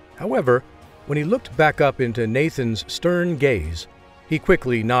 However, when he looked back up into Nathan's stern gaze, he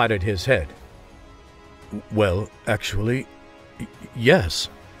quickly nodded his head. Well, actually, yes.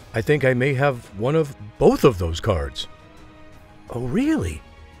 I think I may have one of both of those cards. Oh, really?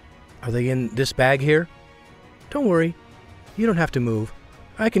 Are they in this bag here? Don't worry. You don't have to move.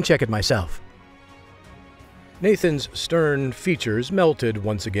 I can check it myself. Nathan's stern features melted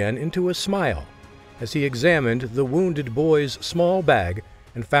once again into a smile as he examined the wounded boy's small bag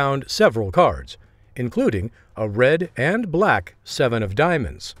and found several cards, including a red and black 7 of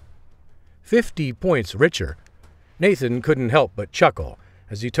diamonds. 50 points richer, Nathan couldn't help but chuckle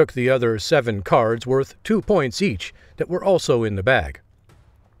as he took the other 7 cards worth 2 points each that were also in the bag.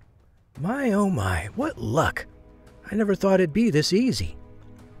 My, oh my, what luck! I never thought it'd be this easy.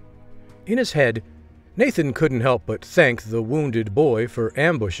 In his head, Nathan couldn't help but thank the wounded boy for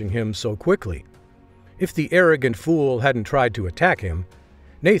ambushing him so quickly. If the arrogant fool hadn't tried to attack him,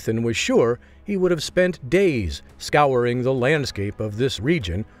 Nathan was sure he would have spent days scouring the landscape of this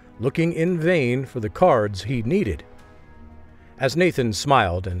region, looking in vain for the cards he needed. As Nathan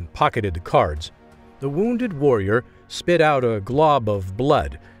smiled and pocketed the cards, the wounded warrior spit out a glob of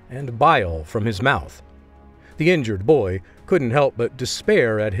blood and bile from his mouth. The injured boy couldn't help but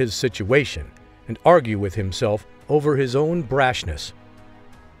despair at his situation and argue with himself over his own brashness.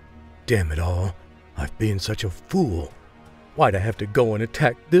 Damn it all. I've been such a fool. Why'd I have to go and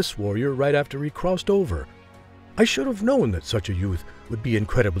attack this warrior right after he crossed over? I should have known that such a youth would be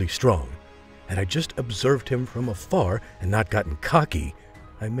incredibly strong. Had I just observed him from afar and not gotten cocky,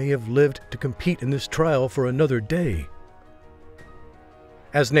 I may have lived to compete in this trial for another day.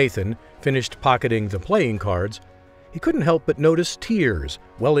 As Nathan finished pocketing the playing cards, he couldn't help but notice tears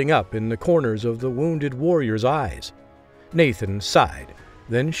welling up in the corners of the wounded warrior's eyes. Nathan sighed,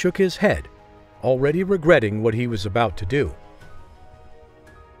 then shook his head, already regretting what he was about to do.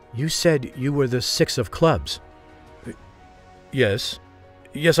 You said you were the 6 of clubs. Yes,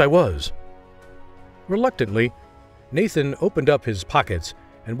 I was. Reluctantly, Nathan opened up his pockets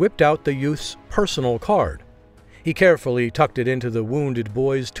and whipped out the youth's personal card. He carefully tucked it into the wounded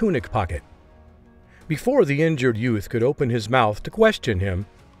boy's tunic pocket. Before the injured youth could open his mouth to question him,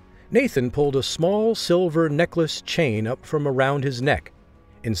 Nathan pulled a small silver necklace chain up from around his neck.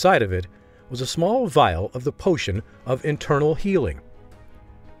 Inside of it was a small vial of the potion of internal healing.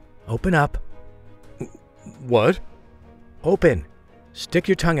 Open up. What? Open. Stick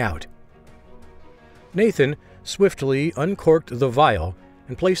your tongue out. Nathan swiftly uncorked the vial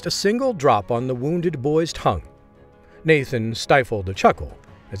and placed a single drop on the wounded boy's tongue. Nathan stifled a chuckle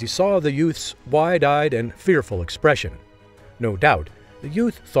as he saw the youth's wide-eyed and fearful expression. No doubt, the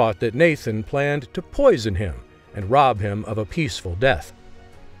youth thought that Nathan planned to poison him and rob him of a peaceful death.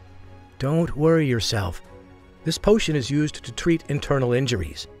 Don't worry yourself. This potion is used to treat internal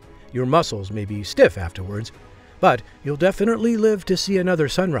injuries. Your muscles may be stiff afterwards, but you'll definitely live to see another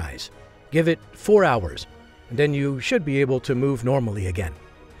sunrise. Give it 4 hours, and then you should be able to move normally again.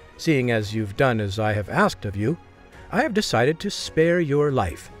 Seeing as you've done as I have asked of you, I have decided to spare your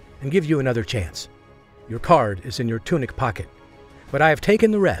life and give you another chance. Your card is in your tunic pocket, but I have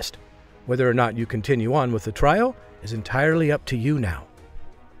taken the rest. Whether or not you continue on with the trial is entirely up to you now.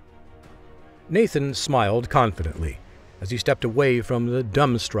 Nathan smiled confidently as he stepped away from the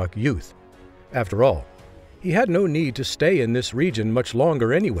dumbstruck youth. After all, he had no need to stay in this region much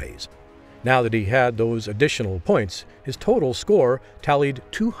longer anyways. Now that he had those additional points, his total score tallied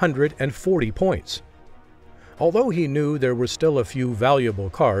 240 points. Although he knew there were still a few valuable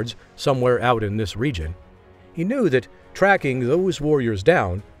cards somewhere out in this region, he knew that tracking those warriors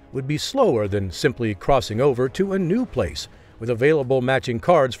down would be slower than simply crossing over to a new place with available matching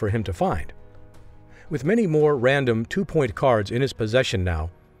cards for him to find. With many more random 2-point cards in his possession now,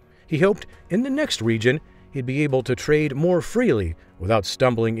 he hoped in the next region he'd be able to trade more freely without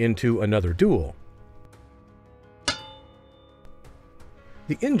stumbling into another duel.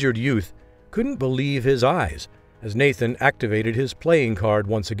 The injured youth couldn't believe his eyes as Nathan activated his playing card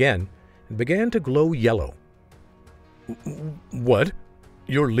once again and began to glow yellow. What?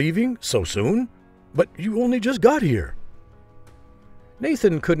 You're leaving so soon? But you only just got here.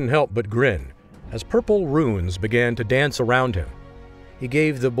 Nathan couldn't help but grin as purple runes began to dance around him. He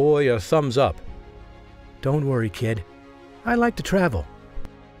gave the boy a thumbs up. Don't worry, kid. I like to travel.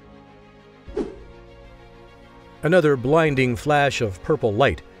 Another blinding flash of purple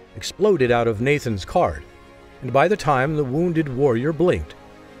light exploded out of Nathan's card, and by the time the wounded warrior blinked,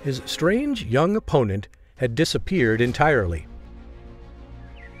 his strange young opponent had disappeared entirely.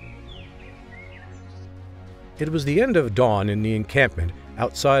 It was the end of dawn in the encampment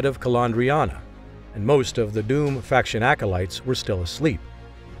outside of Calandriana, and most of the Doom faction acolytes were still asleep.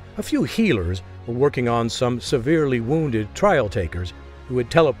 A few healers were working on some severely wounded trial takers who had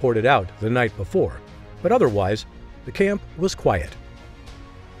teleported out the night before, but otherwise, the camp was quiet.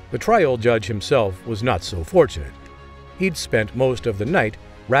 The trial judge himself was not so fortunate. He'd spent most of the night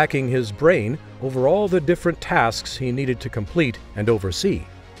racking his brain over all the different tasks he needed to complete and oversee.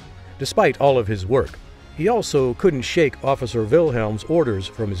 Despite all of his work, he also couldn't shake Officer Wilhelm's orders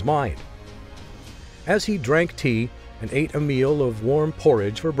from his mind. As he drank tea and ate a meal of warm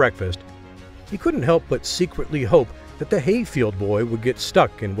porridge for breakfast, he couldn't help but secretly hope that the hayfield boy would get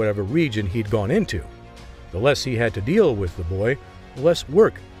stuck in whatever region he'd gone into. The less he had to deal with the boy, the less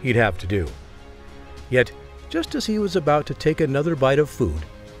work he'd have to do. Yet, just as he was about to take another bite of food,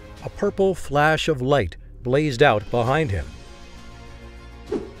 a purple flash of light blazed out behind him.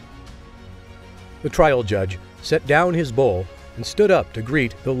 The trial judge set down his bowl and stood up to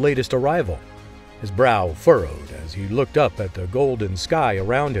greet the latest arrival. His brow furrowed as he looked up at the golden sky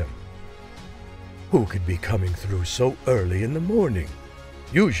around him. Who could be coming through so early in the morning?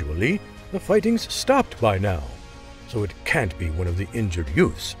 Usually, the fighting's stopped by now, so it can't be one of the injured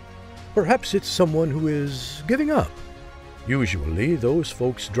youths. Perhaps it's someone who is giving up. Usually, those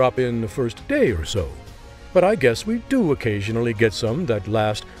folks drop in the first day or so, but I guess we do occasionally get some that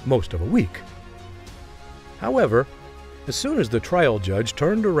last most of a week. However, As soon as the trial judge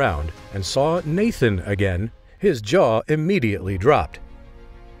turned around and saw Nathan again, his jaw immediately dropped.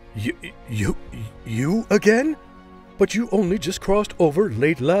 You again? But you only just crossed over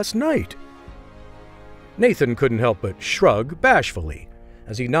late last night. Nathan couldn't help but shrug bashfully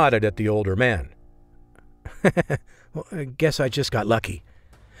as he nodded at the older man. Well, I guess I just got lucky.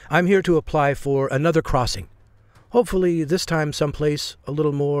 I'm here to apply for another crossing. Hopefully this time someplace a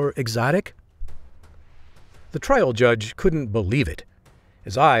little more exotic. The trial judge couldn't believe it.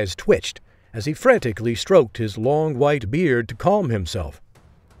 His eyes twitched as he frantically stroked his long white beard to calm himself.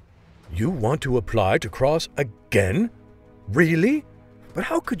 You want to apply to cross again? Really? But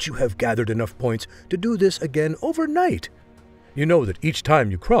how could you have gathered enough points to do this again overnight? You know that each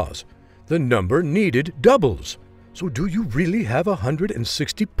time you cross, the number needed doubles. So do you really have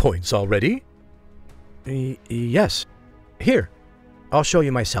 160 points already? Yes. Here, I'll show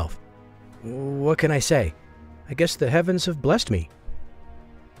you myself. What can I say? I guess the heavens have blessed me.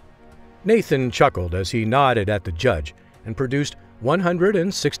 Nathan chuckled as he nodded at the judge and produced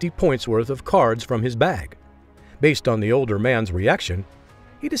 160 points worth of cards from his bag. Based on the older man's reaction,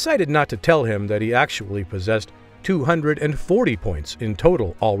 he decided not to tell him that he actually possessed 240 points in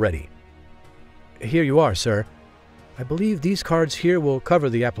total already. Here you are, sir. I believe these cards here will cover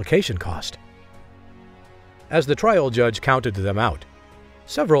the application cost. As the trial judge counted them out,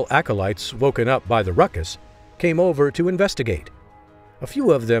 several acolytes woken up by the ruckus came over to investigate. A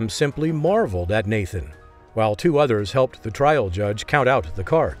few of them simply marveled at Nathan, while 2 others helped the trial judge count out the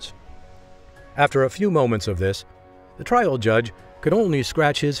cards. After a few moments of this, the trial judge could only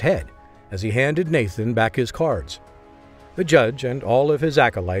scratch his head as he handed Nathan back his cards. The judge and all of his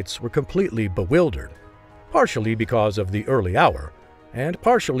acolytes were completely bewildered, partially because of the early hour, and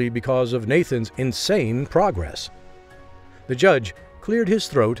partially because of Nathan's insane progress. The judge cleared his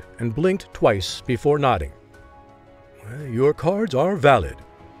throat and blinked twice before nodding. Your cards are valid.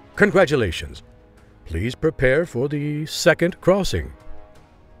 Congratulations. Please prepare for the second crossing.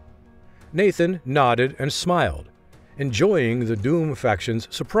 Nathan nodded and smiled, enjoying the Doom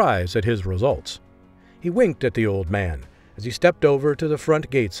faction's surprise at his results. He winked at the old man as he stepped over to the front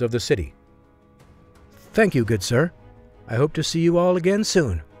gates of the city. Thank you, good sir. I hope to see you all again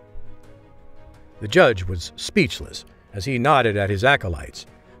soon. The judge was speechless as he nodded at his acolytes,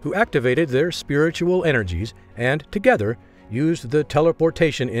 who activated their spiritual energies and, together, used the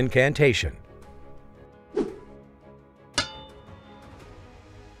teleportation incantation.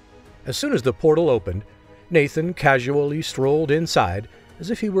 As soon as the portal opened, Nathan casually strolled inside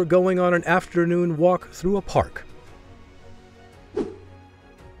as if he were going on an afternoon walk through a park.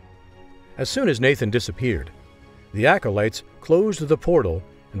 As soon as Nathan disappeared, the acolytes closed the portal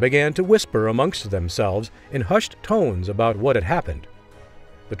and began to whisper amongst themselves in hushed tones about what had happened.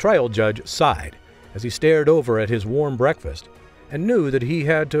 The trial judge sighed as he stared over at his warm breakfast and knew that he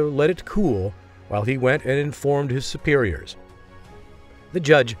had to let it cool while he went and informed his superiors. The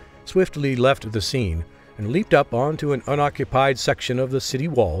judge swiftly left the scene and leaped up onto an unoccupied section of the city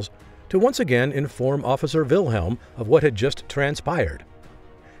walls to once again inform Officer Wilhelm of what had just transpired.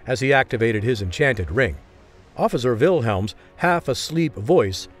 As he activated his enchanted ring, Officer Wilhelm's half-asleep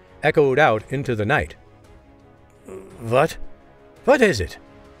voice echoed out into the night. What? What is it?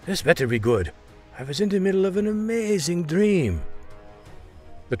 This better be good. I was in the middle of an amazing dream.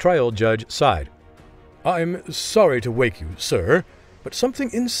 The trial judge sighed. I'm sorry to wake you, sir, but something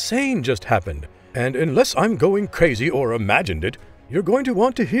insane just happened, and unless I'm going crazy or imagined it, you're going to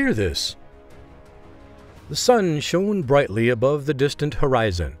want to hear this. The sun shone brightly above the distant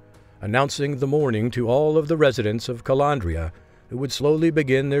horizon, announcing the morning to all of the residents of Calandria, who would slowly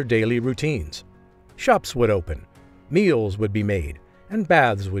begin their daily routines. Shops would open, meals would be made, and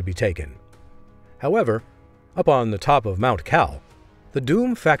baths would be taken. However, up on the top of Mount Cal, the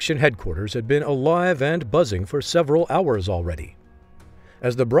Doom faction headquarters had been alive and buzzing for several hours already.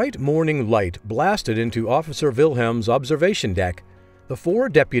 As the bright morning light blasted into Officer Wilhelm's observation deck, the 4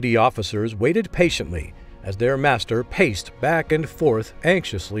 deputy officers waited patiently as their master paced back and forth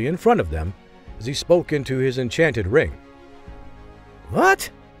anxiously in front of them as he spoke into his enchanted ring. What?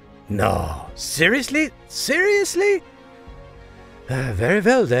 No, seriously? Seriously? Very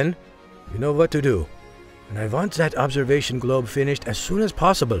well then. You know what to do. And I want that observation globe finished as soon as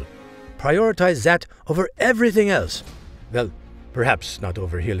possible. Prioritize that over everything else. Well, perhaps not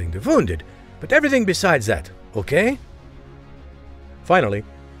over healing the wounded, but everything besides that, okay? Finally,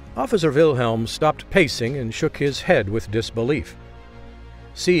 Officer Wilhelm stopped pacing and shook his head with disbelief.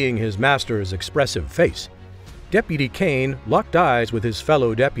 Seeing his master's expressive face, Deputy Kane locked eyes with his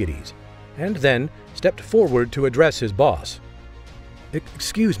fellow deputies, and then stepped forward to address his boss.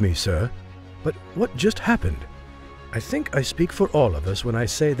 Excuse me, sir, but what just happened? I think I speak for all of us when I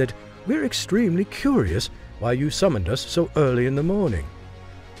say that we're extremely curious why you summoned us so early in the morning."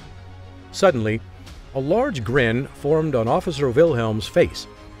 Suddenly, a large grin formed on Officer Wilhelm's face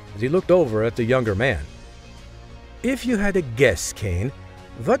as he looked over at the younger man. "If you had a guess, Kane,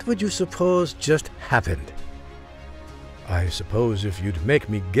 what would you suppose just happened?" "I suppose if you'd make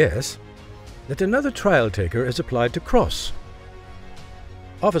me guess, that another trial-taker has applied to cross."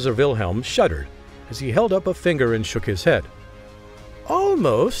 Officer Wilhelm shuddered as he held up a finger and shook his head.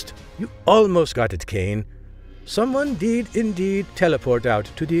 "Almost. You almost got it, Kane. Someone did indeed teleport out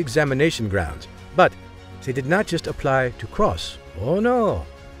to the examination grounds, but they did not just apply to cross. Oh no.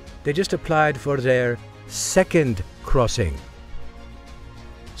 They just applied for their second crossing."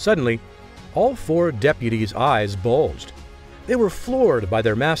 Suddenly, all 4 deputies' eyes bulged. They were floored by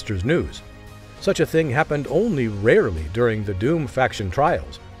their master's news. Such a thing happened only rarely during the Doom faction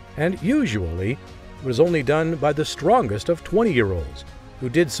trials, and usually was only done by the strongest of 20-year-olds, who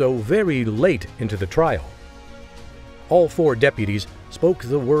did so very late into the trial. All 4 deputies spoke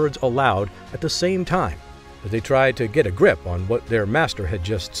the words aloud at the same time as they tried to get a grip on what their master had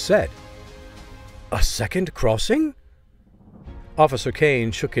just said. "A second crossing?" Officer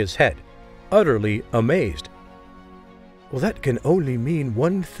Kane shook his head, utterly amazed. "Well, that can only mean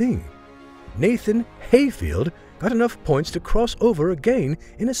one thing. Nathan Hayfield got enough points to cross over again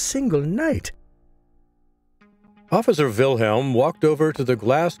in a single night." Officer Wilhelm walked over to the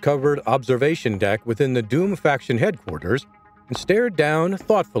glass-covered observation deck within the Doom faction headquarters and stared down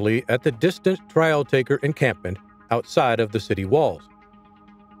thoughtfully at the distant trial-taker encampment outside of the city walls.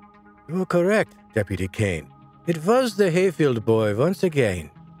 "You're correct, Deputy Kane. It was the Hayfield boy once again."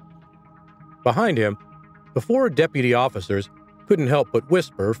 Behind him, the 4 deputy officers couldn't help but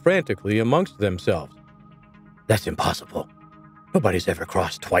whisper frantically amongst themselves. "That's impossible. Nobody's ever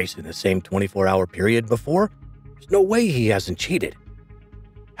crossed twice in the same 24-hour period before. There's no way he hasn't cheated."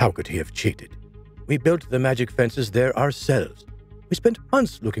 "How could he have cheated? We built the magic fences there ourselves. We spent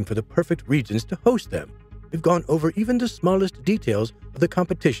months looking for the perfect regions to host them. We've gone over even the smallest details of the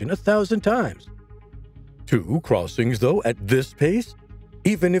competition 1,000 times. 2 crossings, though, at this pace?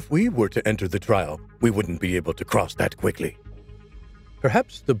 Even if we were to enter the trial, we wouldn't be able to cross that quickly."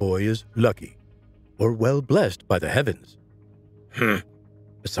 "Perhaps the boy is lucky, or well blessed by the heavens."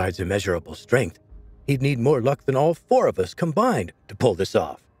 Besides immeasurable strength, he'd need more luck than all 4 of us combined to pull this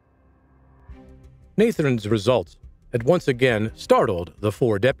off." Nathan's results had once again startled the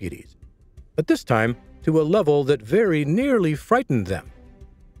 4 deputies, but this time to a level that very nearly frightened them.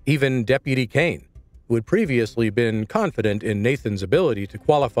 Even Deputy Kane, who had previously been confident in Nathan's ability to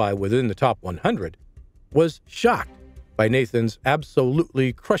qualify within the top 100, was shocked by Nathan's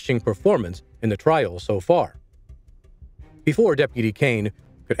absolutely crushing performance in the trial so far. Before Deputy Kane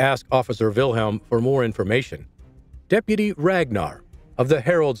could ask Officer Wilhelm for more information, Deputy Ragnar of the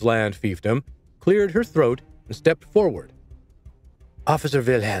Herald's Land fiefdom cleared her throat and stepped forward. "Officer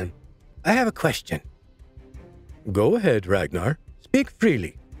Wilhelm, I have a question." "Go ahead, Ragnar. Speak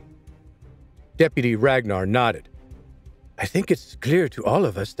freely." Deputy Ragnar nodded. "I think it's clear to all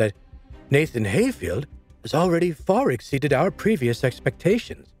of us that Nathan Hayfield has already far exceeded our previous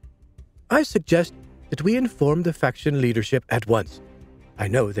expectations. I suggest that we inform the faction leadership at once. I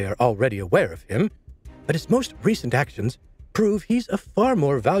know they are already aware of him, but his most recent actions prove he's a far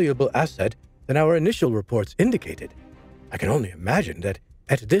more valuable asset than our initial reports indicated. I can only imagine that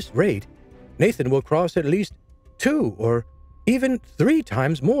at this rate, Nathan will cross at least 2 or even 3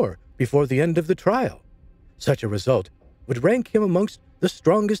 times more before the end of the trial. Such a result would rank him amongst the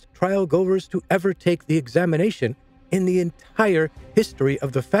strongest trial goers to ever take the examination in the entire history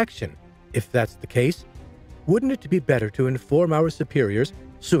of the faction. If that's the case, wouldn't it be better to inform our superiors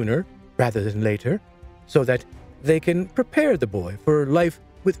sooner rather than later, so that they can prepare the boy for life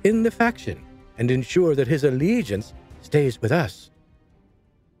within the faction and ensure that his allegiance stays with us?"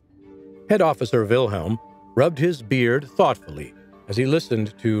 Head Officer Wilhelm rubbed his beard thoughtfully as he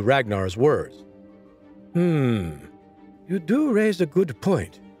listened to Ragnar's words. You do raise a good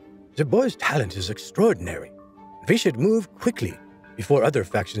point. The boy's talent is extraordinary. We should move quickly before other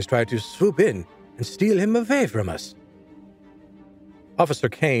factions try to swoop in and steal him away from us." Officer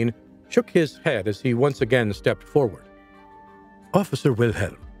Kane shook his head as he once again stepped forward. "Officer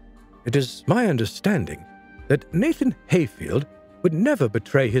Wilhelm, it is my understanding that Nathan Hayfield would never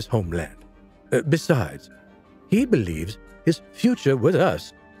betray his homeland. Besides, he believes his future with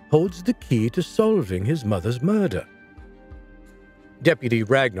us holds the key to solving his mother's murder." Deputy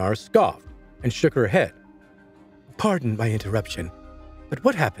Ragnar scoffed and shook her head. "Pardon my interruption, but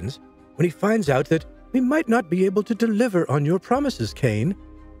what happens when he finds out that we might not be able to deliver on your promises, Kane?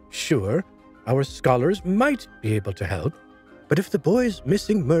 Sure, Our scholars might be able to help, but if the boy's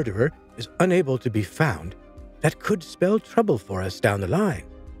missing murderer is unable to be found, that could spell trouble for us down the line."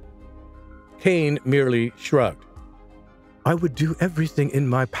 Kane merely shrugged. "I would do everything in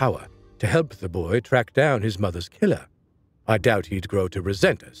my power to help the boy track down his mother's killer. I doubt he'd grow to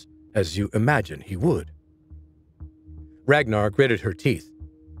resent us, as you imagine he would." Ragnar gritted her teeth.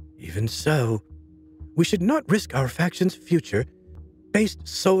 "Even so, we should not risk our faction's future based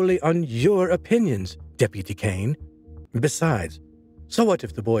solely on your opinions, Deputy Kane. Besides, so what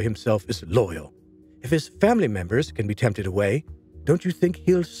if the boy himself is loyal? If his family members can be tempted away, don't you think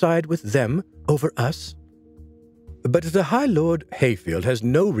he'll side with them over us?" "But the High Lord Hayfield has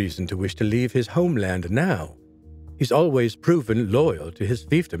no reason to wish to leave his homeland now. He's always proven loyal to his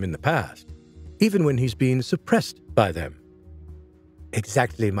fiefdom in the past, even when he's been suppressed by them."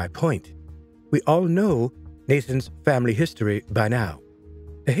 "Exactly my point. We all know Nathan's family history by now.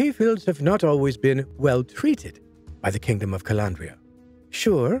 The Hayfields have not always been well treated by the Kingdom of Calandria.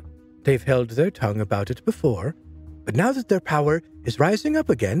 Sure, they've held their tongue about it before, but now that their power is rising up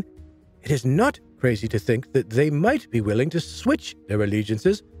again, it is not crazy to think that they might be willing to switch their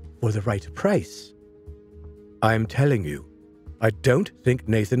allegiances for the right price. I'm telling you, I don't think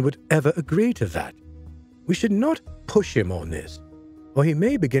Nathan would ever agree to that. We should not push him on this, or he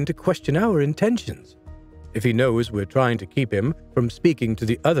may begin to question our intentions. If he knows we're trying to keep him from speaking to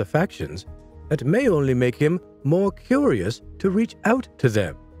the other factions, that may only make him more curious to reach out to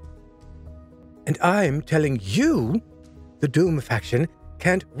them. And I'm telling you, the Doom faction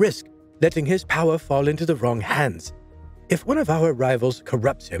can't risk letting his power fall into the wrong hands. If one of our rivals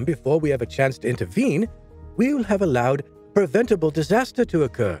corrupts him before we have a chance to intervene, we'll have allowed preventable disaster to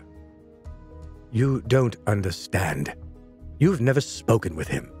occur." "You don't understand. You've never spoken with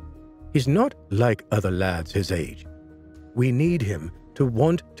him. He's not like other lads his age. We need him to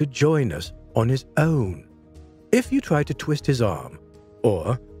want to join us on his own. If you try to twist his arm,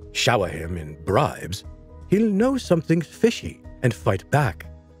 or shower him in bribes, he'll know something's fishy and fight back."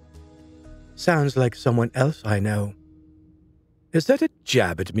 "Sounds like someone else I know." "Is that a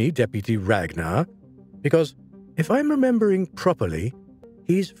jab at me, Deputy Ragnar? Because if I'm remembering properly,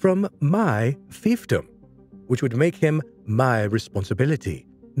 he's from my fiefdom, which would make him my responsibility,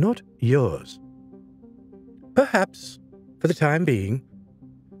 not yours." "Perhaps, for the time being.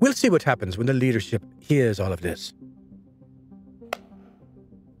 We'll see what happens when the leadership hears all of this."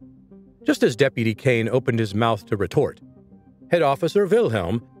 Just as Deputy Kane opened his mouth to retort, Head Officer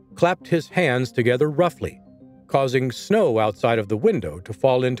Wilhelm clapped his hands together roughly, causing snow outside of the window to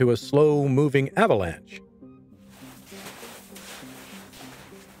fall into a slow-moving avalanche.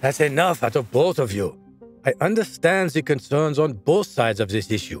 "That's enough out of both of you. I understand the concerns on both sides of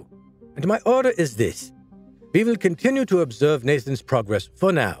this issue, and my order is this. We will continue to observe Nathan's progress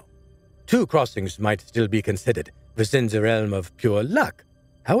for now. 2 crossings might still be considered within the realm of pure luck.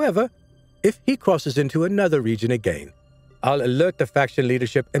 However, if he crosses into another region again, I'll alert the faction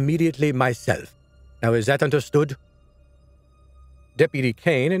leadership immediately myself. Now is that understood?" Deputy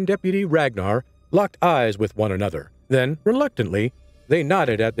Kane and Deputy Ragnar locked eyes with one another. Then, reluctantly, they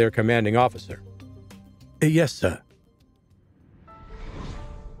nodded at their commanding officer. "Yes, sir."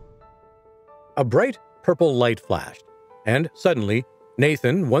 A bright purple light flashed, and suddenly,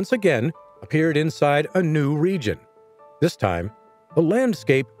 Nathan once again appeared inside a new region. This time, the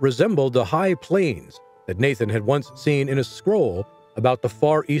landscape resembled the high plains that Nathan had once seen in a scroll about the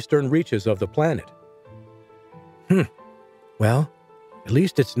far eastern reaches of the planet. Well, at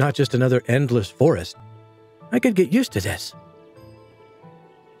least it's not just another endless forest. I could get used to this.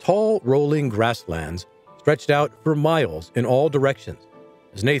 Tall, rolling grasslands stretched out for miles in all directions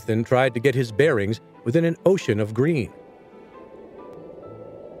as Nathan tried to get his bearings within an ocean of green.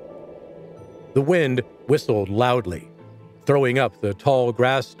 The wind whistled loudly, throwing up the tall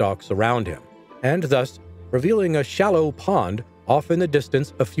grass stalks around him, and thus revealing a shallow pond off in the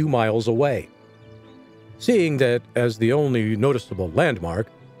distance a few miles away. Seeing that as the only noticeable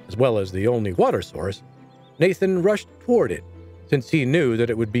landmark, as well as the only water source, Nathan rushed toward it, since he knew that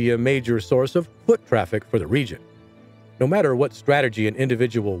it would be a major source of foot traffic for the region. No matter what strategy an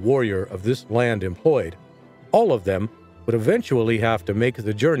individual warrior of this land employed, all of them would eventually have to make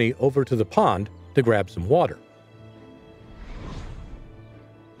the journey over to the pond to grab some water.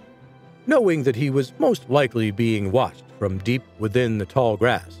 Knowing that he was most likely being watched from deep within the tall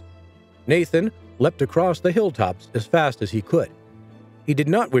grass, Nathan leapt across the hilltops as fast as he could. He did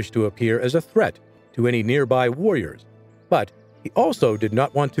not wish to appear as a threat to any nearby warriors, but he also did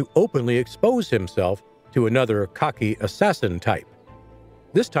not want to openly expose himself to another cocky assassin type.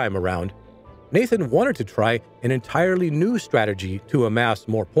 This time around, Nathan wanted to try an entirely new strategy to amass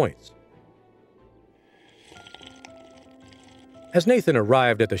more points. As Nathan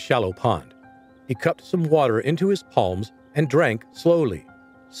arrived at the shallow pond, he cupped some water into his palms and drank slowly,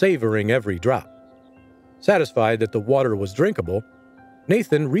 savoring every drop. Satisfied that the water was drinkable,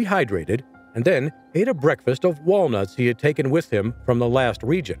 Nathan rehydrated and then ate a breakfast of walnuts he had taken with him from the last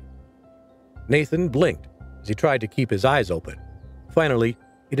region. Nathan blinked as he tried to keep his eyes open. Finally,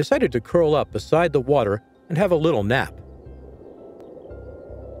 he decided to curl up beside the water and have a little nap.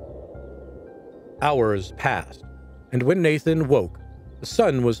 Hours passed, and when Nathan woke, the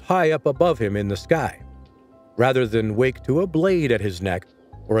sun was high up above him in the sky. Rather than wake to a blade at his neck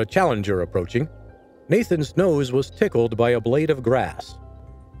or a challenger approaching, Nathan's nose was tickled by a blade of grass.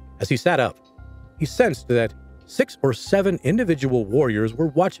 As he sat up, he sensed that 6 or 7 individual warriors were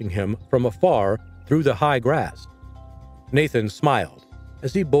watching him from afar through the high grass. Nathan smiled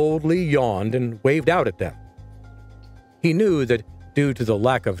as he boldly yawned and waved out at them. He knew that due to the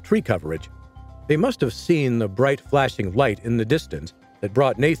lack of tree coverage, they must have seen the bright flashing light in the distance that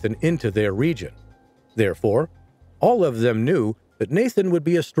brought Nathan into their region. Therefore, all of them knew that Nathan would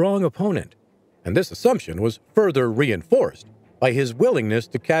be a strong opponent, and this assumption was further reinforced by his willingness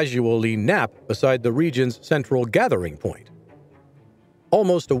to casually nap beside the region's central gathering point.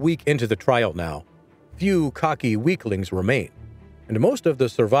 Almost a week into the trial now, few cocky weaklings remain, and most of the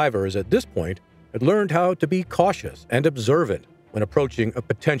survivors at this point had learned how to be cautious and observant when approaching a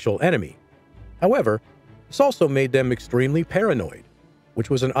potential enemy. However, this also made them extremely paranoid, which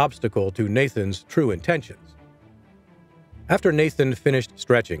was an obstacle to Nathan's true intentions. After Nathan finished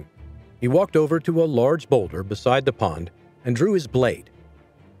stretching, he walked over to a large boulder beside the pond and drew his blade.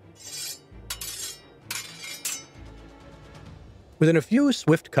 Within a few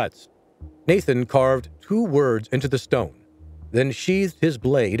swift cuts, Nathan carved 2 words into the stone, then sheathed his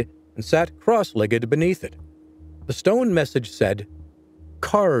blade and sat cross-legged beneath it. The stone message said,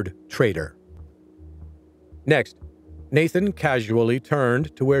 "Card Trader." Next, Nathan casually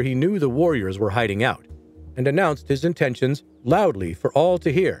turned to where he knew the warriors were hiding out and announced his intentions loudly for all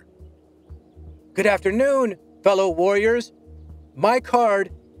to hear. "Good afternoon, fellow warriors. My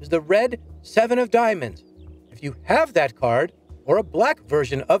card is the red 7 of diamonds. If you have that card, or a black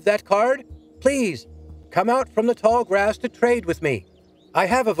version of that card, please come out from the tall grass to trade with me. I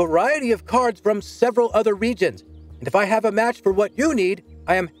have a variety of cards from several other regions, and if I have a match for what you need,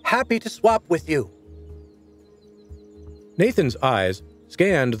 I am happy to swap with you." Nathan's eyes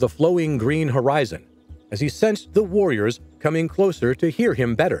scanned the flowing green horizon as he sensed the warriors coming closer to hear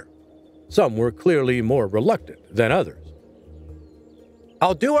him better. Some were clearly more reluctant than others.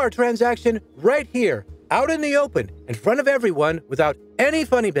 "I'll do our transaction right here, out in the open, in front of everyone, without any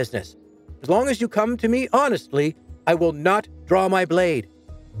funny business. As long as you come to me honestly, I will not draw my blade.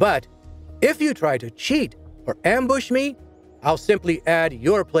 But if you try to cheat or ambush me, I'll simply add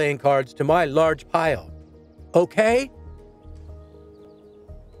your playing cards to my large pile. Okay?"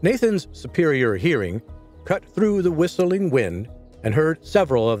 Nathan's superior hearing cut through the whistling wind and heard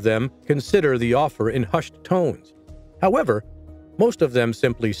several of them consider the offer in hushed tones. However, most of them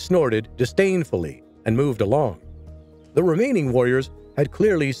simply snorted disdainfully and moved along. The remaining warriors had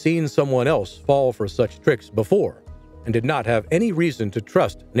clearly seen someone else fall for such tricks before and did not have any reason to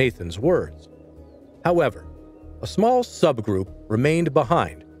trust Nathan's words. However, a small subgroup remained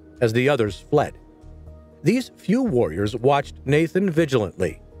behind as the others fled. These few warriors watched Nathan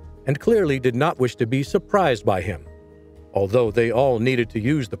vigilantly and clearly did not wish to be surprised by him. Although they all needed to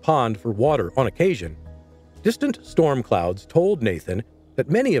use the pond for water on occasion, distant storm clouds told Nathan that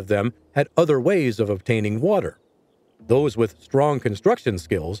many of them had other ways of obtaining water. Those with strong construction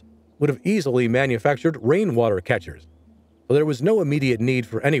skills would have easily manufactured rainwater catchers, so there was no immediate need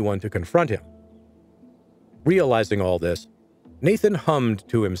for anyone to confront him. Realizing all this, Nathan hummed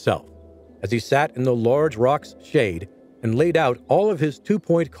to himself as he sat in the large rock's shade and laid out all of his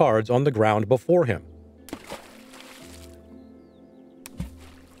 2-point cards on the ground before him.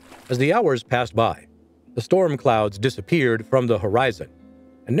 As the hours passed by, the storm clouds disappeared from the horizon,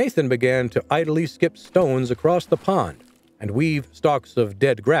 and Nathan began to idly skip stones across the pond and weave stalks of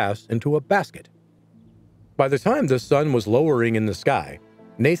dead grass into a basket. By the time the sun was lowering in the sky,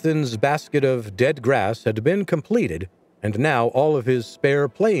 Nathan's basket of dead grass had been completed, and now all of his spare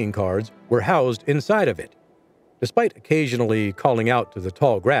playing cards were housed inside of it. Despite occasionally calling out to the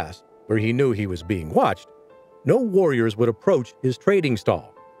tall grass, where he knew he was being watched, no warriors would approach his trading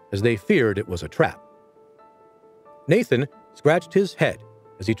stall, as they feared it was a trap. Nathan scratched his head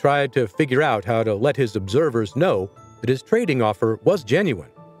as he tried to figure out how to let his observers know that his trading offer was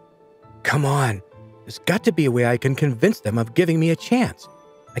genuine. Come on, there's got to be a way I can convince them of giving me a chance.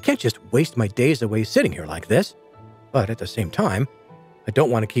 I can't just waste my days away sitting here like this. But at the same time, I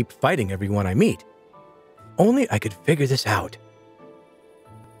don't want to keep fighting everyone I meet. Only I could figure this out.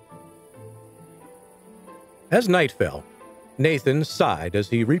 As night fell, Nathan sighed as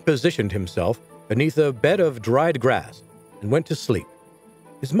he repositioned himself beneath a bed of dried grass and went to sleep.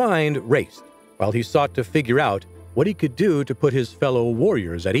 His mind raced while he sought to figure out what he could do to put his fellow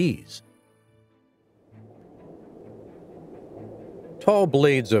warriors at ease. Tall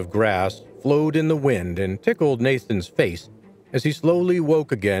blades of grass flowed in the wind and tickled Nathan's face as he slowly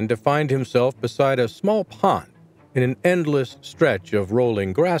woke again to find himself beside a small pond in an endless stretch of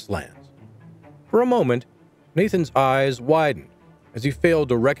rolling grasslands. For a moment, Nathan's eyes widened as he failed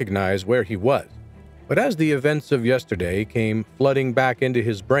to recognize where he was. But as the events of yesterday came flooding back into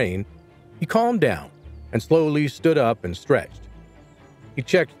his brain, he calmed down and slowly stood up and stretched. He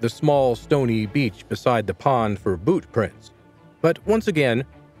checked the small stony beach beside the pond for boot prints, but once again,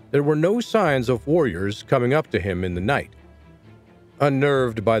 there were no signs of warriors coming up to him in the night.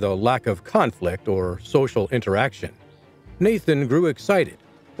 Unnerved by the lack of conflict or social interaction, Nathan grew excited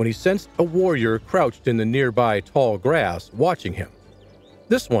when he sensed a warrior crouched in the nearby tall grass watching him.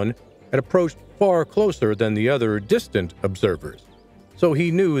 This one had approached far closer than the other distant observers, so he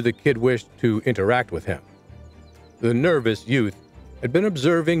knew the kid wished to interact with him. The nervous youth had been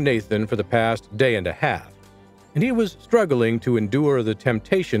observing Nathan for the past day and a half, and he was struggling to endure the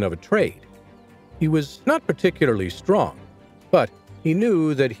temptation of a trade. He was not particularly strong, but he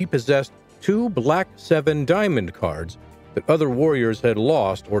knew that he possessed 2 Black 7 diamond cards that other warriors had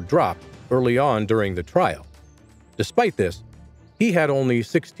lost or dropped early on during the trial. Despite this, he had only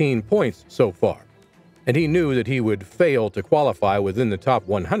 16 points so far, and he knew that he would fail to qualify within the top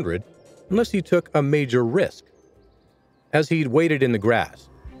 100 unless he took a major risk. As he'd waited in the grass,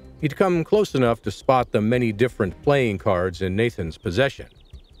 he'd come close enough to spot the many different playing cards in Nathan's possession.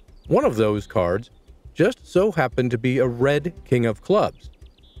 One of those cards just so happened to be a red king of clubs.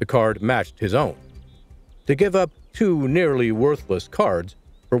 The card matched his own. To give up 2 nearly worthless cards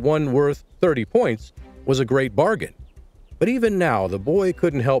for one worth 30 points was a great bargain. But even now, the boy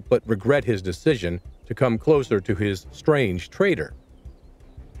couldn't help but regret his decision to come closer to his strange trader.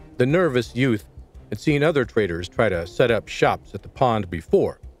 The nervous youth had seen other traders try to set up shops at the pond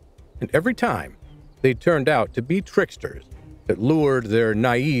before, and every time they turned out to be tricksters that lured their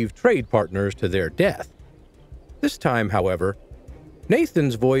naive trade partners to their death. This time, however,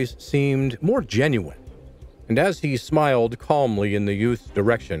 Nathan's voice seemed more genuine, and as he smiled calmly in the youth's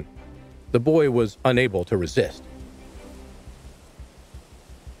direction, the boy was unable to resist.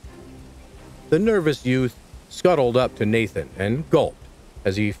 The nervous youth scuttled up to Nathan and gulped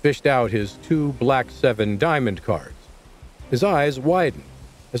as he fished out his 2 Black 7 diamond cards. His eyes widened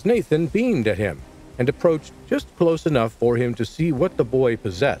as Nathan beamed at him and approached just close enough for him to see what the boy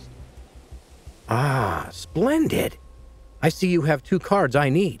possessed. Ah, splendid. I see you have 2 cards I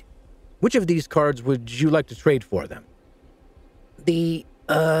need. Which of these cards would you like to trade for them? The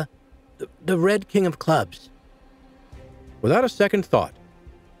red king of clubs. Without a second thought,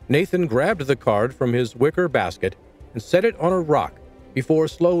 Nathan grabbed the card from his wicker basket and set it on a rock before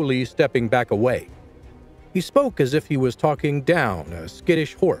slowly stepping back away. He spoke as if he was talking down a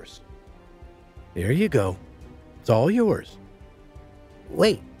skittish horse. There you go. It's all yours.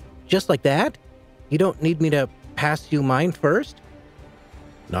 Wait, just like that? You don't need me to pass you mine first?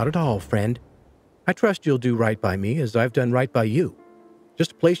 Not at all, friend. I trust you'll do right by me as I've done right by you.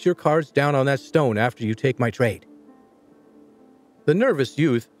 Just place your cards down on that stone after you take my trade. The nervous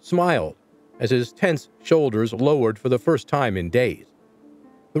youth smiled as his tense shoulders lowered for the first time in days.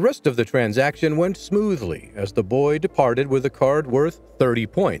 The rest of the transaction went smoothly as the boy departed with a card worth 30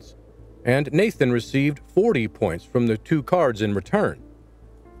 points, and Nathan received 40 points from the 2 cards in return.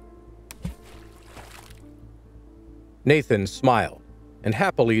 Nathan smiled and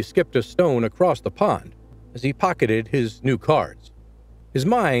happily skipped a stone across the pond as he pocketed his new cards. His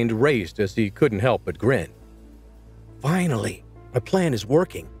mind raced as he couldn't help but grin. Finally, my plan is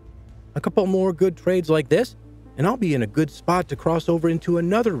working. A couple more good trades like this, and I'll be in a good spot to cross over into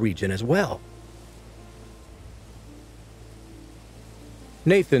another region as well.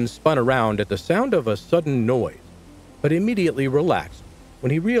 Nathan spun around at the sound of a sudden noise, but immediately relaxed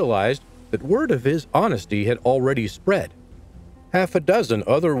when he realized that word of his honesty had already spread. Half a dozen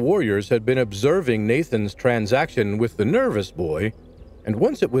other warriors had been observing Nathan's transaction with the nervous boy, and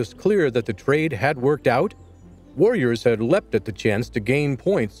once it was clear that the trade had worked out, warriors had leapt at the chance to gain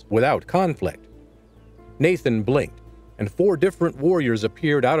points without conflict. Nathan blinked, and 4 different warriors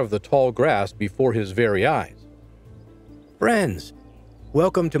appeared out of the tall grass before his very eyes. Friends,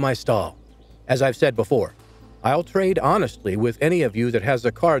 welcome to my stall. As I've said before, I'll trade honestly with any of you that has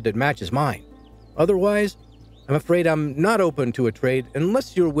a card that matches mine. Otherwise, I'm afraid I'm not open to a trade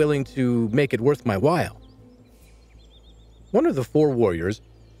unless you're willing to make it worth my while. One of the 4 warriors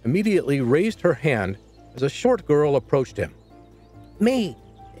immediately raised her hand as a short girl approached him. Me.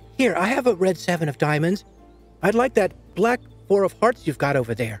 Here, I have a red 7 of diamonds. I'd like that black 4 of hearts you've got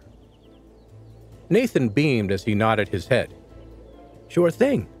over there. Nathan beamed as he nodded his head. Sure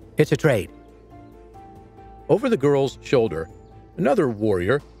thing. It's a trade. Over the girl's shoulder, another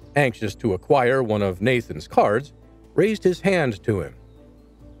warrior, anxious to acquire one of Nathan's cards, raised his hand to him.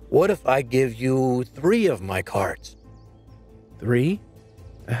 What if I give you 3 of my cards? 3?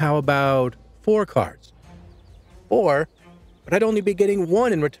 How about 4 cards? 4? But I'd only be getting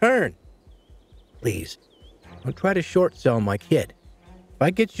 1 in return. Please, don't try to short sell my kid. If I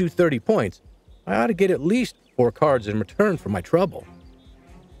get you 30 points, I ought to get at least 4 cards in return for my trouble.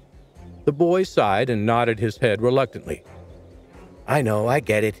 The boy sighed and nodded his head reluctantly. I know, I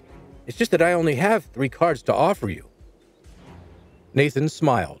get it. It's just that I only have 3 cards to offer you. Nathan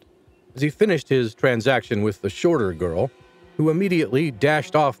smiled as he finished his transaction with the shorter girl, who immediately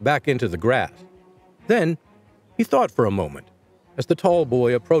dashed off back into the grass. Then, he thought for a moment as the tall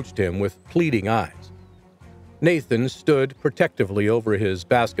boy approached him with pleading eyes. Nathan stood protectively over his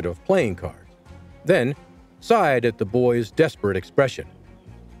basket of playing cards, then sighed at the boy's desperate expression.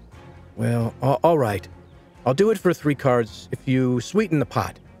 Well, all right. I'll do it for 3 cards if you sweeten the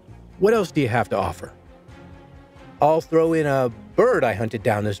pot. What else do you have to offer? I'll throw in a bird I hunted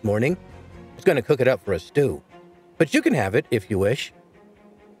down this morning. I was going to cook it up for a stew. But you can have it if you wish.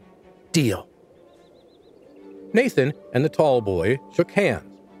 Deal. Nathan and the tall boy shook hands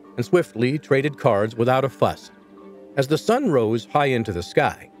and swiftly traded cards without a fuss. As the sun rose high into the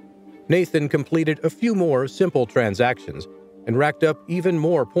sky, Nathan completed a few more simple transactions and racked up even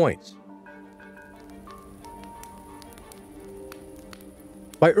more points.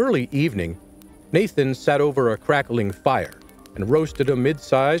 By early evening, Nathan sat over a crackling fire and roasted a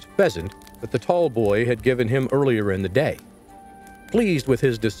mid-sized pheasant that the tall boy had given him earlier in the day. Pleased with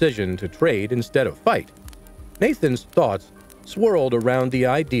his decision to trade instead of fight, Nathan's thoughts swirled around the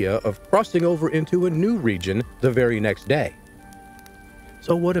idea of crossing over into a new region the very next day.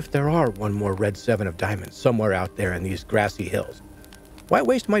 So what if there are 1 more red 7 of diamonds somewhere out there in these grassy hills? Why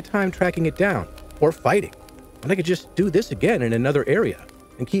waste my time tracking it down or fighting when I could just do this again in another area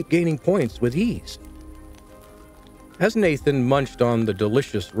and keep gaining points with ease? As Nathan munched on the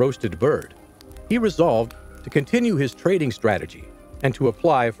delicious roasted bird, he resolved to continue his trading strategy and to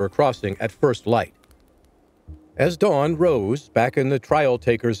apply for crossing at first light. As dawn rose back in the trial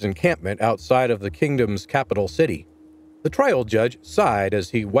taker's encampment outside of the kingdom's capital city, the trial judge sighed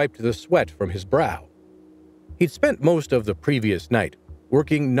as he wiped the sweat from his brow. He'd spent most of the previous night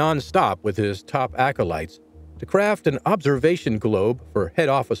working non-stop with his top acolytes to craft an observation globe for Head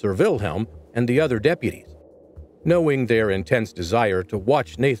Officer Wilhelm and the other deputies. Knowing their intense desire to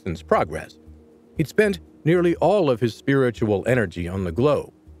watch Nathan's progress, he'd spent nearly all of his spiritual energy on the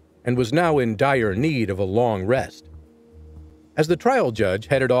globe and was now in dire need of a long rest. As the trial judge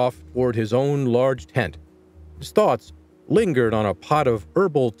headed off toward his own large tent, his thoughts lingered on a pot of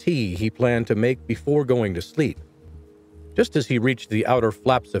herbal tea he planned to make before going to sleep. Just as he reached the outer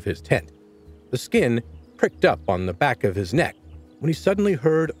flaps of his tent, the skin pricked up on the back of his neck when he suddenly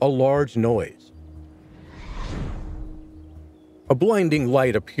heard a large noise. A blinding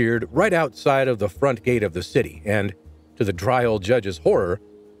light appeared right outside of the front gate of the city, and, to the trial judge's horror,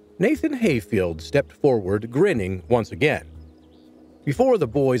 Nathan Hayfield stepped forward, grinning once again. Before the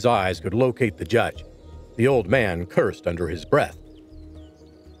boy's eyes could locate the judge, the old man cursed under his breath.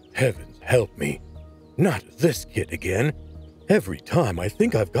 Heavens help me. Not this kid again. Every time I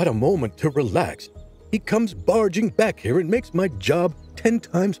think I've got a moment to relax, he comes barging back here and makes my job 10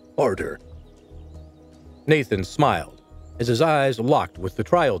 times harder. Nathan smiled as his eyes locked with the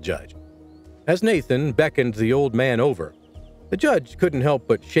trial judge. As Nathan beckoned the old man over, the judge couldn't help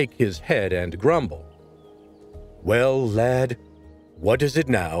but shake his head and grumble. Well, lad, what is it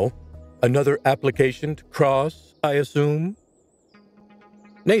now? Another application to cross, I assume?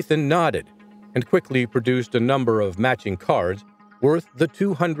 Nathan nodded and quickly produced a number of matching cards worth the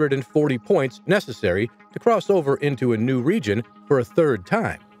 240 points necessary to cross over into a new region for a third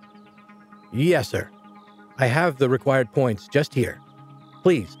time. Yes, sir. I have the required points just here.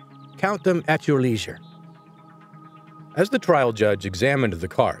 Please, count them at your leisure. As the trial judge examined the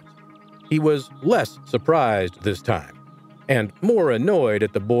cards, he was less surprised this time, and more annoyed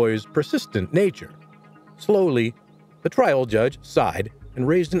at the boy's persistent nature. Slowly, the trial judge sighed and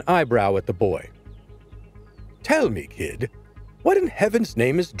raised an eyebrow at the boy. Tell me, kid, what in heaven's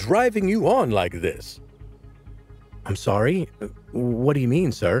name is driving you on like this? I'm sorry? What do you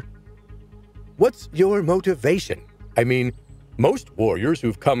mean, sir? What's your motivation? I mean, most warriors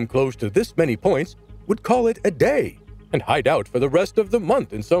who've come close to this many points would call it a day and hide out for the rest of the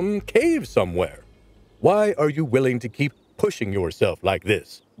month in some cave somewhere. Why are you willing to keep pushing yourself like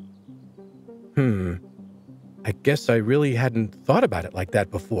this? I guess I really hadn't thought about it like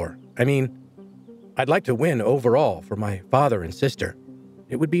that before. I mean, I'd like to win overall for my father and sister.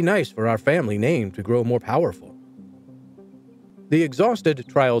 It would be nice for our family name to grow more powerful. The exhausted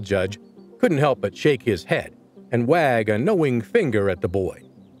trial judge couldn't help but shake his head and wag a knowing finger at the boy.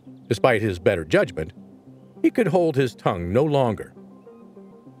 Despite his better judgment, he could hold his tongue no longer.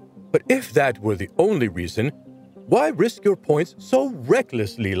 But if that were the only reason, why risk your points so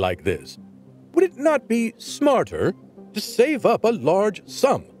recklessly like this? Would it not be smarter to save up a large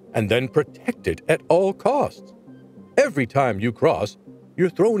sum and then protect it at all costs? Every time you cross, you're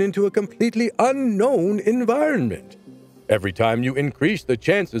thrown into a completely unknown environment. Every time you increase the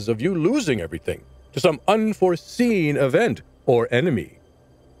chances of you losing everything to some unforeseen event or enemy.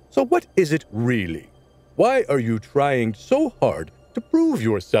 So what is it really? Why are you trying so hard to prove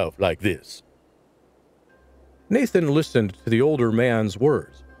yourself like this? Nathan listened to the older man's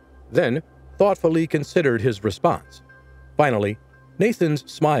words, then thoughtfully considered his response. Finally, Nathan's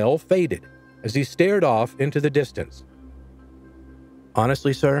smile faded as he stared off into the distance.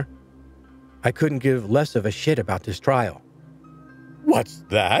 Honestly, sir, I couldn't give less of a shit about this trial. What's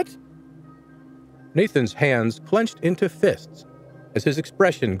that? Nathan's hands clenched into fists as his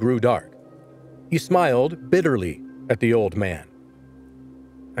expression grew dark. He smiled bitterly at the old man.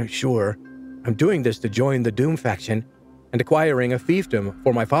 I'm sure I'm doing this to join the Doom faction, and acquiring a fiefdom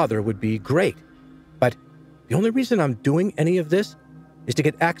for my father would be great. But the only reason I'm doing any of this is to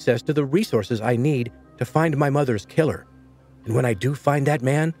get access to the resources I need to find my mother's killer. And when I do find that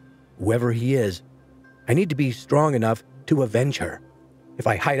man, whoever he is, I need to be strong enough to avenge her. If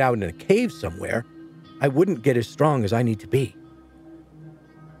I hide out in a cave somewhere, I wouldn't get as strong as I need to be.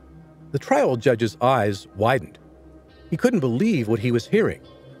 The trial judge's eyes widened. He couldn't believe what he was hearing.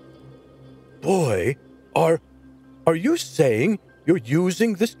 Boy, are you saying you're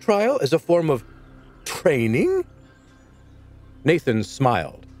using this trial as a form of training? Nathan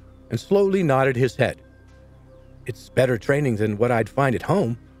smiled and slowly nodded his head. It's better training than what I'd find at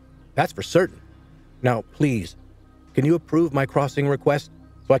home. That's for certain. Now, please, can you approve my crossing request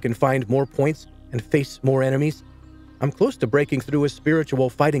so I can find more points and face more enemies? I'm close to breaking through a spiritual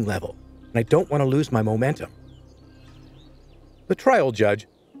fighting level, and I don't want to lose my momentum. The trial judge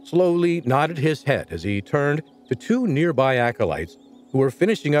slowly nodded his head as he turned to two nearby acolytes who were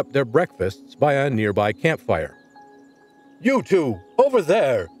finishing up their breakfasts by a nearby campfire. You two, over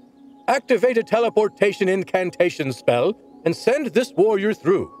there, activate a teleportation incantation spell and send this warrior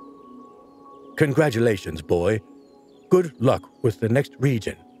through. Congratulations, boy. Good luck with the next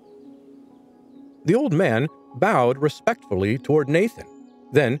region. The old man bowed respectfully toward Nathan,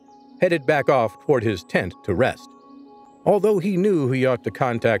 then headed back off toward his tent to rest. Although he knew he ought to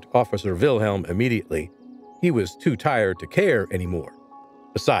contact Officer Wilhelm immediately, he was too tired to care anymore.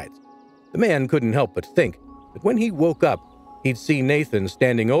 Besides, the man couldn't help but think that when he woke up, he'd see Nathan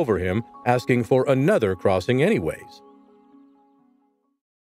standing over him asking for another crossing anyways.